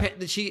 Like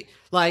Yeah.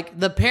 like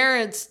the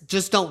parents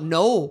just don't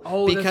know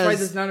Oh, that's right. because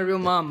That's not a real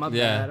mom. My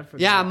Yeah. bad. I forgot.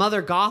 yeah,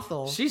 Mother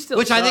Gothel. She still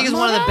which I think is sucks.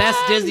 one of the best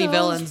Mother Disney knows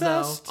villains,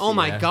 best. though. Oh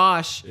my Yeah.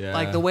 gosh, Yeah.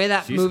 like the way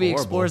that She's movie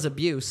horrible. explores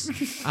abuse.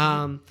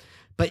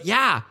 But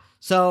yeah.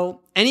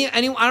 So any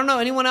I don't know,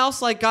 anyone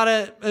else like got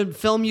a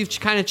film you've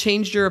kind of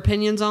changed your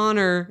opinions on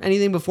or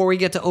anything before we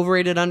get to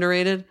overrated,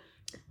 underrated?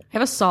 I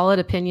have a solid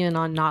opinion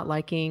on not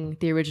liking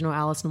the original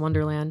Alice in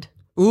Wonderland.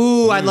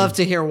 Ooh, I'd love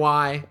to hear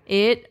why.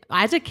 It,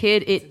 as a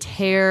kid, it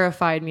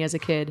terrified me as a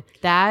kid.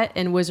 That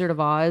and Wizard of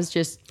Oz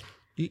just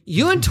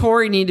You and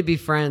Tori need to be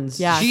friends.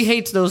 Yeah. She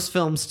hates those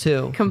films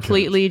too.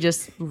 completely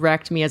just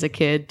wrecked me as a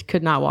kid.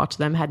 Could not watch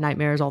them. Had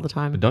nightmares all the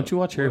time. Don't you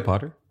watch Harry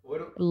Potter?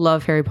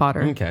 Love Harry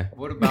Potter. Okay.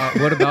 What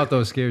about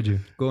those scared you?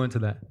 Go into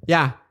that.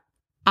 Yeah.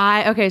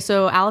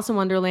 So Alice in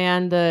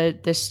Wonderland, the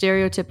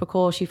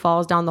stereotypical, she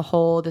falls down the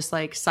hole, this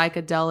like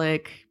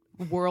psychedelic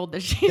world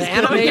that she's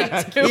The, going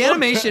into. the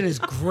animation is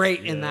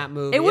great in that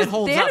movie. It was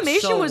holds the up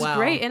animation so was well.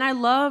 great, and I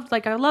loved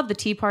the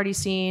tea party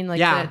scene, like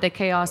Yeah. the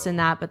chaos in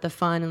that, but the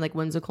fun and like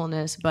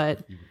whimsicalness. But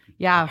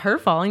yeah, her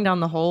falling down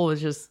the hole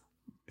was just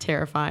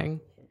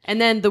terrifying. And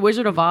then the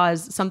Wizard of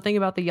Oz, something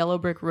about the yellow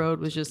brick road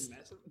was just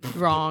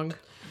wrong.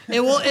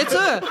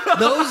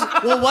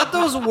 What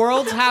those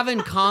worlds have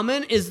in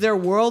common is they're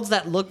worlds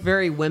that look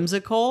very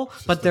whimsical,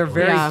 but they're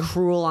very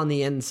cruel on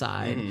the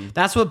inside.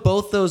 That's what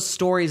both those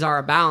stories are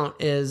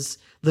about, is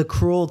the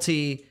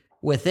cruelty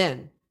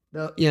within,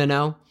 you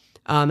know?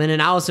 And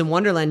in Alice in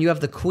Wonderland, you have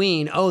the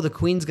queen. Oh, the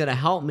queen's going to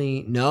help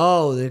me.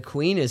 No, the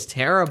queen is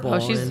terrible. Oh,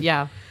 she's,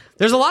 And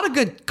there's a lot of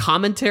good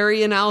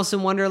commentary in Alice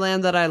in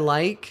Wonderland that I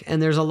like,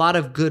 and there's a lot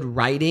of good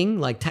writing,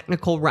 like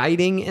technical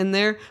writing in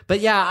there.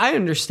 But yeah, I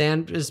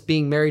understand just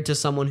being married to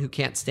someone who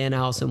can't stand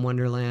Alice in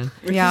Wonderland.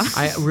 Yeah.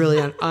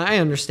 I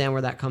understand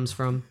where that comes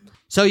from.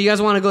 So you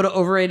guys want to go to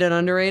overrated,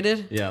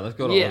 underrated? Yeah, let's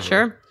go to Yeah.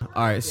 Sure.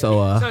 All right,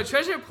 so So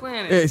Treasure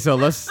Planet. hey, so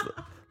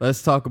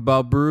let's talk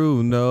about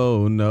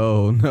Bruno.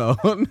 No.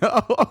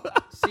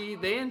 See,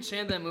 they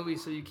enchant that movie,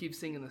 so you keep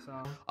singing the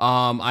song.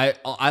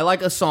 I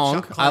like a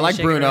song. Chloe I like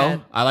shaking her Bruno.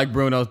 head. I like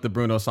Bruno. The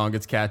Bruno song.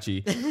 It's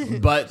catchy.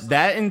 But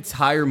that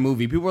entire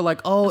movie, people were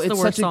like, "Oh, That's the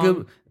it's worst such a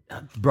good."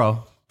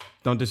 Bro,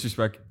 don't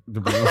disrespect the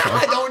Bruno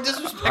song. Don't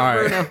disrespect All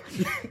right. Bruno.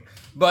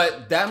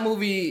 But that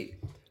movie,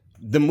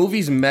 the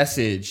movie's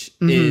message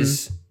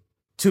is,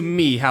 to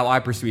me, how I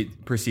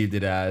perceived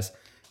it as: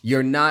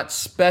 you're not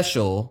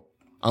special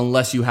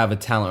unless you have a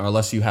talent or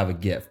unless you have a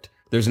gift.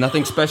 There's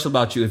nothing special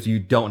about you if you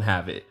don't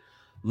have it.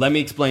 Let me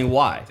explain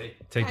why.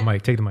 Take the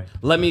mic. Take the mic.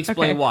 Let me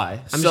explain Okay. why. I'm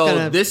just So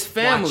gonna this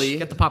family,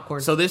 get the popcorn.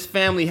 So this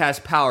family has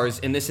powers,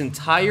 and this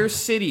entire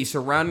city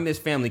surrounding this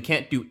family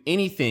can't do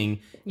anything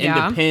and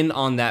Yeah. depend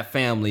on that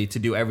family to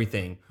do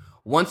everything.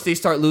 Once they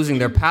start losing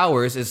their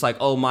powers, it's like,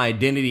 oh, my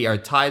identity are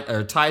tied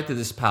to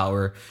this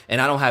power, and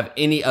I don't have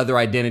any other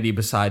identity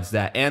besides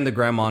that. And the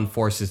grandma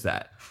enforces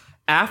that.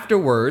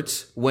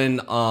 Afterwards, when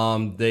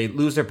they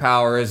lose their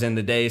powers and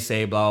the days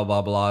say blah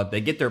blah blah blah, they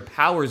get their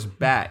powers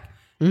back.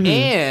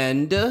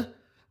 And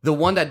the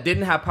one that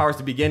didn't have powers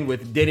to begin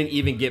with didn't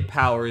even get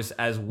powers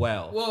as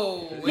well.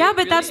 Whoa. wait, Yeah, but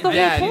really? that's the whole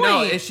Yeah, point.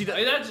 no, and she,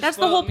 Wait, that just That's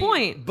the whole spoiled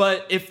me. point.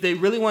 but if they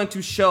really wanted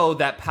to show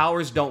that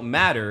powers don't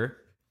matter,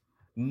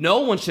 no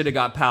one should have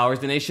got powers.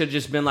 Then they should have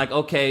just been like,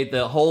 okay,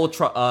 the whole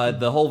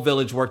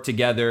village worked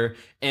together,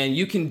 and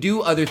you can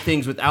do other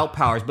things without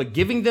powers. But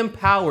giving them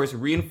powers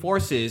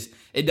reinforces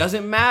it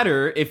doesn't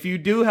matter if you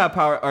do have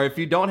power or if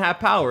you don't have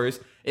powers.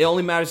 It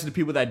only matters to the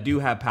people that do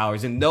have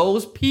powers, and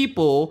those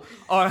people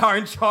are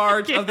in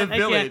charge of the I can't.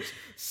 village.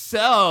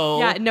 So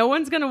Yeah, no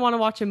one's gonna want to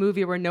watch a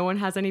movie where no one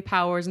has any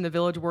powers and the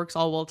village works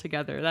all well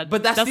together.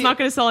 But that's the- not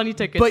gonna sell any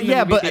tickets. But in the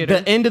yeah, movie but theater.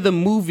 the end of the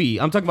movie,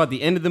 I'm talking about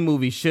the end of the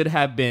movie should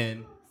have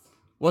been,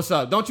 what's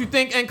up? Don't you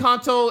think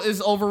Encanto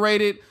is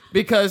overrated?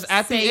 Because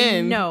at Say the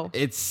end, no.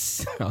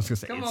 it's, I was gonna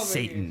say, Come it's over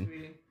Satan. here,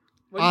 sweetie.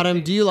 What do you Autumn,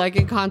 think? do you like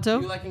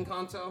Encanto? You like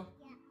Encanto?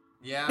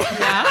 Yeah.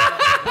 Yeah.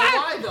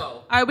 Why though?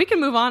 All right, we can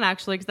move on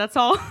actually, because that's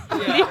all.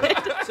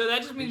 Yeah. So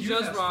that just means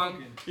Joe's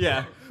wrong.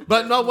 Yeah.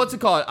 But no, what's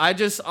it called? I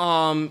just,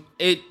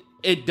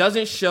 it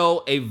doesn't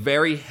show a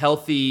very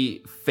healthy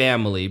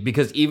family,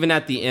 because even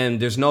at the end,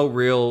 there's no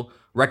real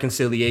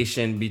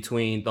reconciliation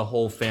between the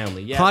whole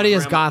family. Yeah,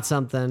 Claudia's grandma- got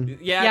something.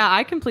 Yeah,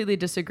 I completely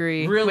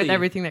disagree Really? with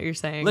everything that you're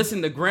saying.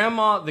 Listen, the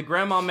grandma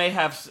may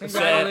have said,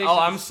 Congratulations. "Oh,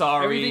 I'm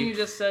sorry." Everything you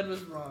just said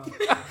was wrong.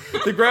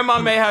 The grandma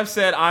may have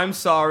said, "I'm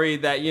sorry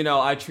that,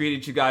 I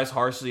treated you guys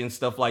harshly and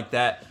stuff like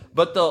that."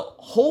 But the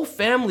whole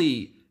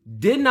family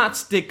did not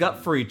stick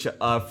up for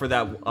for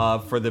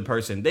the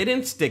person. They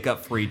didn't stick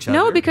up for each other.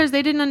 No, because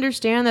they didn't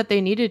understand that they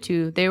needed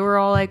to. They were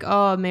all like,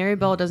 "Oh,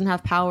 Maribel doesn't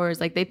have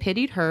powers." Like they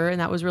pitied her, and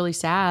that was really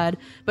sad.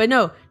 But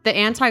no, the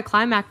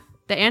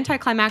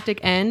anticlimactic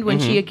end when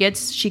she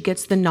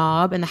gets the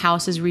knob and the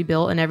house is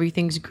rebuilt and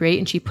everything's great,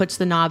 and she puts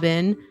the knob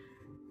in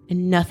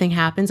and nothing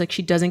happens. Like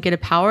she doesn't get a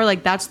power.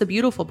 Like that's the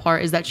beautiful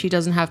part, is that she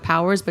doesn't have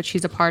powers, but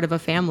she's a part of a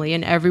family,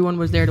 and everyone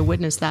was there to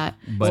witness that.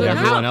 But So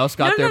everyone else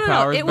got their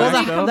powers It was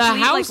back, a though? The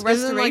complete, house like,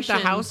 isn't like the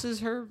restoration. house is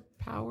her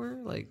power.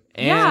 Like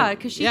Yeah,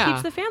 because she Yeah.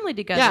 keeps the family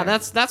together. yeah,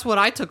 that's what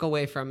I took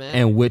away from it.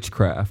 And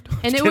witchcraft.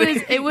 And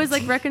it was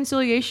like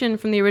reconciliation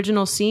from the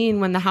original scene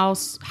when the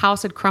house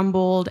had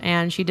crumbled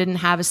and she didn't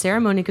have a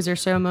ceremony because her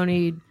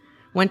ceremony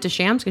went to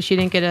shams because she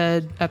didn't get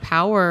a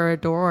power or a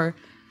door.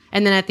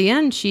 And then at the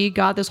end, she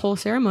got this whole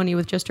ceremony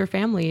with just her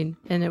family,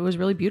 and it was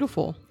really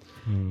beautiful.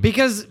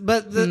 Because,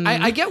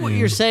 I get what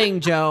you're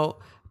saying, Joe,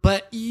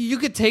 but you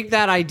could take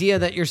that idea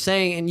that you're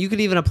saying and you could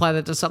even apply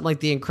that to something like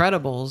The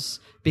Incredibles,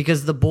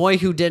 because the boy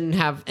who didn't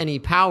have any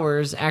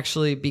powers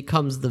actually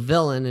becomes the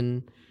villain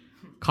and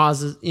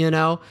causes,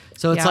 So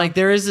it's Yeah. like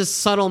there is this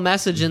subtle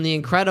message in The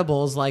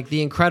Incredibles, like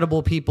the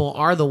incredible people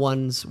are the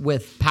ones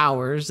with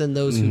powers, and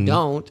those who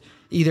don't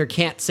either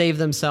can't save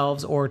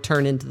themselves or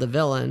turn into the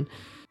villain.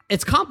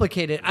 It's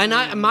complicated, and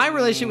my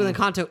relationship with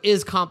Encanto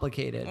is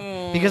complicated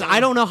because I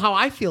don't know how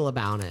I feel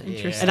about it.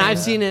 And I've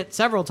seen it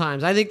several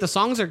times. I think the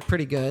songs are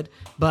pretty good,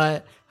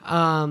 but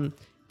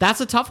That's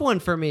a tough one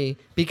for me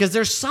because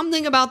there's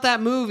something about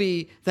that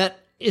movie that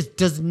it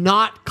does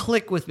not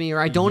click with me or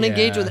I don't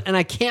engage with it, and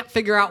I can't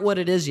figure out what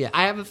it is yet.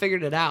 I haven't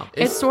figured it out.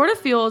 It sort of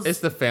feels It's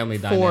the family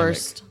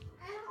forced.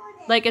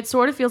 Like it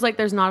sort of feels like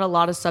there's not a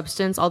lot of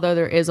substance, although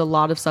there is a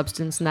lot of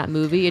substance in that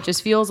movie. It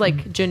just feels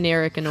like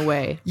generic in a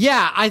way.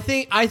 Yeah, I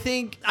think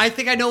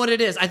I know what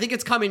it is. I think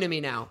it's coming to me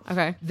now.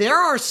 Okay. There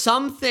are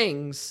some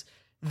things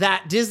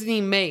that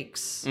Disney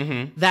makes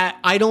that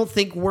I don't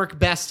think work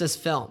best as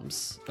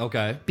films.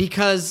 Okay.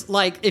 Because,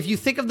 like, if you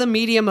think of the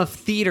medium of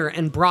theater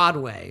and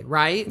Broadway,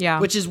 right? Yeah.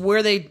 Which is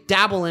where they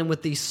dabble in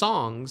with these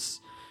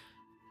songs.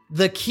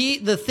 The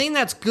thing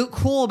that's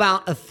cool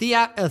about a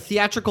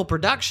theatrical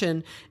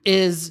production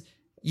is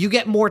you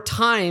get more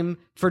time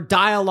for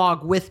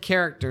dialogue with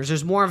characters.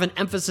 There's more of an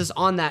emphasis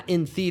on that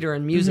in theater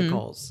and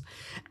musicals.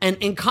 And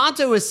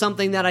Encanto is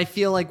something that I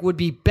feel like would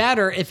be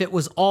better if it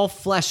was all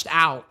fleshed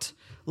out,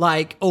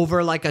 like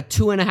over like a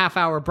 2.5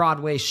 hour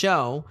Broadway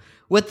show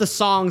with the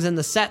songs and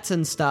the sets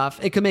and stuff.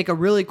 It could make a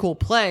really cool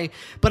play,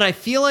 but I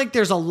feel like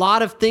there's a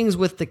lot of things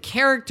with the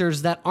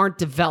characters that aren't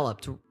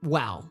developed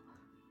well.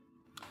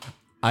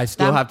 I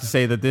still have to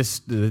say that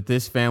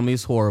this family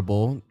is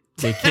horrible.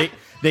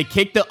 They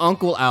kicked the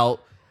uncle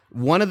out.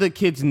 One of the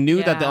kids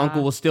knew that the Yeah.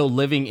 uncle was still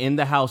living in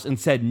the house and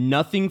said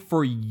nothing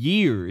for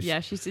years.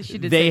 Yeah, she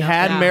did. They say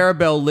had nothing.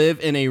 Maribel live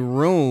in a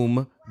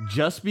room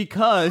just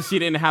because she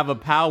didn't have a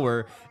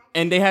power,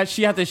 and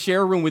she had to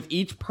share a room with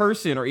each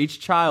person or each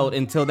child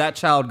until that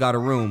child got a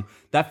room.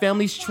 That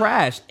family's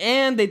trashed,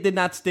 and they did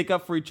not stick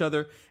up for each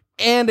other,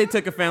 and they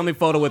took a family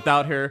photo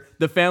without her.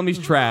 The family's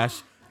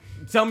trash.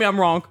 Tell me I'm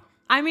wrong.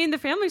 I mean, the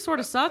family sort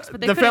of sucks,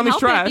 but they The couldn't family's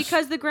help trash. it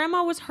because the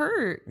grandma was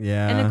hurt.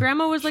 Yeah. And the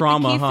grandma was like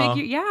Trauma, the key huh?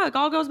 figure. Yeah, it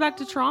all goes back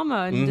to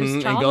trauma and just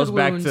And childhood goes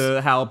back wounds.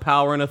 to how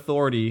power and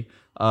authority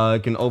can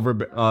can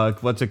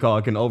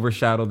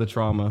overshadow the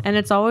trauma. And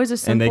it's always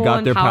a And they simple got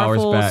and their powers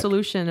powerful back.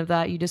 solution of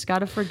that. You just got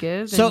to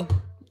forgive So- and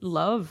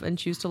love and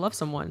choose to love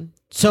someone.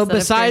 So instead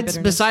of fearing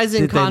bitterness. besides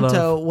Did they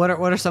Encanto, what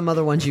are some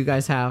other ones you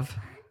guys have?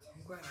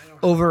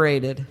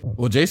 Overrated.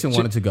 Well, Jason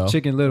wanted to go.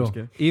 Chicken Little.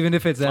 Even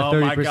if it's at Oh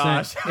my 30%,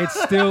 gosh.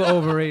 it's still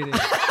overrated.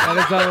 That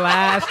is the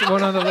last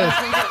one on the list.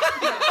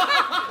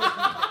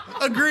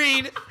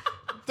 Agreed.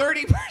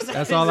 30%.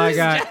 That's all I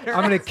got.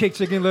 I'm gonna kick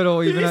Chicken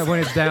Little even when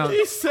it's down.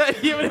 He said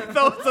even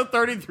though it's a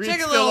 33,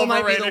 Chicken it's Little still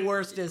might be overrated. the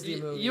worst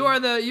Disney movie. You are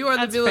the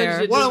That's village fair.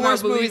 that one of does the not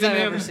worst believe movies in I've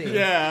him. ever seen.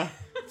 Yeah,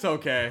 it's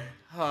okay.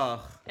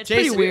 It's Jason,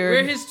 pretty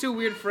weird. We're his two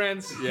weird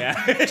friends.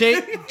 Yeah.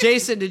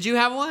 Jason, did you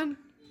have one?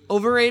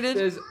 Overrated?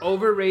 Is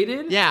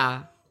overrated?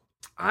 Yeah.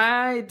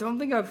 I don't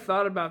think I've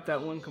thought about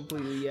that one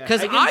completely yet.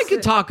 Because can I say-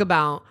 could talk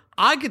about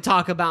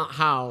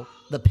how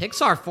the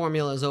Pixar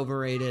formula is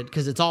overrated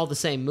because it's all the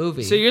same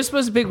movie. So you're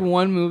supposed to pick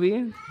one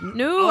movie?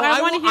 No, I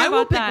want to hear I will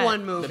about pick that.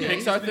 one movie.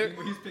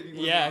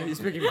 Yeah, he's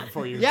picking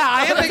for you. Yeah,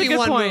 I am That's a picking good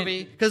one point.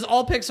 movie because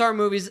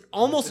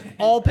almost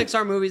all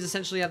Pixar movies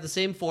essentially have the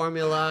same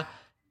formula.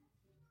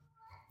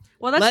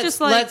 Well, that's just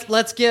like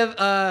let's give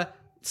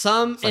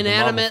some like the Marvel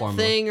inanimate formula.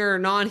 thing or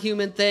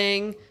non-human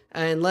thing,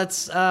 and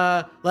let's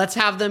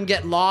have them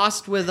get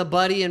lost with a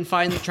buddy and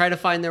try to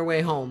find their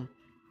way home.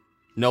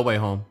 No Way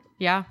Home.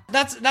 yeah.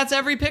 That's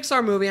every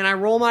Pixar movie, and I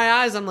roll my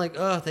eyes. I'm like,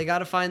 ugh, they got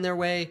to find their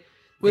way.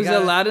 Was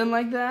gotta- Aladdin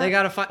like that? They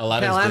got to find.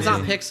 Aladdin's Aladdin's not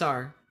Disney.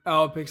 Pixar.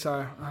 Oh,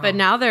 Pixar. Oh. But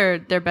now they're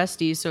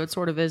besties, so it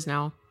sort of is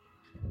now.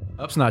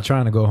 Up's not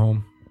trying to go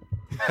home.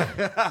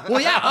 Well,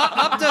 yeah,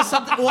 Up does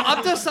something. Well,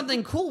 Up does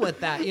something cool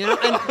with that, you know,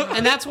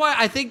 and that's why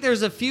I think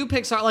there's a few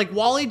Pixar, like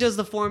Wall-E does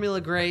the formula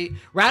great.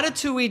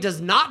 Ratatouille does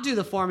not do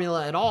the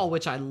formula at all,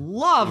 which I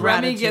love.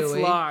 Remy Ratatouille gets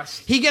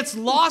lost. He gets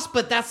lost,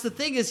 but that's the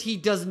thing is he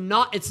does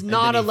not. It's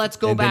not then a let's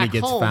go and then back he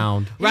gets home.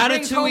 found. He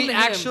brings home Ratatouille to him.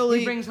 actually.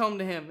 He brings home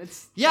to him.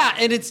 It's Yeah,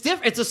 and it's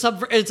different.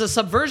 It's a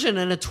subversion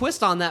and a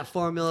twist on that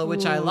formula,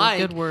 which I Ooh, like.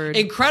 good word.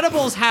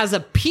 Incredibles has a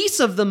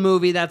piece of the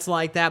movie that's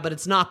like that, but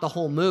it's not the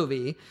whole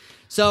movie.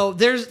 So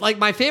there's like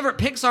my favorite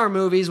Pixar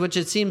movies, which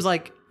it seems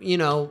like, you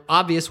know,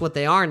 obvious what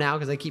they are now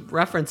because I keep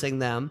referencing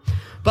them.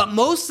 But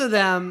most of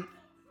them,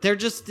 they're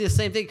just the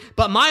same thing.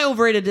 But my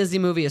overrated Disney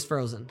movie is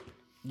Frozen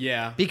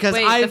Yeah. because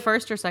Wait, the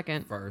first or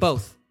second?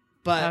 both,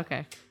 but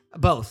Okay.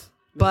 both.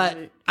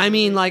 But I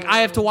mean, like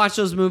I have to watch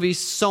those movies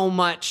so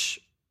much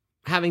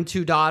having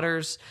two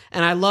daughters,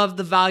 and I love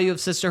the value of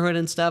sisterhood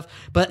and stuff.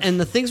 And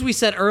the things we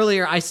said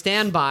earlier, I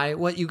stand by.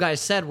 What you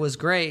guys said was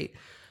great.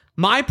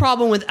 My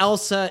problem with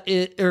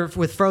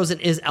with Frozen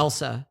is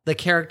Elsa, the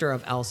character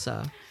of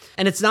Elsa.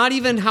 And it's not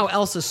even how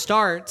Elsa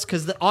starts,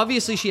 because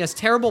obviously she has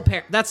terrible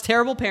parents. That's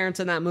terrible parents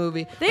in that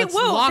movie. They Let's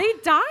lock- they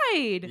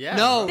died. Yeah.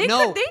 no, They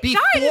no. could- they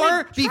died in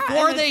a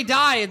Before in a- they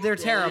died, they're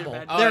terrible.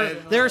 yeah.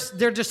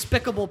 They're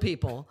despicable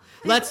people.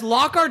 Let's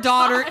lock our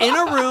daughter in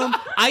a room,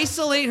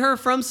 isolate her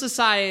from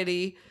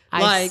society.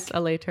 Like,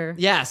 Isolate her.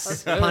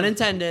 yes, pun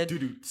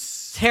intended.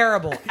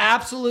 Terrible,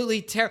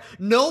 absolutely terrible.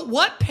 No,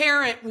 what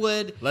parent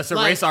would? Let's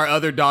like, erase our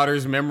other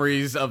daughter's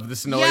memories of the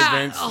snow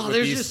events. Oh, with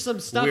there's these just some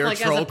stuff weird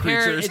like as troll a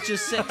parent, creatures. it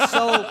just sits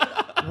so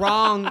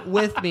wrong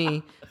with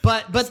me.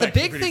 But the actually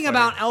big pretty thing funny.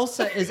 about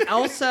Elsa is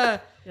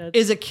Elsa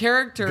is a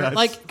character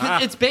like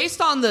it's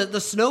based on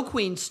the Snow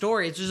Queen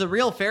story. It's just a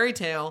real fairy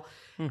tale.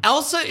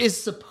 Elsa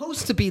is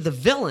supposed to be the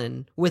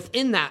villain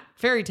within that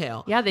fairy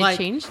tale. Yeah, they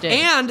changed it.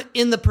 And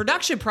in the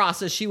production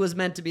process, she was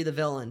meant to be the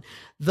villain.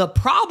 The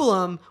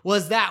problem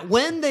was that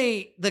when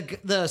the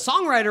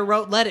songwriter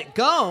wrote Let It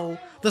Go,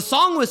 the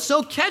song was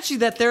so catchy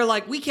that they're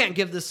like, we can't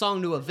give this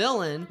song to a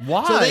villain.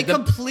 Why? So they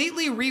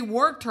completely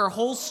reworked her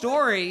whole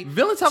story.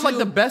 Villains have, like,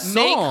 the best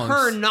make songs.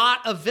 her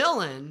not a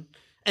villain.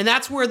 And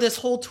that's where this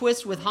whole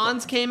twist with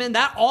Hans came in.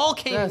 That all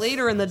came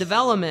later in the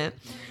development.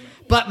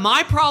 But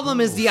my problem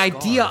is the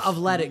idea of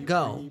Let It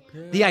Go.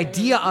 The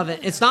idea of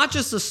it. It's not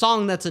just a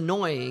song that's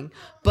annoying,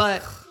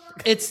 but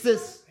it's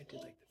this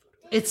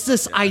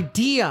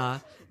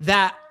idea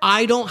that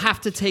I don't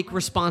have to take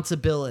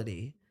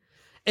responsibility.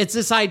 It's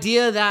this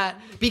idea that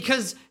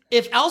because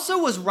if Elsa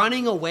was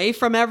running away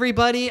from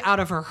everybody out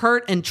of her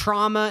hurt and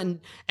trauma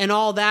and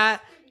all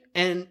that,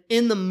 and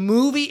in the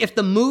movie, if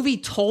the movie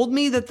told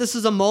me that this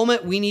is a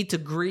moment we need to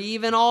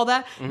grieve and all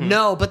that,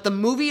 no, but the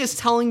movie is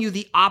telling you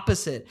the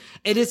opposite.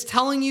 It is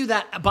telling you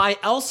that by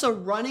Elsa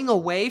running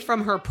away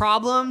from her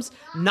problems,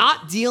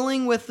 not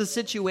dealing with the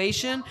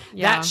situation,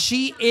 that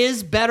she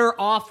is better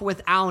off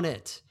without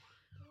it.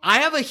 I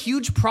have a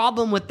huge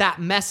problem with that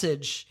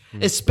message,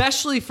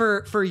 especially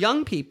for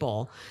young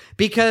people.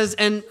 Because,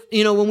 and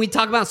you know, when we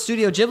talk about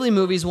Studio Ghibli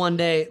movies one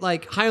day,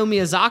 like Hayao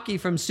Miyazaki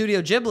from Studio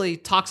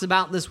Ghibli talks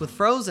about this with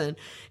Frozen.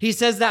 He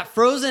says that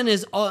Frozen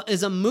is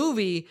a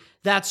movie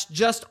that's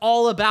just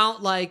all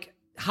about like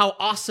how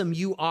awesome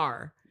you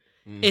are.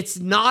 It's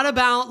not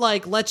about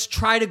like, let's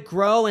try to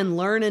grow and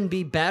learn and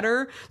be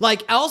better.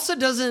 Like Elsa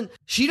doesn't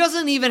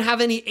even have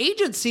any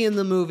agency in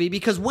the movie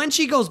because when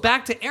she goes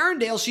back to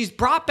Arendelle, she's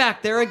brought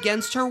back there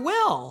against her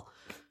will.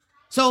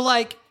 So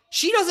like,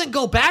 she doesn't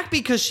go back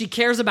because she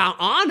cares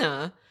about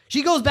Anna.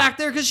 She goes back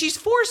there because she's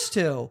forced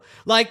to.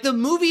 Like the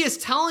movie is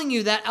telling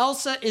you that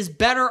Elsa is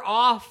better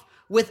off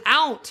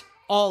without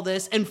all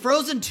this, and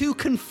Frozen 2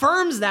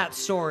 confirms that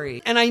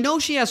story. And I know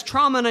she has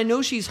trauma and I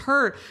know she's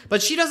hurt,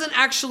 but she doesn't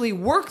actually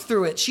work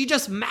through it. She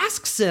just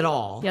masks it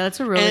all. Yeah, that's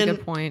a really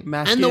good point.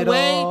 And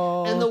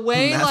the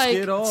way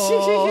like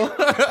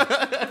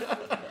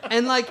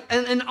And like,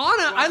 and Anna,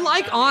 I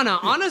like Anna.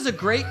 Anna's a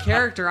great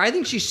character. I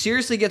think she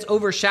seriously gets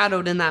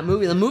overshadowed in that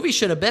movie. The movie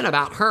should have been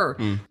about her.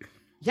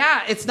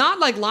 Yeah, it's not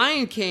like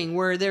Lion King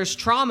where there's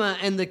trauma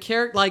and the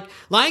character. Like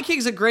Lion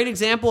King's a great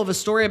example of a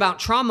story about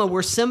trauma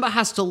where Simba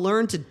has to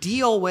learn to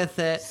deal with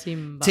it,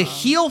 to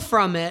heal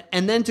from it,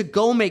 and then to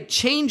go make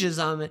changes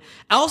on it.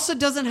 Elsa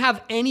doesn't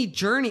have any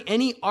journey,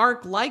 any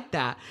arc like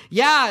that.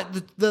 Yeah,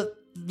 the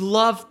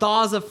love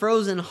thaws a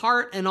frozen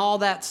heart and all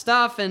that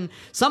stuff, and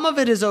some of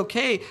it is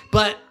okay,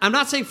 but I'm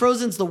not saying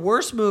Frozen's the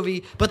worst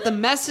movie, but the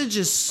message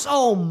is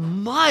so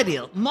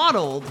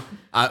muddled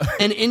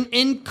and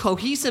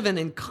incohesive and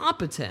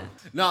incompetent.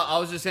 No, I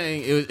was just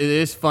saying it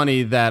is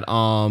funny that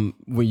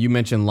when you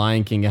mentioned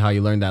Lion King and how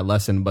you learned that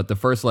lesson, but the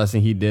first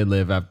lesson he did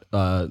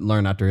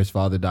learn after his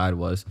father died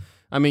was,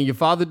 I mean, your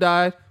father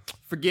died,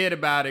 forget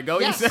about it. Go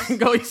eat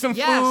some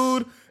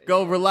food.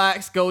 Go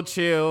relax, go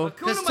chill.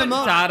 Because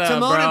Timon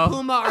and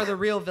Pumbaa are the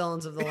real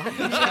villains of the Lion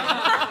King.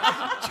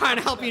 Trying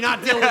to help you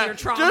not deal with your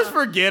trauma. Just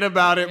forget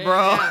about it,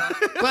 bro. Yeah.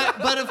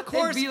 But of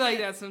course, It be like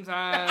that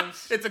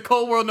sometimes. It's a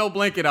cold world, no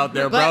blanket out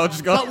there, bro.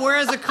 Just go. But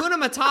whereas Hakuna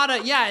Matata,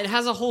 it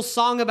has a whole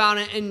song about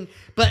it,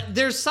 but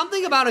there's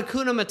something about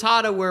Hakuna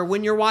Matata where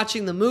when you're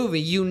watching the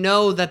movie, you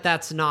know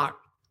that's not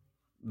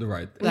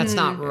That's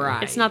not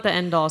right. It's not the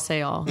end all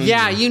say all.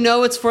 Yeah, you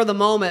know it's for the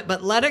moment,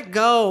 but Let It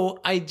Go,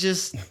 I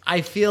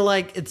feel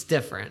like it's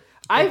different.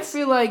 I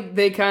feel like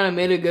they kind of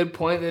made a good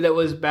point that it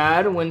was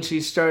bad when she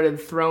started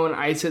throwing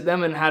ice at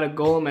them and had a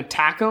golem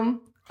attack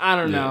them. I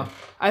don't know.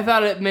 I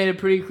thought it made a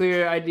pretty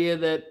clear idea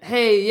that,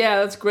 hey, yeah,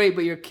 that's great,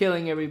 but you're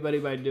killing everybody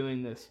by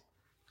doing this.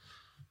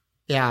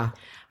 Yeah.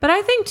 But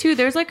I think, too,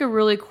 there's like a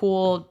really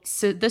cool...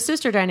 the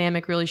sister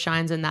dynamic really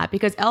shines in that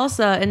because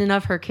Elsa, in and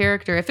of her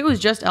character, if it was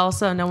just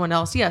Elsa and no one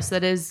else, yes,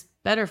 that is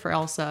better for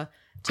Elsa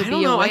to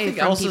be away I think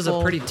from Elsa's people.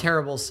 a pretty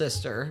terrible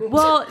sister.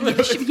 Well,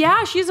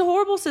 she's a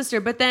horrible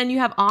sister. But then you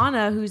have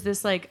Anna, who's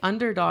this like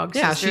underdog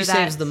sister. Yeah, she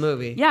saves the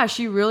movie. Yeah,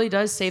 she really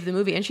does save the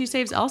movie. And she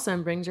saves Elsa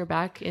and brings her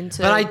back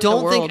into But I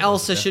don't the think world.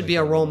 Elsa should be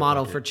a role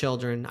model for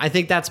children. I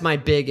think that's my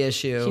big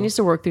issue. She needs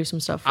to work through some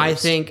stuff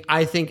first.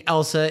 I think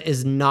Elsa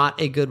is not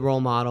a good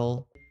role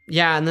model.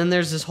 Yeah, and then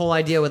there's this whole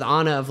idea with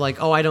Anna of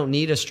like, oh, I don't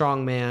need a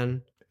strong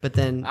man. But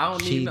then I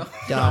don't she need no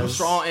does. I'm a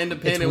strong,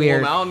 independent It's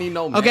weird. woman. I don't need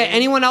no man. Okay,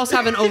 anyone else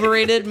have an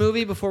overrated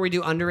movie before we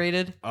do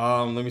underrated?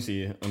 Let me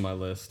see on my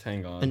list.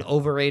 Hang on. An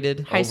overrated.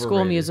 High School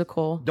Overrated.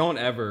 Musical. Don't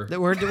ever.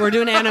 We're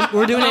doing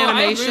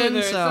animation,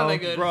 It's not so that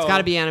good. it's got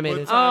to be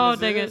animated. Oh,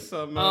 dang it.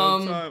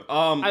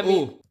 I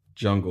mean-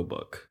 Jungle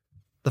Book.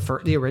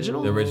 The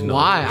original. The original.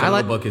 Why?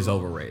 Jungle Book is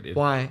overrated.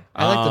 Why?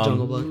 I like the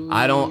Jungle Book.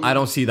 I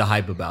don't see the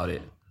hype about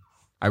it.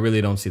 I really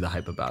don't see the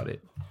hype about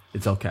it.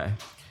 It's okay.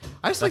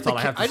 I just That's like all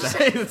I have to I just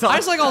say. That's all I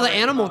just like all the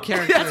animal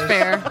characters. That's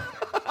fair.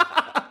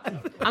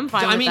 I'm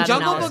fine. I with mean, that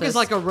Jungle analysis. Book is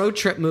like a road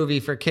trip movie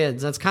for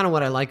kids. That's kind of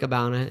what I like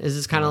about it. Is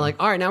it's kind of like,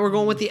 all right, now we're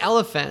going with the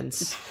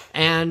elephants,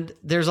 and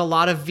there's a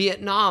lot of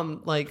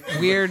Vietnam, like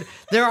weird.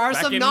 There are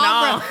some in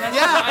non. Nam.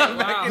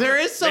 Yeah, there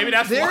is some. Maybe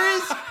that's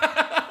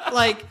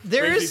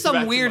There Maybe is it's some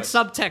back too weird much.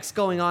 subtext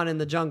going on in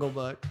the Jungle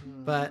Book.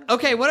 But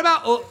okay, what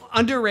about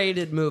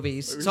underrated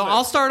movies? So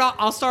I'll start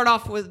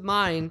off with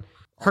mine.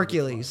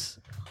 Hercules.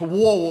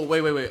 Whoa, wait.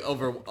 Underrated.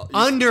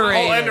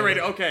 Oh,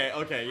 underrated.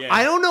 Okay, yeah.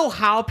 I don't know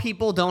how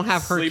people don't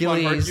have Sleep on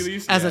Hercules,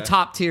 Hercules? as a Yeah.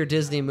 top tier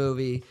Disney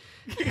movie.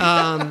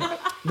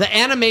 The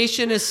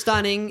animation is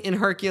stunning in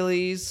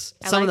Hercules.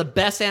 Some of the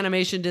best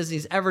animation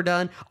Disney's ever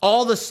done.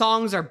 All the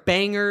songs are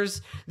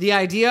bangers. The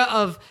idea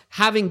of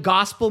having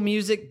gospel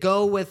music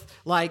go with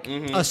like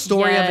a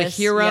story of a Yes,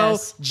 hero,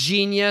 yes.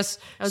 genius.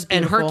 was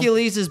And beautiful.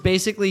 Hercules is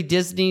basically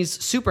Disney's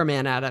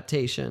Superman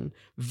adaptation.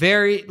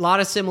 Lot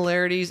of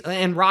similarities,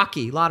 and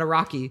Rocky, a lot of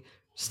Rocky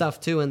stuff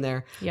too in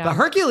there. Yeah. But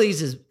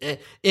Hercules is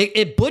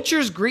it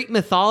butchers Greek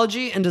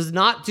mythology and does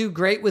not do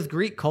great with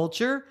Greek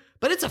culture,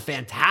 but it's a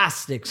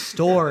fantastic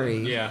story.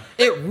 Yeah.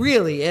 It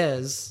really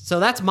is. So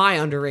that's my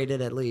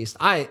underrated, at least.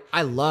 I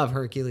love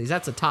Hercules.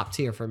 That's a top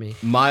tier for me.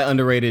 My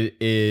underrated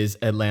is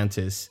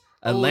Atlantis.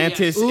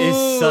 Atlantis yes.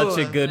 is such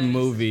a Ooh, good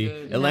movie.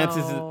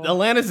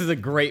 Atlantis is a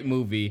great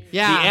movie.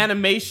 Yeah. The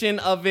animation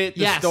of it,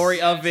 the Yes.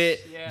 story of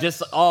it,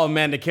 just oh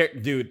man, the character,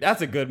 dude,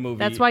 that's a good movie.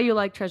 That's why you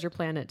like Treasure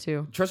Planet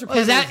too. Treasure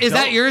Planet Is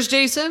that dope. yours,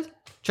 Jason?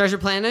 Treasure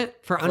Planet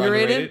for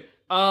underrated?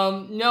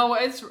 No,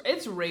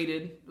 it's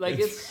rated. Like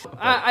it's.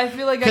 I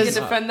feel like I can 'Cause-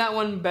 defend that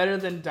one better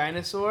than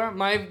Dinosaur.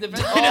 My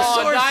defense.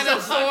 Dinosaur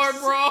Dinosaur, sucks.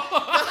 bro.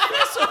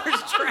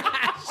 Dinosaur's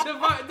trash.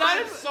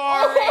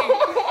 Dinosaur.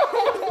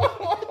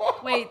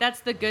 Wait, that's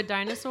the good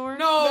dinosaur?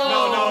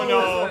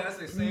 No. That's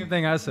the same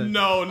thing I said.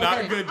 No,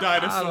 not good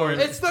dinosaurs.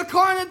 It's the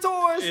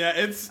Carnotaurs. Yeah,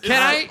 it's.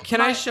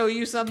 Can I show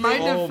you something?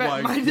 Oh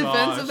my my defense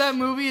gosh. of that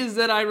movie is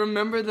that I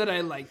remember that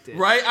I liked it.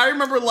 Right? I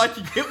remember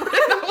liking it when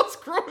I was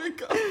growing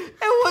up.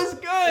 It was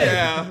good.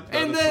 Yeah,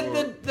 And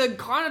Dinosaur. the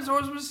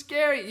Carnotaurs was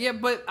scary. Yeah,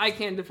 but I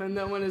can't defend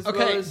that one as well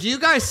Okay, as. do you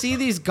guys see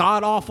these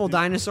god awful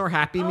dinosaur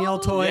Happy Meal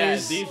toys? Yeah,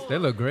 these. They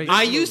look great.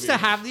 I used to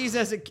have these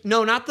as a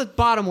no, not the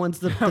bottom ones,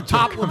 the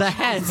top with the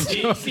heads.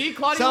 See,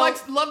 Claudia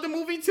So- loved the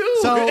movie too.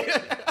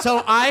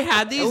 So I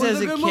had It these was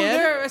as a good movie.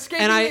 They're kid,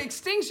 escaping and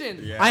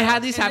extinction. I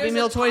had these And Happy there's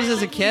Meal a toys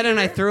as a time kid, and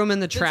I threw them in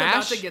the It's about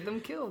trash. to get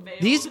them killed.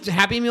 These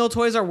Happy Meal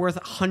toys are worth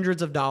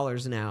hundreds of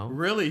dollars now.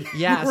 Really?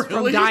 Yes, from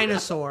Really?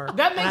 Dinosaur.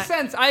 That makes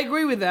sense. I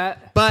agree with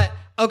that. But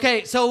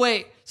okay, so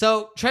wait.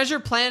 So Treasure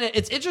Planet,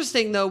 it's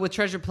interesting though with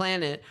Treasure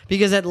Planet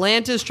because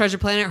Atlantis, Treasure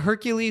Planet,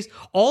 Hercules,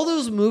 all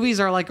those movies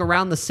are like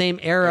around the same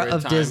era Era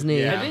of time,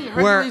 Disney. yeah. I think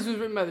Where Hercules was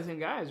written by the same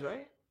guys,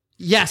 right?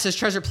 yes, it's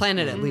Treasure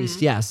Planet at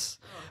least, yes.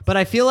 But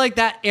I feel like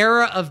that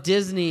era of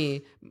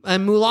Disney,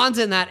 and Mulan's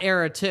in that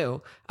era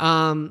too.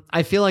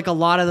 I feel like a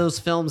lot of those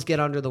films get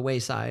under the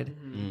wayside.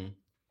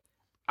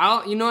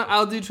 You know what?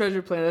 I'll do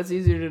Treasure Planet. That's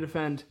easier to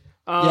defend.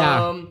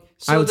 Yeah,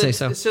 I would say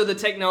so. So the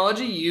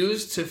technology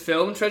used to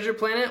film Treasure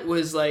Planet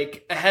was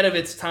like ahead of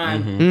its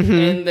time, Mm-hmm.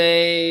 and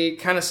they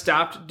kind of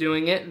stopped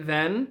doing it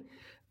then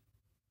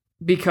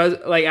because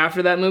like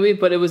after that movie.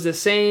 But it was the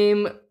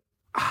same.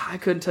 I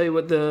couldn't tell you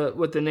what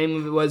the name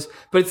of it was,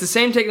 but it's the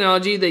same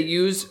technology they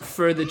use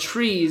for the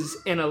trees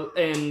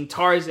in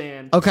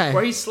Tarzan. Okay.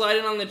 where he's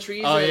sliding on the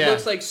trees, Oh, and yeah. it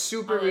looks like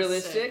super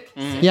realistic.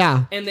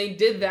 Yeah. And they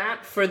did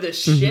that for the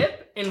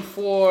ship and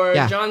for Mm-hmm.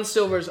 Yeah. John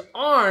Silver's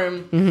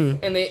arm,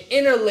 and they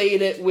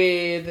interlaid it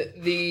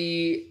with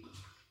the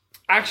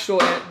actual,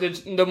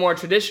 the more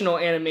traditional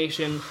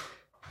animation.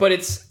 But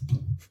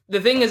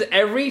the thing is,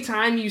 every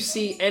time you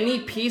see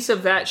any piece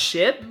of that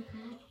ship,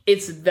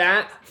 it's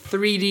that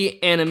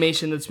 3D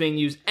animation that's being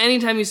used.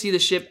 Anytime you see the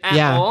ship at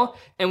Yeah. all,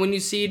 and when you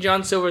see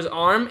John Silver's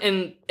arm,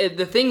 and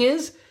the thing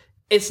is,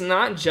 it's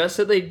not just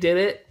that they did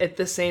it at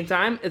the same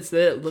time; it's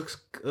that it looks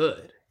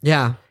good.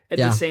 Yeah. At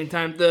the same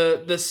time,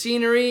 the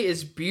scenery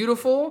is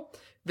beautiful.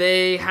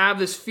 They have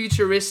this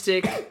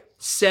futuristic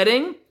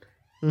setting,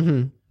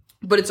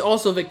 but it's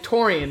also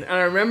Victorian. And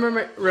I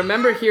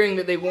remember hearing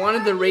that they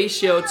wanted the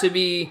ratio to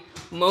be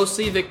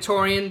mostly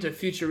Victorian to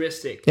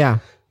futuristic. Yeah.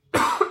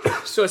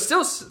 So it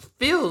still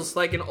feels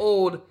like an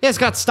old Yeah, it's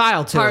got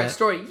style to pirate it.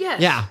 story.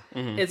 Yes. Yeah.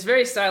 It's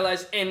very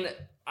stylized, and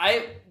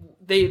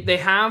they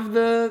have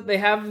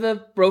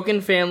the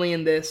broken family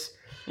in this,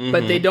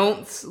 but they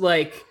don't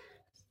like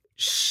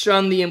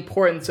shun the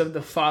importance of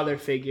the father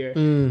figure.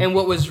 And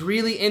what was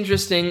really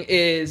interesting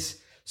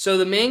is so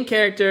the main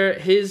character,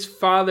 his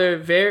father,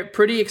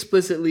 pretty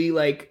explicitly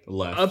like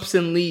Left. ups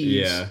and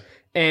leaves. Yeah.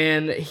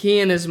 And he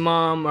and his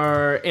mom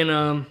are in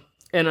a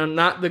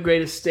not the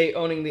greatest state,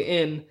 owning the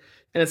inn,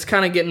 and it's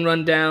kind of getting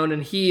run down.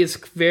 And he is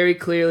very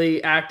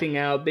clearly acting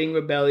out, being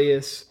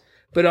rebellious,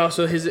 but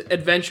also his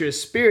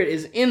adventurous spirit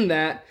is in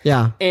that.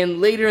 Yeah. And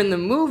later in the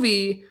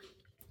movie,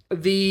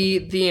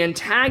 the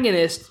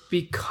antagonist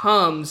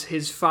becomes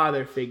his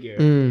father figure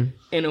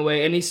in a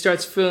way, and he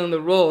starts filling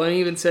the role. And he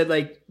even said,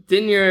 like,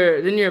 didn't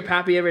your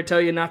pappy ever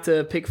tell you not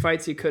to pick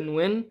fights you couldn't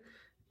win?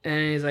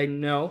 And he's like,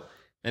 no.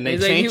 And they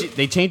He's like, change he-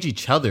 they change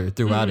each other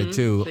throughout it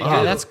too.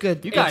 Yeah, that's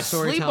good. You good guys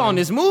sleep storytelling. on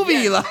this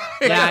movie. Like,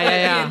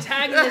 Yeah. The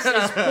antagonist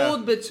is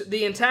pulled, but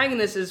the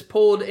antagonist is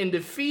pulled and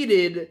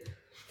defeated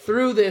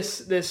through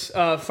this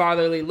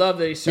fatherly love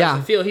that he starts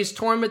to feel. He's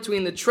torn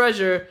between the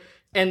treasure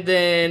and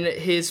then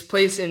his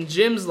place in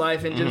Jim's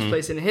life and Jim's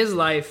place in his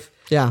life.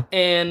 Yeah.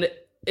 And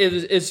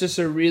it's just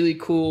a really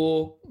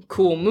cool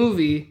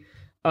movie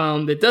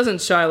that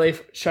doesn't shy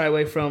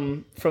away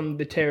from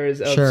the terrors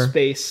of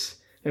space.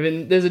 I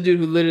mean, there's a dude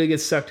who literally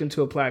gets sucked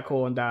into a black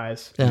hole and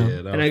dies. Yeah.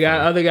 And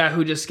other guy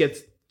who just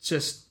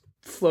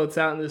floats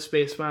out into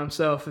space by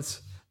himself.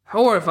 It's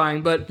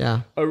horrifying, but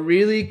a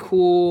really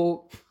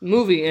cool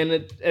movie. And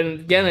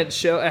again, it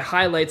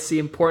highlights the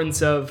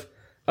importance of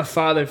a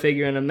father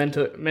figure and a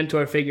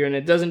mentor figure. And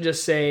it doesn't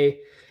just say,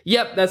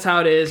 "Yep, that's how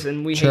it is,"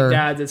 and we hate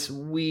dads. It's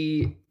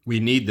we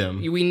need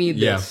them. We need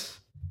this.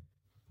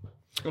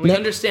 And we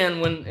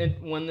understand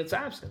when it's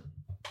absent.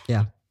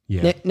 Yeah.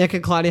 Nick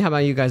and Claudia, how about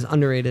you guys?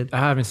 Underrated. I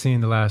haven't seen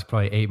the last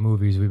probably 8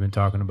 movies we've been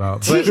talking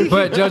about,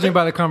 but judging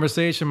by the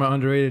conversation, my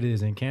underrated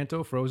is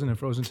Encanto, Frozen, and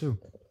Frozen 2.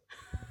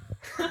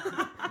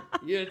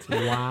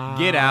 Wow.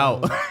 Get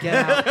out. Get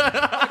out.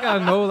 I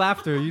got no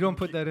laughter. You don't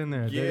put that in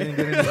there. They didn't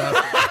get any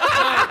laughter.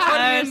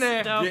 Put it in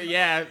there.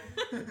 Yeah.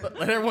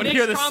 Let everyone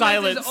hear the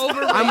silence.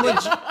 I'm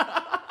with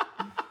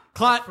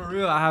For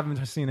real, I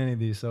haven't seen any of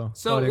these. So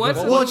what's go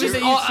the movie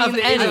that you've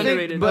seen that is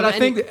underrated? But I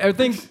think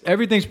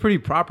everything's pretty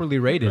properly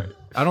rated.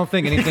 I don't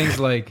think anything's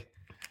like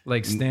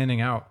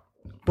standing out.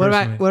 What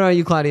about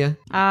you, Claudia?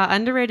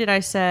 Underrated, I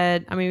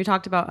said. I mean, we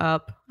talked about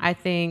Up. I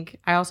think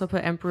I also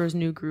put Emperor's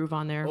New Groove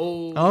on there.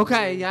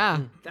 Okay, yeah.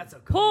 That's a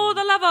Pull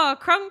the lever,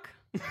 crunk.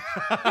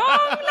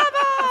 Wrong lever.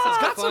 It's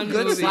got some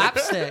good movie.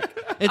 slapstick.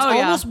 It's Oh,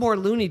 yeah. almost more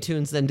Looney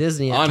Tunes than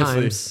Disney at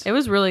Honestly. times. It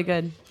was really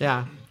good.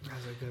 Yeah.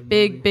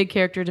 Big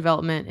character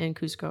development in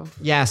Cusco.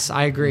 Yes,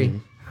 I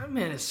agree. That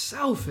man is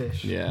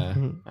selfish. Yeah,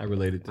 I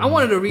related to I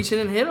wanted to reach in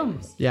and hit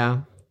him.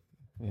 Yeah.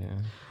 Yeah.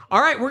 All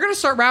right, we're going to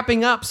start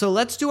wrapping up. So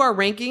let's do our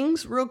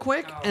rankings real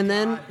quick, and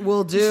then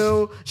we'll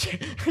do...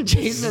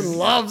 Jason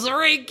loves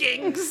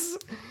rankings.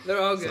 They're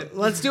all good.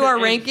 Let's do our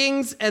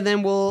rankings, and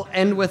then we'll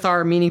end with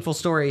our meaningful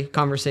story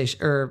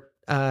conversation, or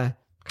kind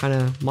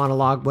of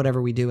monologue,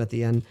 whatever we do at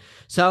the end.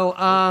 So,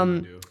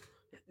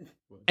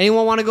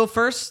 anyone want to go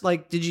first?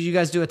 Like, did you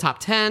guys do a top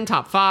 10,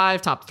 top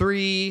 5, top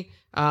 3?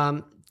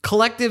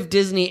 Collective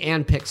Disney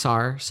and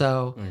Pixar,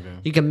 so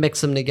you can mix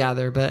them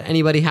together. But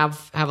anybody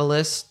have a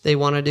list they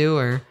want to do,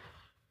 or...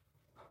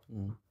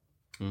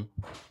 I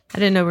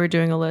didn't know we were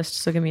doing a list,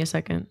 so give me a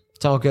second.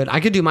 It's all good. I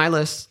could do my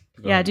list.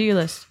 Yeah, do your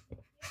list.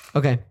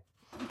 Okay.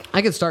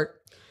 I can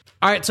start.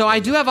 All right, so I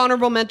do have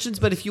honorable mentions,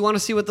 but if you want to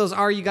see what those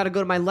are, you got to go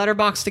to my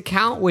Letterboxd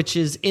account, which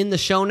is in the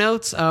show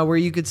notes, where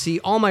you could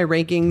see all my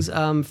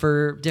rankings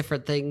for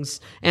different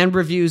things and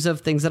reviews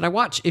of things that I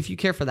watch, if you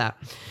care for that.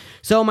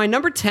 So my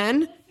number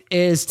 10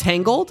 is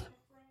Tangled.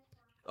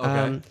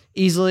 Okay.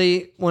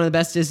 Easily one of the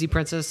best Disney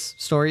princess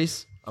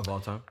stories. Of all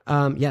time.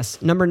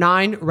 Yes. Number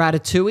 9,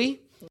 Ratatouille.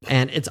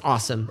 And it's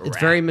awesome. It's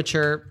very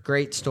mature,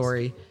 great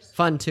story.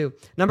 Fun, too.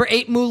 Number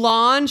 8,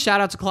 Mulan.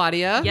 Shout out to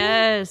Claudia.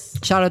 Yes.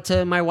 Shout out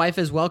to my wife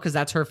as well, because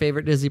that's her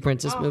favorite Disney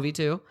princess movie,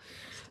 too.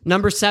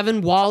 Number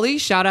 7, Wall-E.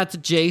 Shout out to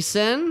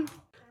Jason.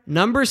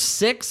 Number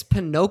 6,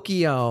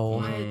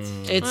 Pinocchio.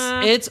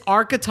 It's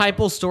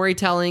archetypal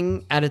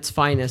storytelling at its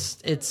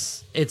finest.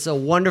 It's a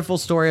wonderful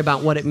story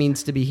about what it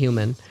means to be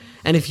human.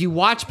 And if you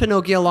watch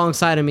Pinocchio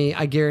alongside of me,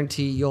 I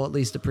guarantee you'll at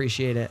least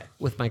appreciate it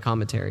with my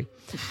commentary.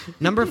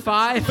 Number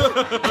 5. That's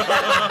what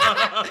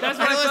I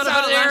thought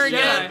about Last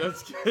Jedi.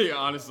 That's scary,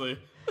 honestly.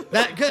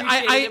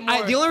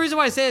 The only reason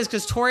why I say it is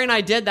because Tori and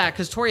I did that,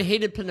 because Tori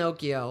hated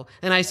Pinocchio.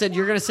 And I said,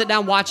 you're going to sit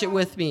down and watch it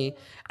with me.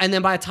 And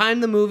then by the time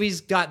the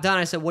movies got done,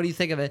 I said, what do you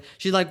think of it?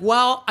 She's like,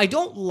 well, I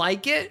don't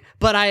like it,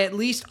 but I at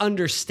least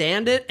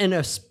understand it and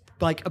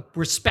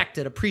respect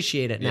it,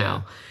 appreciate it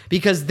now.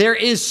 Because there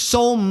is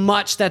so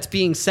much that's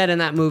being said in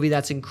that movie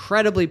that's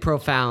incredibly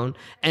profound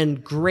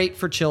and great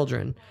for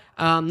children.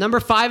 Number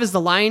 5 is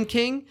The Lion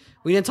King.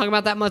 We didn't talk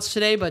about that much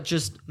today, but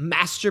just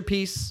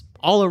masterpiece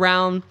all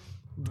around.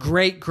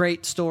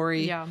 Great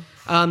story. Yeah.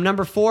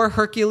 Number 4,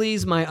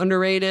 Hercules, my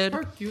underrated.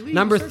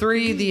 Number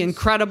 3, The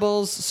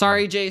Incredibles.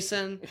 Sorry,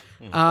 Jason.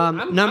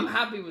 I'm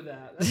happy with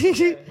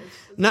that.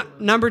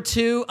 Number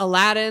 2,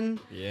 Aladdin.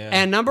 Yeah.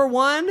 And number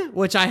 1,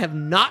 which I have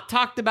not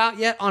talked about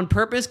yet on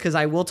purpose, because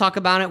I will talk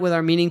about it with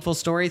our meaningful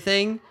story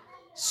thing,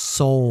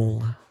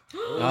 Soul.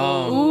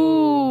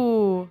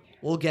 Ooh.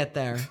 We'll get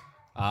there.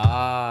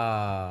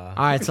 Ah.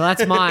 All right, so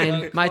that's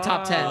my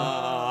top 10.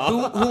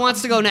 Who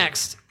wants to go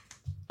next?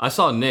 I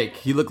saw Nick.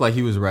 He looked like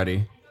he was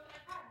ready.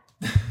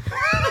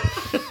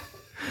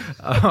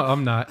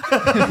 I'm not.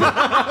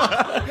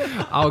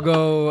 I'll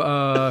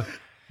go.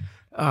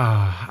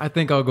 I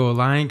think I'll go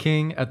Lion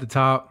King at the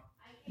top,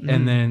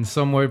 and then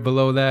somewhere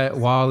below that,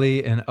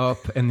 Wall-E and Up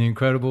and The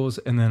Incredibles,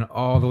 and then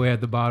all the way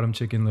at the bottom,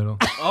 Chicken Little.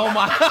 Oh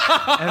my.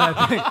 And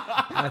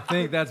I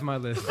think that's my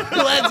list.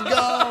 Let's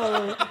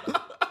go.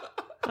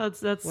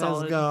 That's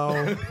solid. Let's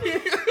go.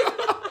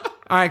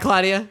 All right,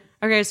 Claudia.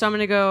 Okay, so I'm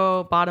gonna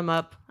go bottom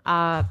up.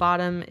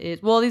 Bottom is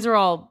these are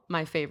all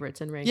my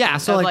favorites in ranking. Yeah,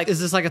 so Of, like, is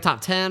this like a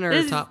top 10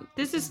 or top?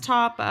 This is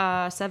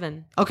top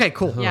 7. Okay,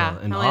 cool. Yeah,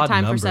 I an only had odd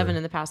time number. for 7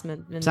 in the past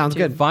minute. Sounds two.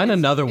 good. Find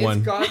another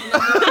one. All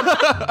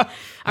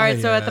right,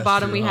 so yeah, at the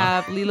bottom that's we true.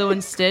 have Lilo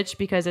and Stitch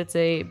because it's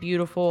a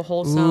beautiful,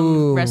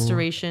 wholesome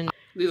restoration.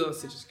 Lilo and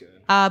Stitch is good.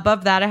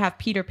 Above that, I have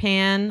Peter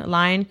Pan,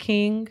 Lion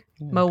King,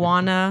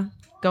 Moana.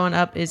 Going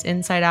up is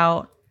Inside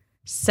Out.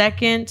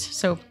 Second,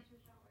 so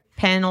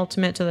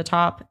penultimate to the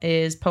top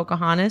is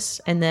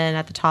Pocahontas, and then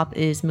at the top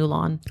is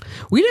Mulan.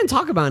 We didn't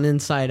talk about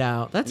Inside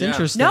Out. That's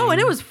interesting. No, and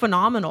it was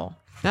phenomenal.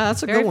 Yeah,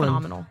 that's a Very good one.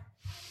 phenomenal.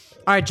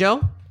 All right,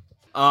 Joe.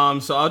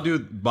 So I'll do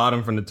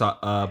bottom from the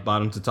top,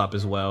 bottom to top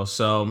as well.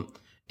 So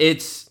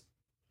it's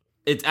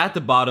at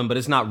the bottom, but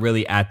it's not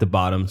really at the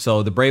bottom.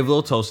 So The Brave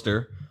Little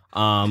Toaster,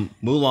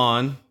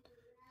 Mulan,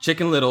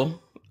 Chicken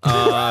Little,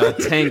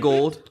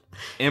 Tangled,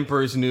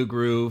 Emperor's New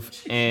Groove,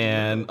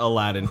 and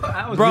Aladdin.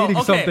 I was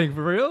reading something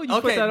for real. You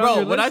put Okay, that on bro.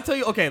 your When I list? tell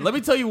you, okay, let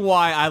me tell you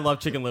why I love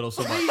Chicken Little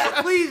so much.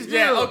 Please do.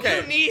 Yeah,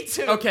 okay. You need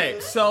to. Okay,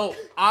 so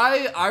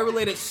I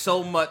related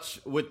so much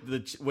with the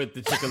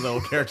Chicken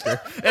Little character.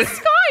 And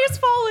Sky is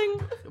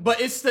falling. but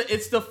it's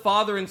the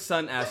father and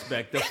son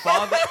aspect. The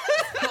father.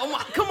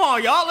 Come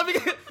on, y'all. Let me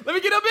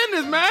get up in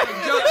this, man.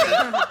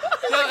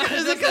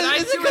 Is it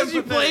because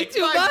you play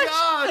too much?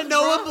 gosh, and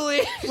no one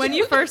believes. When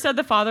you first said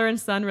the father and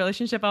son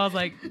relationship, I was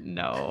like,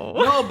 no.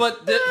 No,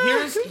 but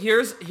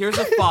here's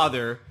a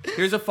father.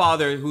 Here's a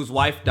father whose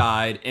wife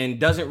died and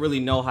doesn't really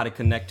know how to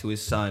connect to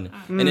his son,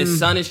 and his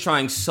son is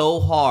trying so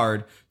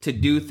hard to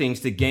do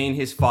things to gain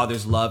his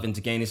father's love and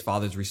to gain his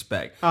father's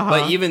respect.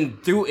 But even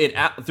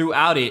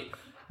throughout it,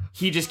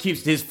 he just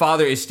keeps, his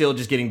father is still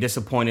just getting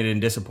disappointed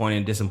in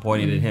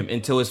him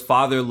until his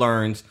father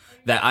learns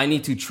that I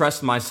need to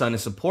trust my son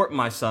and support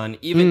my son,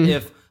 even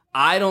if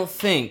I don't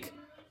think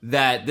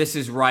that this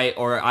is right,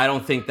 or I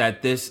don't think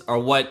that this or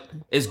what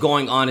is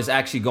going on is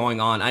actually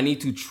going on. I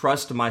need to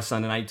trust my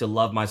son and I need to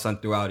love my son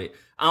throughout it.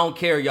 I don't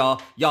care,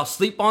 y'all. Y'all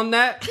sleep on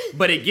that,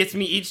 but it gets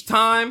me each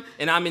time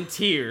and I'm in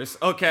tears,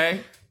 okay?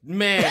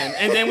 Man.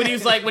 And then when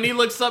he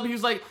looks up, he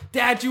was like,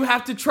 Dad, you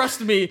have to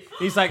trust me.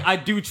 He's like, I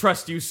do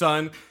trust you,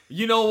 son.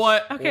 You know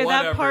what? Okay,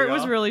 Whatever, that part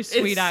was y'all. really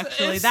sweet,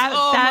 actually. It's- That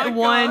oh that my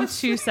 1 gosh.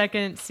 2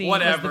 second scene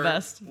Whatever. was the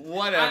best.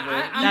 Whatever.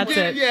 That's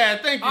it. Yeah,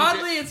 thank you.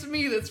 Oddly, it's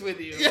me that's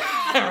with you.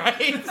 right?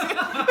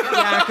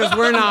 Yeah, because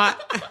we're not.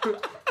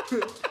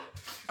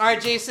 All right,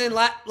 Jason.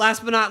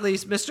 Last but not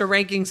least, Mr.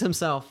 Rankings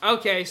himself.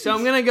 Okay, so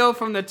I'm gonna go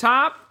from the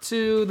top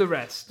to the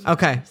rest.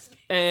 Okay.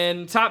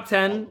 And top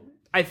 10,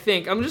 I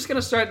think. I'm just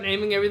gonna start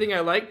naming everything I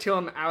like till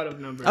I'm out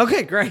of numbers.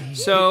 Okay, great.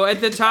 So at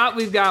the top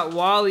we've got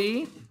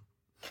Wall-E.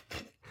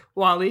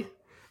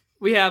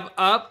 We have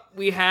Up.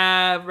 We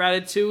have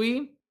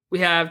Ratatouille. We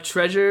have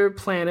Treasure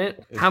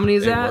Planet. How many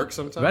is that? Works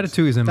sometimes.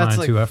 Ratatouille's in That's mine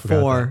like too. I forgot.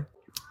 4.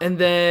 And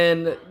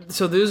then,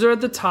 so those are at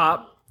the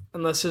top,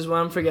 unless there's one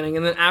I'm forgetting.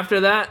 And then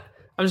after that,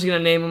 I'm just gonna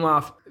name them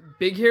off.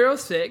 Big Hero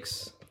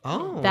 6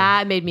 Oh.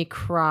 That made me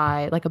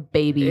cry like a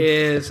baby.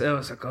 it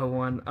was a good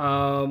one.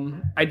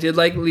 I did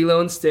like Lilo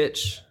and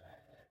Stitch.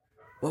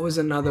 What was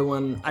another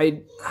one?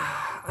 I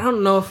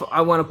don't know if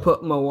I want to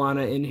put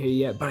Moana in here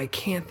yet, but I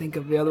can't think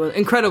of the other one.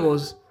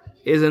 Incredibles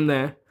is in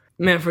there.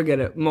 Man, forget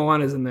it.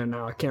 Moana's in there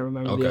now. I can't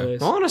remember the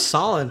others. On a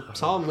solid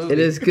movie. It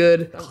is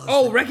good.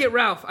 Oh, Wreck-It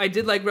Ralph. I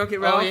did like Wreck-It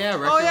Ralph. Oh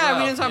yeah,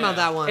 we didn't talk about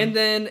that one.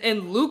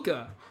 And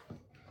Luca.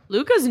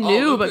 Luca's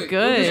new but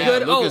good. Luca's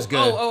good. Luca's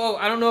good. Oh,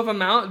 I don't know if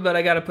I'm out, but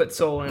I gotta put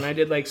Soul in. I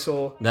did like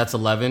Soul. That's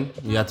 11.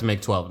 You have to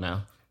make 12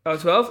 now. Oh,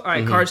 12? All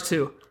right, Cars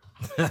 2.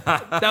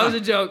 That was a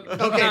joke.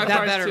 Okay,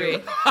 that better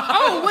be.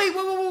 Oh, wait,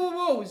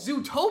 whoa.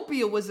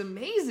 Zootopia was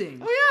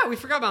amazing. Oh yeah, we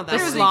forgot about that.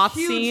 The one. sloth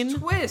Huge scene.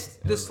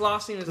 twist. The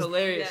sloth scene is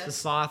hilarious. The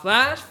sloth.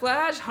 Flash,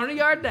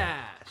 100-yard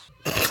dash.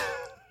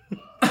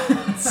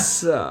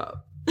 What's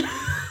up?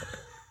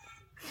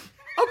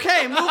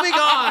 Okay, moving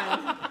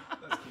on.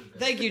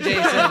 Thank you,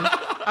 Jason.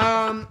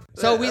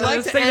 So we like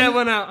Let's to take that end.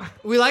 one out.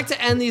 We like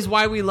to end these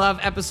Why We Love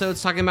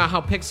episodes talking about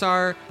how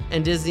Pixar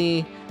and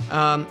Disney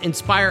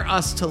inspire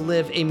us to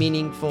live a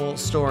meaningful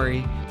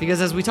story.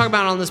 Because as we talk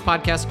about on this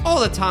podcast all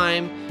the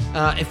time,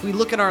 if we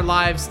look at our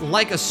lives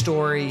like a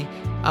story,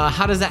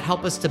 how does that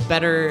help us to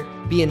better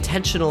be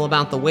intentional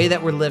about the way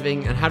that we're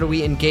living, and how do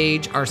we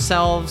engage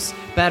ourselves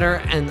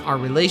better and our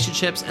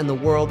relationships and the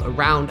world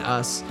around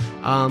us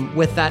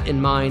with that in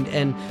mind?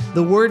 And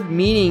the word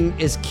meaning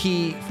is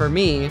key for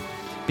me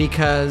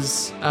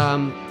because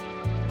talking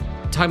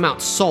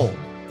about soul,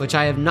 which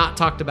I have not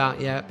talked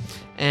about yet.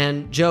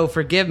 And Joe,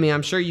 forgive me,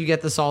 I'm sure you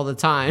get this all the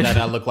time. That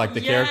I look like the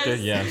character?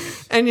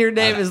 Yes. And your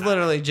name is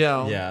literally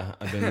Joe. Yeah,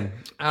 I've been.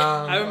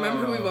 I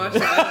remember we watched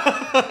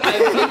that.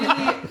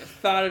 I immediately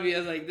thought of you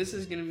as like, this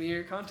is going to be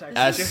your contact.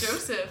 As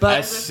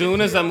soon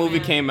as that movie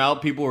came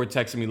out, people were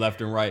texting me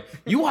left and right.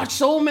 You watch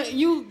Soul, man?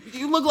 You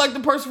look like the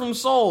person from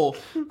Soul.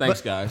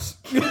 Thanks, guys.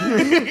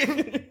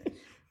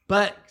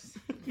 But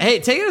hey,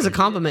 take it as a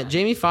compliment.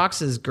 Jamie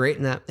Foxx is great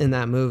in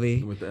that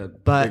movie. With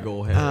that But big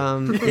old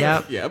head.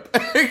 yep. Yep.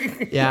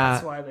 Yeah.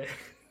 That's why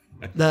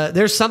they...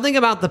 There's something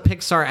about the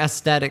Pixar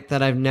aesthetic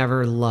that I've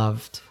never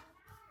loved.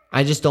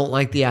 I just don't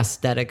like the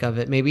aesthetic of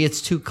it. Maybe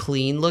it's too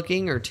clean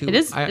looking or too. It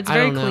is. I It's I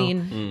very don't know.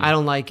 clean. I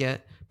don't like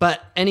it.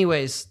 But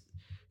anyways,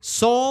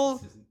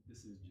 Soul.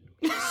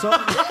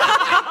 I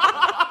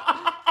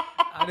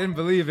didn't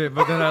believe it,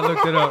 but then I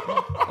looked it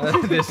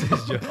up. This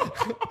is Joe.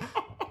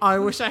 I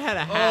wish I had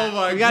a hat. Oh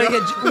my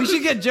We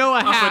should get Joe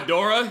a hat.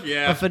 Fedora?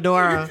 Yeah. A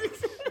fedora.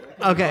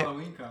 Okay.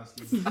 Halloween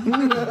costume.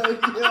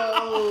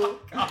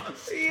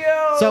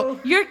 So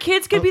Your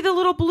kids could be the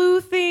little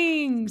blue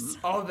things.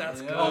 Oh,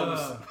 that's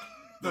good.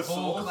 The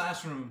whole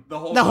classroom. The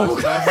whole the whole,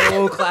 That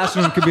whole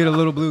classroom could be the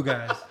little blue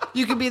guys.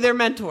 you could be their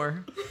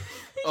mentor.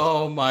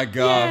 Oh my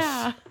gosh.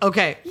 Yeah.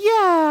 Okay.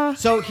 Yeah.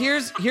 So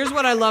here's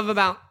what I love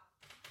about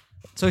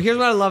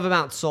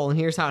Soul, and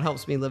here's how it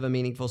helps me live a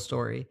meaningful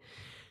story.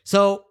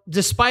 So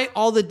despite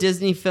all the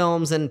Disney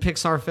films and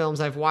Pixar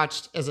films I've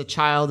watched as a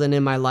child and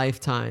in my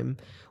lifetime,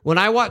 when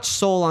I watched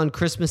Soul on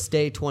Christmas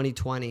Day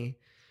 2020,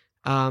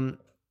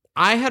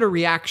 I had a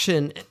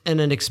reaction and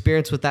an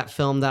experience with that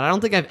film that I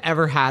don't think I've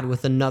ever had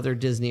with another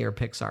Disney or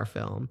Pixar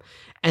film.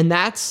 And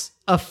that's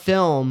a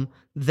film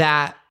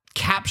that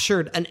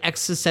captured an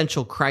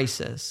existential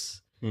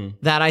crisis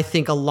that I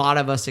think a lot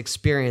of us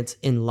experience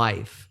in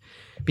life.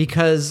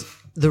 Because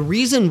the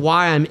reason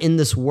why I'm in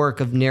this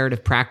work of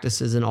narrative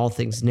practices and all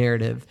things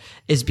narrative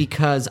is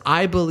because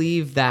I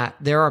believe that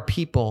there are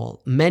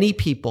people, many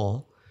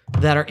people,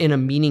 that are in a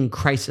meaning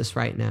crisis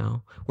right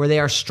now, where they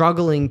are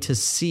struggling to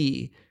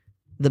see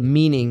the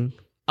meaning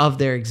of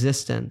their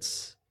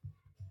existence.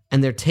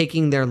 And they're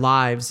taking their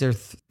lives, they're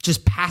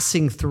just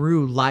passing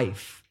through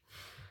life.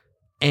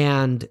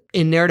 And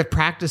in narrative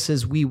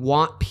practices, we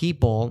want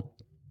people,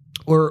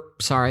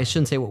 I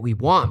shouldn't say what we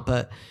want,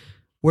 but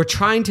we're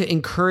trying to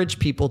encourage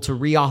people to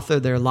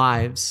reauthor their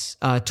lives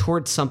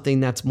towards something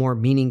that's more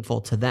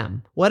meaningful to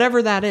them,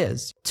 whatever that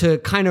is, to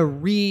kind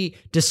of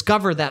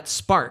rediscover that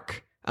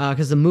spark.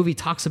 Because the movie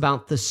talks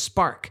about the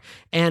spark.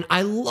 And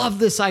I love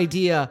this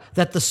idea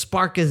that the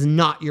spark is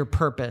not your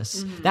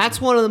purpose.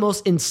 That's one of the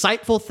most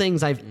insightful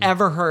things I've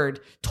ever heard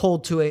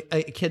told to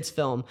a kid's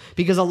film,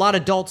 because a lot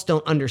of adults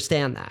don't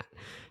understand that.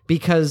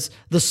 Because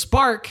the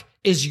spark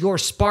is your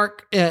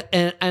spark.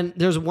 And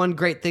there's one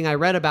great thing I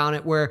read about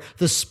it where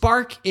the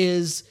spark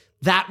is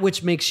that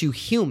which makes you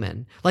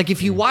human. Like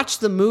if you watch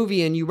the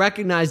movie and you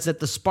recognize that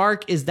the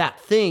spark is that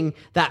thing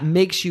that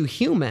makes you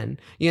human,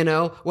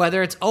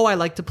 whether it's, I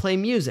like to play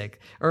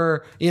music,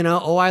 or,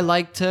 I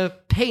like to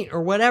paint,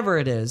 or whatever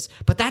it is.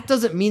 But that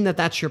doesn't mean that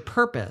that's your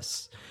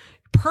purpose.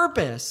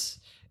 Purpose,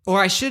 or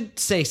I should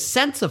say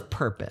sense of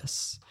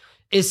purpose,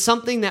 is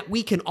something that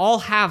we can all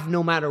have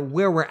no matter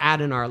where we're at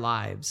in our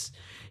lives.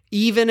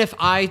 Even if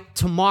I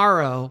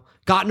tomorrow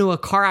got into a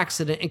car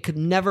accident and could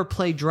never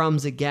play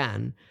drums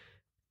again,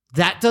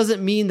 that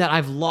doesn't mean that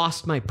I've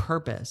lost my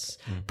purpose.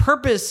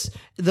 Purpose,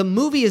 the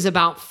movie is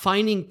about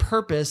finding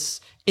purpose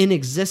in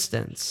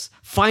existence,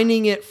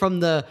 finding it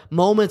from the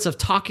moments of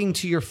talking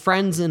to your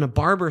friends in a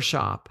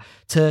barbershop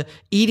to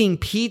eating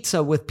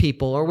pizza with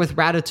people, or with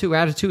Ratatouille.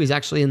 Ratatouille is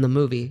actually in the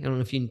movie. I don't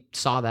know if you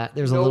saw that.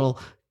 There's a little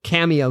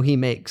cameo he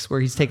makes where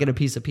he's taking a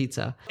piece of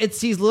pizza.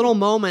 It's these little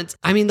moments.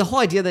 I mean, the whole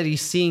idea that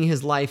he's seeing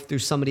his life through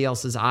somebody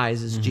else's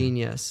eyes is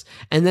genius.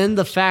 And then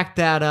the fact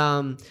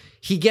that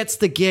he gets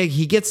the gig,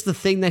 he gets the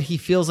thing that he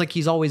feels like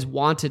he's always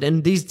wanted.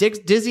 And these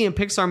Disney and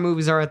Pixar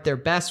movies are at their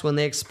best when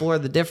they explore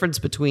the difference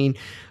between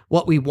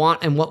what we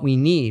want and what we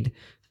need.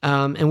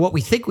 And what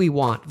we think we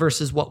want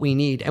versus what we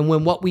need. And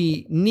when what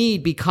we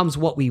need becomes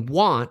what we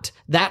want,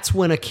 that's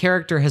when a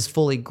character has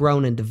fully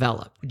grown and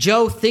developed.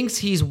 Joe thinks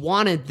he's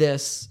wanted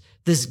this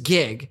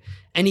gig,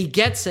 and he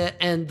gets it,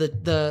 and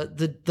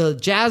the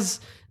jazz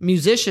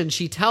musician,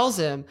 she tells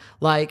him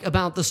like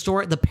about the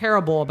story, the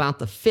parable about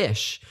the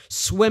fish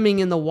swimming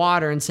in the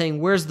water and saying,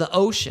 "Where's the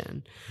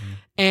ocean?"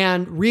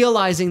 And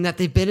realizing that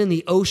they've been in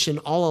the ocean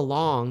all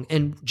along,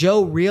 and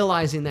Joe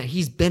realizing that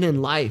he's been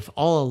in life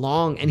all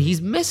along and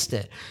he's missed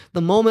it.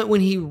 The moment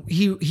when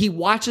he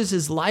watches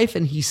his life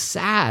and he's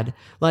sad,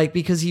 like,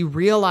 because he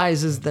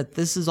realizes that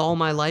this is all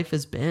my life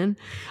has been.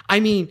 I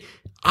mean,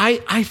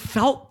 I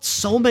felt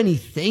so many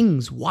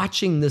things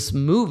watching this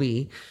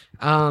movie,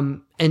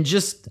 and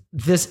just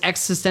this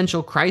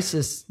existential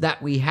crisis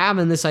that we have,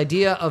 and this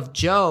idea of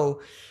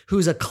Joe,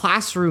 who's a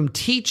classroom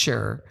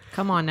teacher.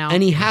 Come on now.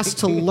 And he has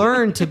to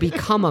learn to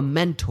become a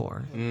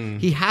mentor.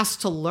 He has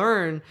to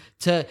learn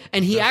to,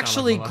 and he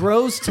actually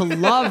grows to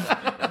love,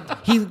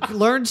 he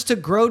learns to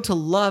grow to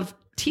love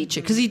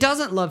teaching, because he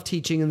doesn't love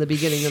teaching in the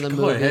beginning of the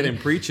movie. Go ahead and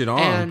preach it on.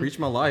 And preach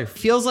my life.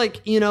 Feels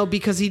like,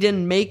 because he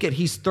didn't make it,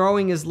 he's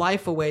throwing his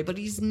life away, but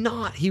he's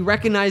not. He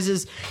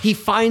recognizes, he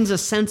finds a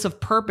sense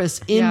of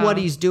purpose in what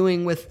he's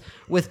doing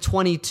with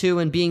 22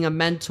 and being a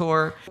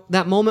mentor.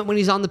 That moment when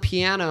he's on the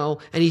piano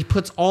and he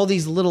puts all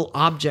these little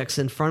objects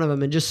in front of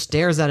him and just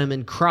stares at him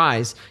and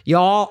cries.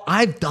 Y'all,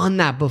 I've done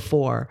that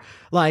before.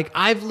 Like,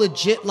 I've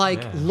legit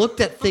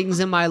looked at things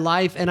in my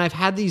life, and I've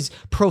had these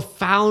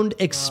profound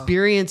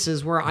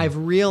experiences where I've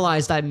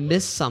realized I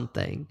missed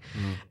something,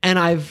 and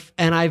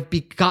I've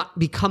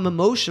become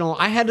emotional.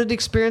 I had an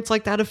experience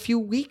like that a few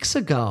weeks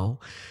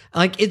ago.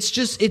 Like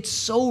it's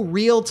so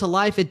real to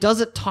life. It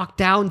doesn't talk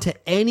down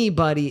to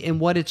anybody in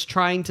what it's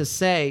trying to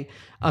say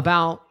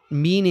about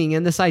meaning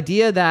and this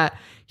idea that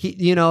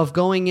he, of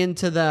going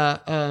into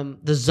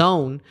the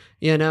zone,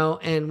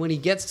 and when he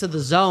gets to the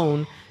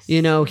zone,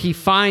 he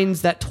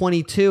finds that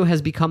 22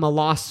 has become a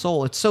lost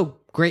soul. It's so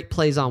great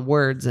plays on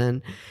words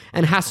and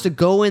has to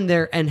go in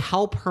there and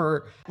help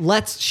her.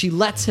 She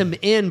lets him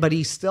in, but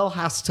he still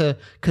has to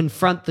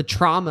confront the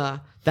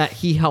trauma that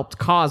he helped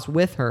cause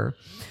with her.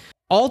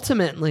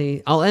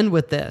 Ultimately, I'll end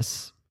with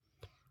this.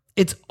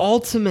 It's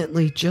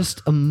ultimately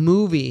just a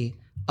movie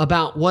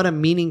about what a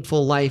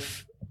meaningful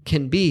life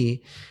can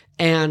be.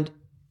 And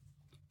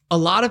a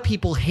lot of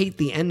people hate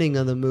the ending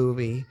of the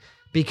movie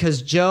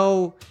because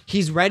Joe,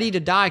 he's ready to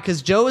die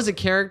because Joe is a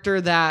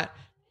character that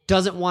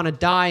doesn't want to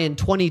die, and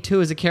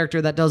 22 is a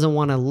character that doesn't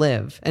want to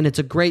live. And it's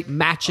a great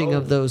matching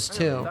of those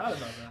two.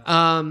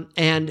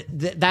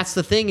 That's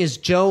the thing is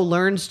Joe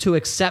learns to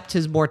accept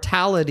his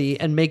mortality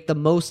and make the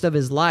most of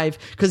his life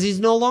because he's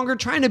no longer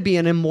trying to be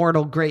an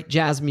immortal great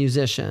jazz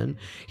musician.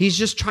 He's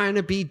just trying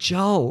to be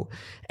Joe.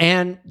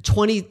 And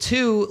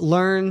 22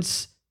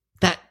 learns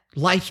that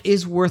life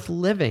is worth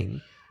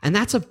living. And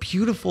that's a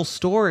beautiful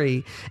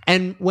story.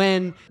 And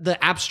when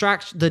the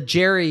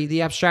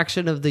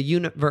abstraction of the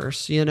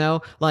universe,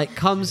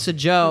 comes to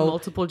Joe.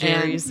 Multiple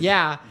Jerrys.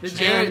 The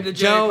Jerry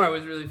part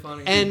was really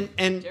funny. And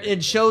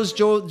it shows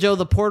Joe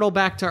the portal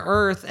back to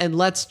Earth and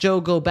lets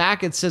Joe go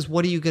back and says,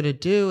 "What are you going to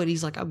do?" And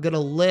he's like, "I'm going to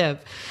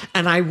live."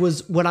 And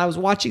when I was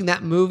watching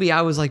that movie,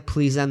 I was like,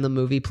 "Please end the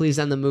movie. Please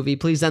end the movie.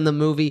 Please end the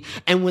movie."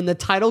 And when the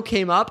title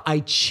came up, I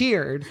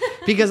cheered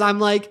because I'm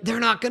like, they're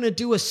not going to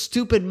do a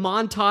stupid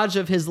montage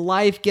of his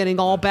life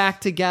getting all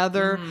back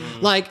together.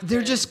 Like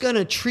they're just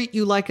gonna treat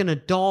you like an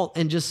adult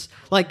and just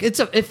like it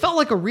felt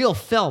like a real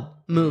film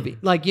movie.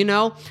 Like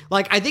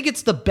I think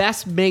it's the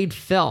best made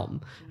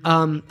film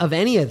of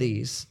any of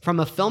these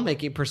from a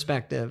filmmaking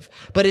perspective.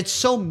 But it's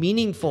so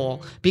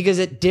meaningful because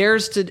it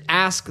dares to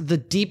ask the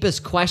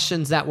deepest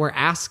questions that we're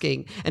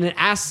asking, and it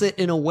asks it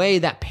in a way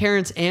that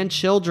parents and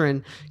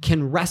children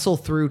can wrestle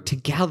through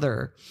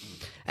together.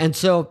 And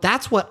so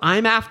that's what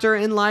I'm after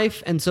in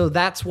life, and so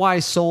that's why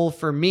Soul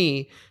for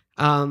me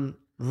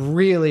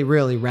really,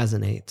 really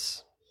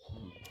resonates.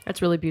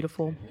 That's really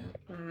beautiful.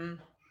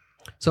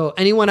 So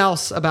anyone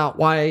else about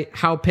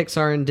how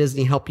Pixar and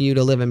Disney help you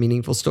to live a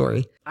meaningful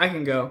story? I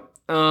can go.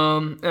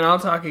 And I'll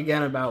talk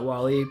again about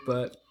WALL-E,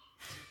 but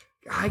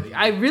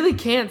I really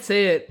can't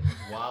say it.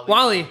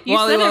 WALL-E. You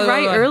said it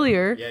right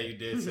earlier. Yeah, you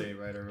did say it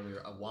right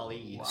earlier.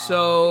 WALL-E.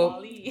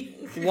 So,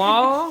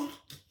 WALL-E.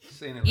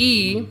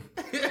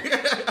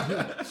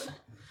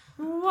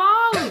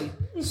 WALL-E.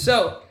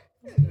 So,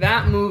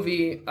 that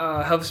movie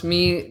helps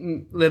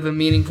me live a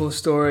meaningful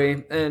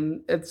story,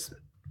 and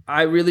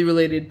I really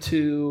related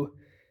to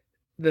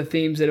the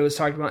themes that it was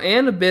talking about,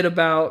 and a bit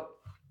about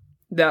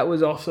that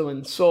was also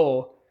in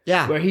Soul,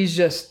 where he's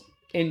just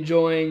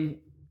enjoying.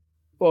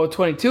 Well,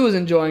 22 is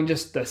enjoying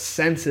just the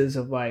senses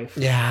of life,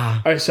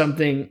 or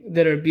something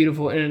that are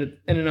beautiful in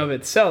and of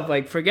itself.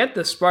 Like forget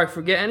the spark,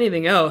 forget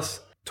anything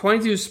else.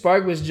 22's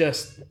spark was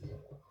just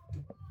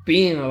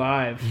being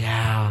alive.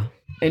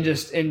 And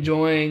just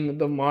enjoying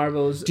the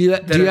marvels. Do you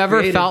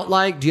ever felt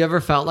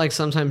like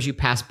sometimes you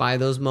pass by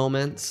those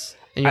moments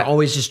and you're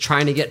always just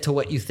trying to get to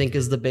what you think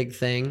is the big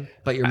thing,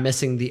 but you're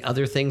missing the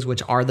other things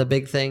which are the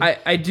big thing?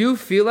 I do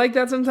feel like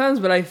that sometimes,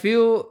 but I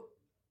feel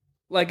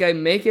like I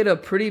make it a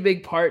pretty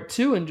big part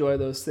to enjoy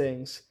those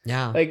things.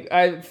 Yeah. Like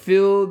I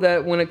feel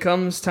that when it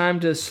comes time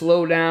to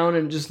slow down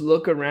and just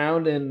look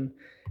around and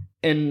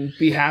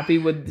be happy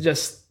with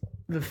just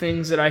the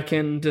things that I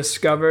can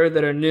discover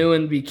that are new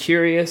and be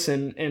curious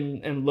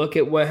and look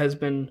at what has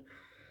been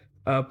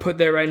put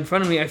there right in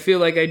front of me. I feel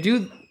like I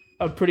do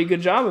a pretty good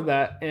job of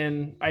that,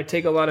 and I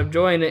take a lot of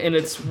joy in it, and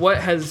it's what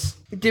has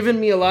given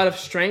me a lot of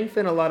strength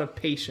and a lot of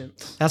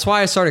patience. That's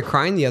why I started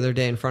crying the other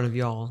day in front of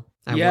y'all.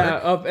 When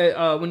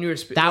you were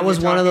that was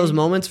one of those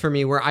moments for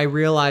me where I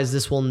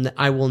realized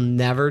I will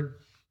never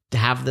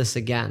have this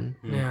again.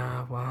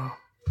 Yeah, wow.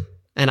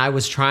 And I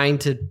was trying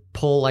to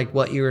pull like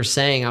what you were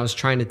saying. I was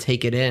trying to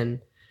take it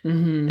in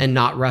and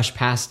not rush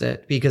past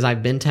it because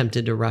I've been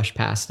tempted to rush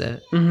past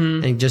it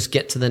and just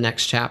get to the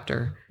next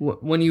chapter.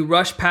 When you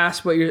rush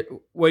past what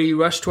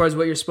you rush towards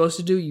what you're supposed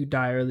to do, you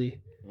die early.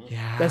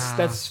 Yeah,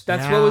 that's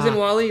what was in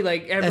WALL-E.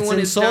 Like everyone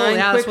is dying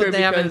quicker. That's what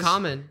they have in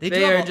commmen.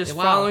 They are just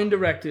following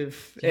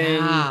directive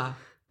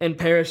and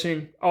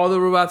perishing. All the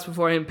robots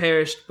before him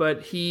perished,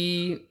 but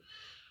he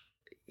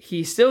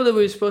still did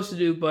what he was supposed to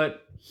do, but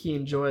he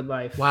enjoyed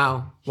life.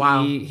 Wow.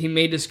 He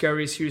made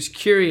discoveries. He was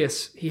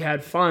curious. He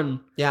had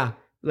fun. Yeah.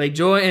 Like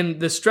joy and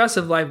the stress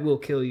of life will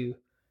kill you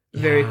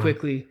very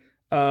quickly.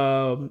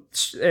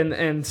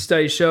 And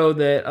studies show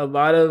that a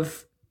lot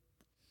of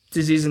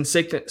disease and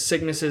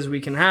sicknesses we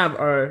can have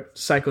are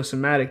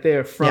psychosomatic. They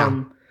are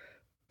from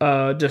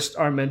just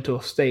our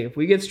mental state. If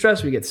we get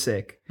stressed, we get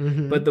sick.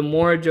 But the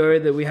more joy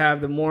that we have,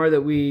 the more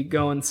that we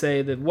go and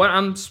say that what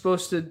I'm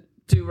supposed to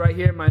do right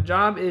here, my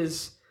job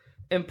is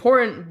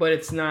important, but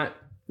it's not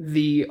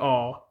the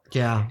all.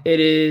 Yeah.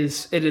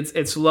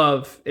 It's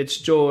love, it's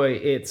joy,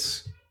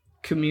 it's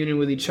communing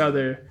with each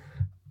other.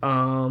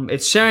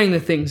 It's sharing the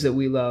things that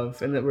we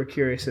love and that we're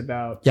curious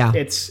about. Yeah.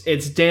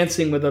 It's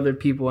dancing with other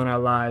people in our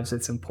lives.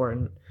 It's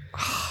important.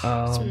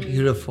 It's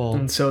beautiful.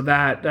 And so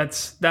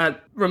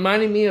that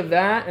reminding me of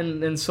that,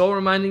 and Soul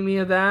reminding me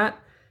of that,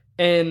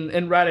 and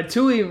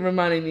Ratatouille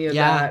reminding me of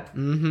that.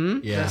 Mm-hmm.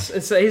 Yeah.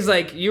 He's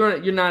like,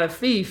 you're not a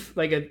thief.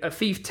 Like a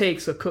thief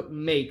takes, a cook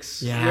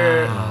makes.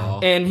 Yeah.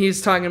 And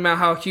he's talking about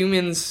how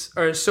humans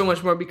are so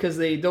much more because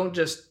they don't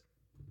just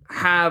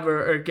have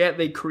or get,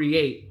 they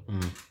create.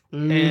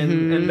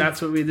 And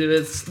that's what we do.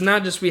 It's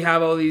not just we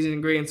have all these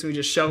ingredients and we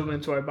just shove them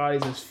into our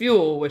bodies as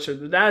fuel, which the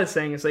dad is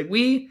saying. It's like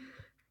we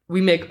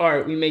make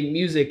art, we make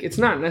music. It's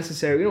not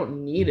necessary. We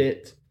don't need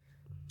it,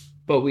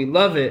 but we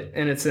love it,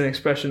 and it's an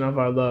expression of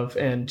our love.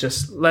 And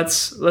just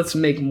let's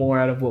make more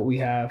out of what we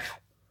have.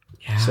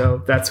 Yeah.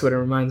 So that's what it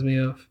reminds me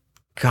of.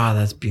 God,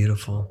 that's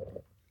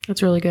beautiful.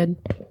 That's really good.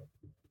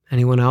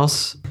 Anyone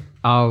else?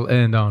 I'll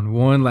end on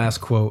one last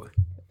quote,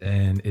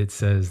 and it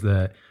says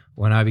that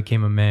when I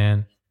became a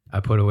man, I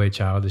put away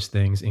childish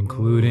things,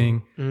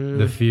 including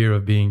the fear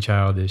of being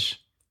childish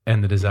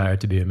and the desire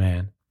to be a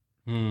man.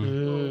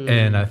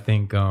 And I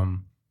think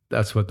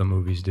that's what the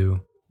movies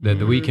do. That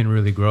we can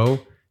really grow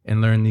and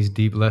learn these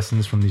deep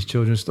lessons from these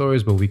children's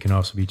stories, but we can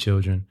also be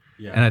children.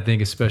 Yeah. And I think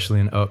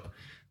especially in Up,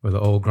 where the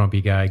old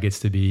grumpy guy gets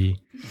to be,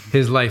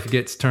 his life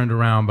gets turned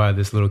around by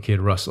this little kid,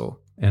 Russell.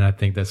 And I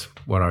think that's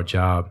what our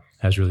job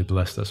has really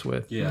blessed us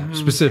with. Yeah.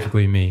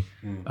 Specifically me.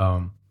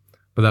 But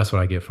that's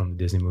what I get from the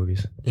Disney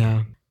movies.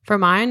 Yeah. For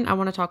mine, I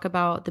want to talk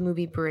about the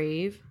movie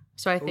Brave.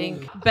 So I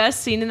think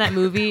best scene in that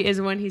movie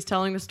is when he's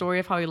telling the story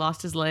of how he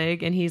lost his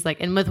leg, and he's like,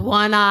 and with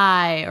one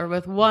eye or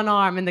with one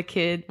arm, and the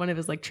kid, one of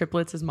his like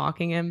triplets, is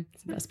mocking him.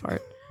 It's the best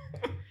part.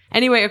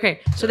 Anyway,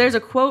 okay. So there's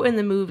a quote in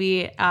the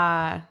movie.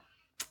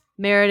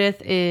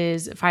 Meredith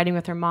is fighting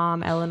with her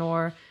mom,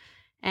 Eleanor,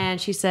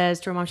 and she says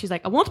to her mom, she's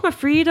like, I want my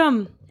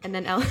freedom. And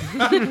then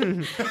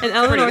and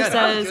Eleanor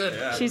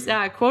says, she's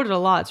quoted a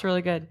lot. It's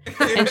really good.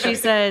 And she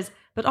says,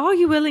 but are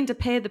you willing to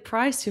pay the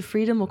price your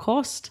freedom will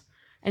cost?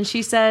 And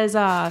she says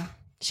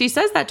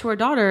that to her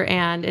daughter,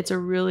 and it's a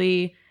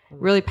really,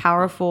 really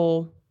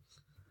powerful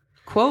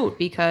quote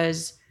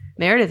because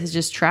Meredith is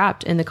just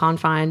trapped in the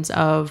confines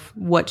of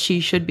what she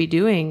should be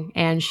doing,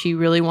 and she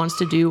really wants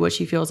to do what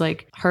she feels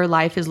like her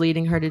life is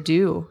leading her to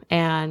do.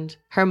 And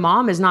her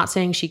mom is not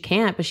saying she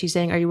can't, but she's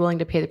saying, are you willing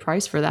to pay the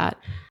price for that?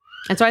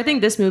 And so I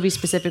think this movie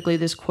specifically,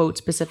 this quote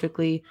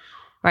specifically,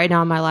 right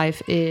now in my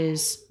life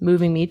is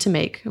moving me to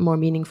make a more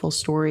meaningful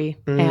story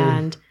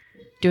and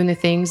doing the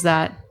things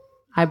that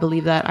I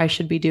believe that I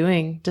should be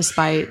doing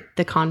despite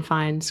the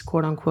confines,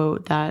 quote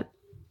unquote, that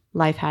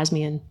life has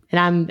me in.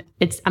 And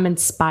I'm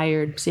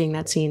inspired seeing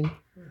that scene.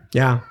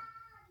 Yeah.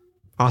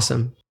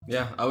 Awesome.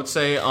 Yeah, I would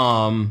say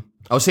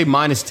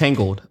mine is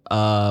Tangled.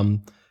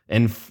 And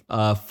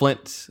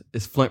Flint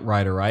is Flint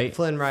Rider, right?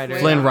 Flynn Rider.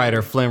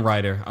 Flynn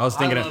Rider. I was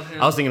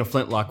thinking of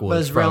Flint Lockwood. But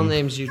his real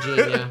name's Eugene,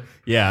 yeah.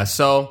 Yeah,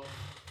 so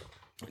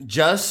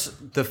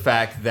just the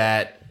fact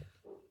that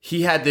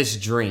he had this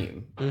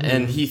dream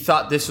and he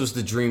thought this was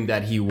the dream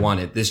that he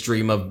wanted. This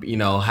dream of,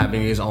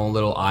 having his own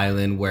little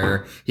island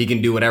where he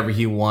can do whatever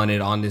he wanted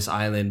on this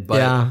island.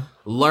 But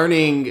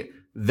learning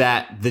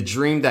that the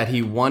dream that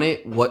he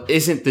wanted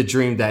isn't the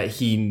dream that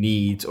he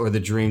needs or the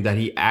dream that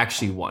he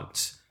actually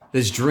wants.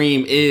 This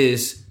dream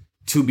is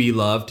to be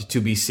loved, to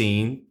be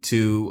seen,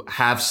 to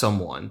have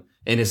someone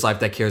in his life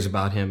that cares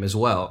about him as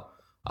well.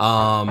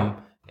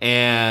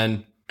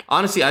 And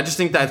honestly, I just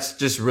think that's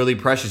just really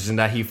precious and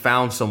that he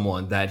found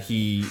someone that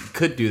he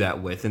could do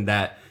that with, and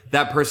that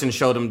person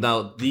showed him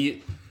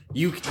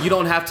you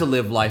don't have to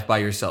live life by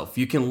yourself.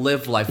 You can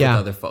live life with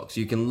other folks.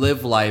 You can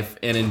live life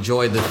and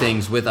enjoy the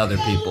things with other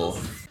people.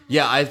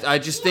 Yeah, I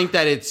just think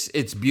that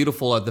it's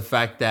beautiful of the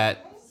fact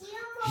that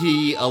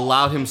he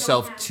allowed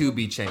himself to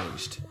be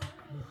changed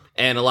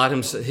and allowed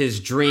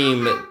his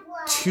dream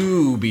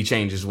to be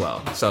changed as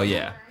well. So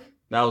yeah,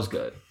 that was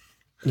good.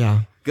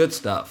 Yeah. Good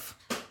stuff.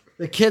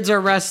 The kids are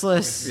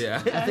restless.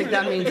 Yeah. I think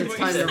that means it's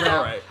time to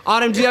wrap. Right.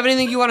 Autumn, do you have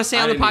anything you want to say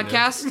on the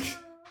podcast?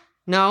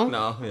 No?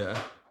 No, yeah.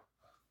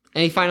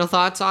 Any final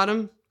thoughts,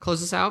 Autumn?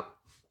 Close us out.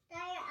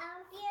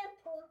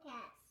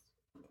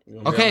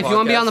 Okay, if you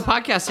want to be on the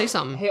podcast, say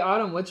something. Hey,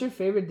 Autumn, what's your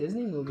favorite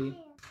Disney movie?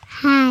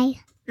 Hi.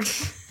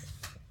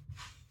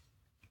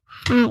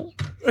 Hi.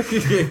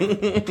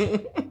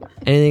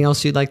 Anything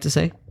else you'd like to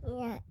say?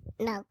 Yeah,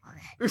 no.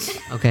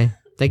 Okay.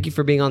 Thank you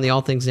for being on the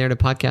All Things Narrative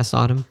podcast,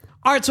 Autumn.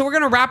 All right, so we're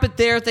going to wrap it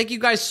there. Thank you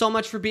guys so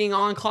much for being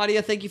on.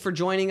 Claudia, thank you for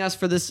joining us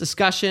for this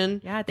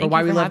discussion. Yeah, thank for you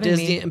why for we love having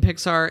Disney me. and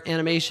Pixar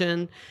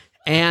animation.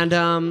 And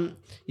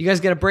you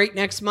guys get a break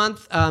next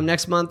month.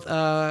 Next month,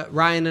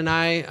 Ryan and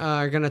I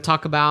are going to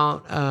talk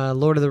about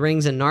Lord of the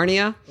Rings and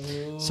Narnia.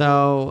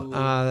 So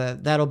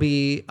that'll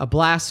be a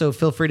blast. So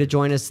feel free to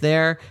join us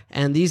there.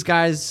 And these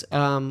guys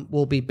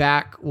will be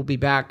back. We'll be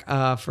back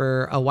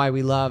for a Why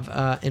We Love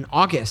in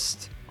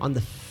August on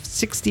the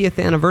 60th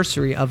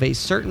anniversary of a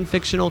certain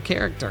fictional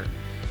character.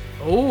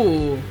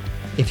 Oh,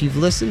 if you've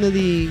listened to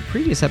the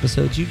previous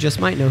episodes, you just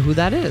might know who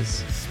that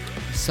is.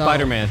 So,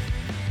 Spider-Man.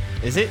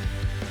 Is it?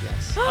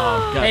 Yes.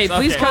 Oh, Hey, guys,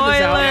 please okay. cut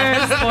this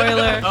out.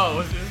 Spoiler. Oh,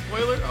 was it a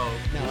spoiler? Oh,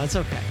 No, it's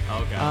okay.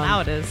 okay. Now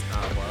it is.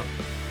 Oh, well.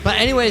 But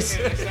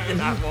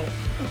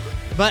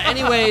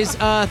anyways,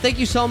 thank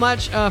you so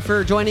much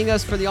for joining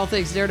us for the All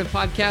Things Narrative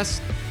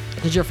Podcast.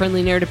 This is your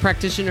friendly narrative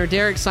practitioner,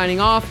 Derek, signing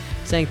off,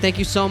 saying thank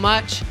you so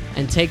much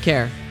and take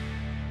care.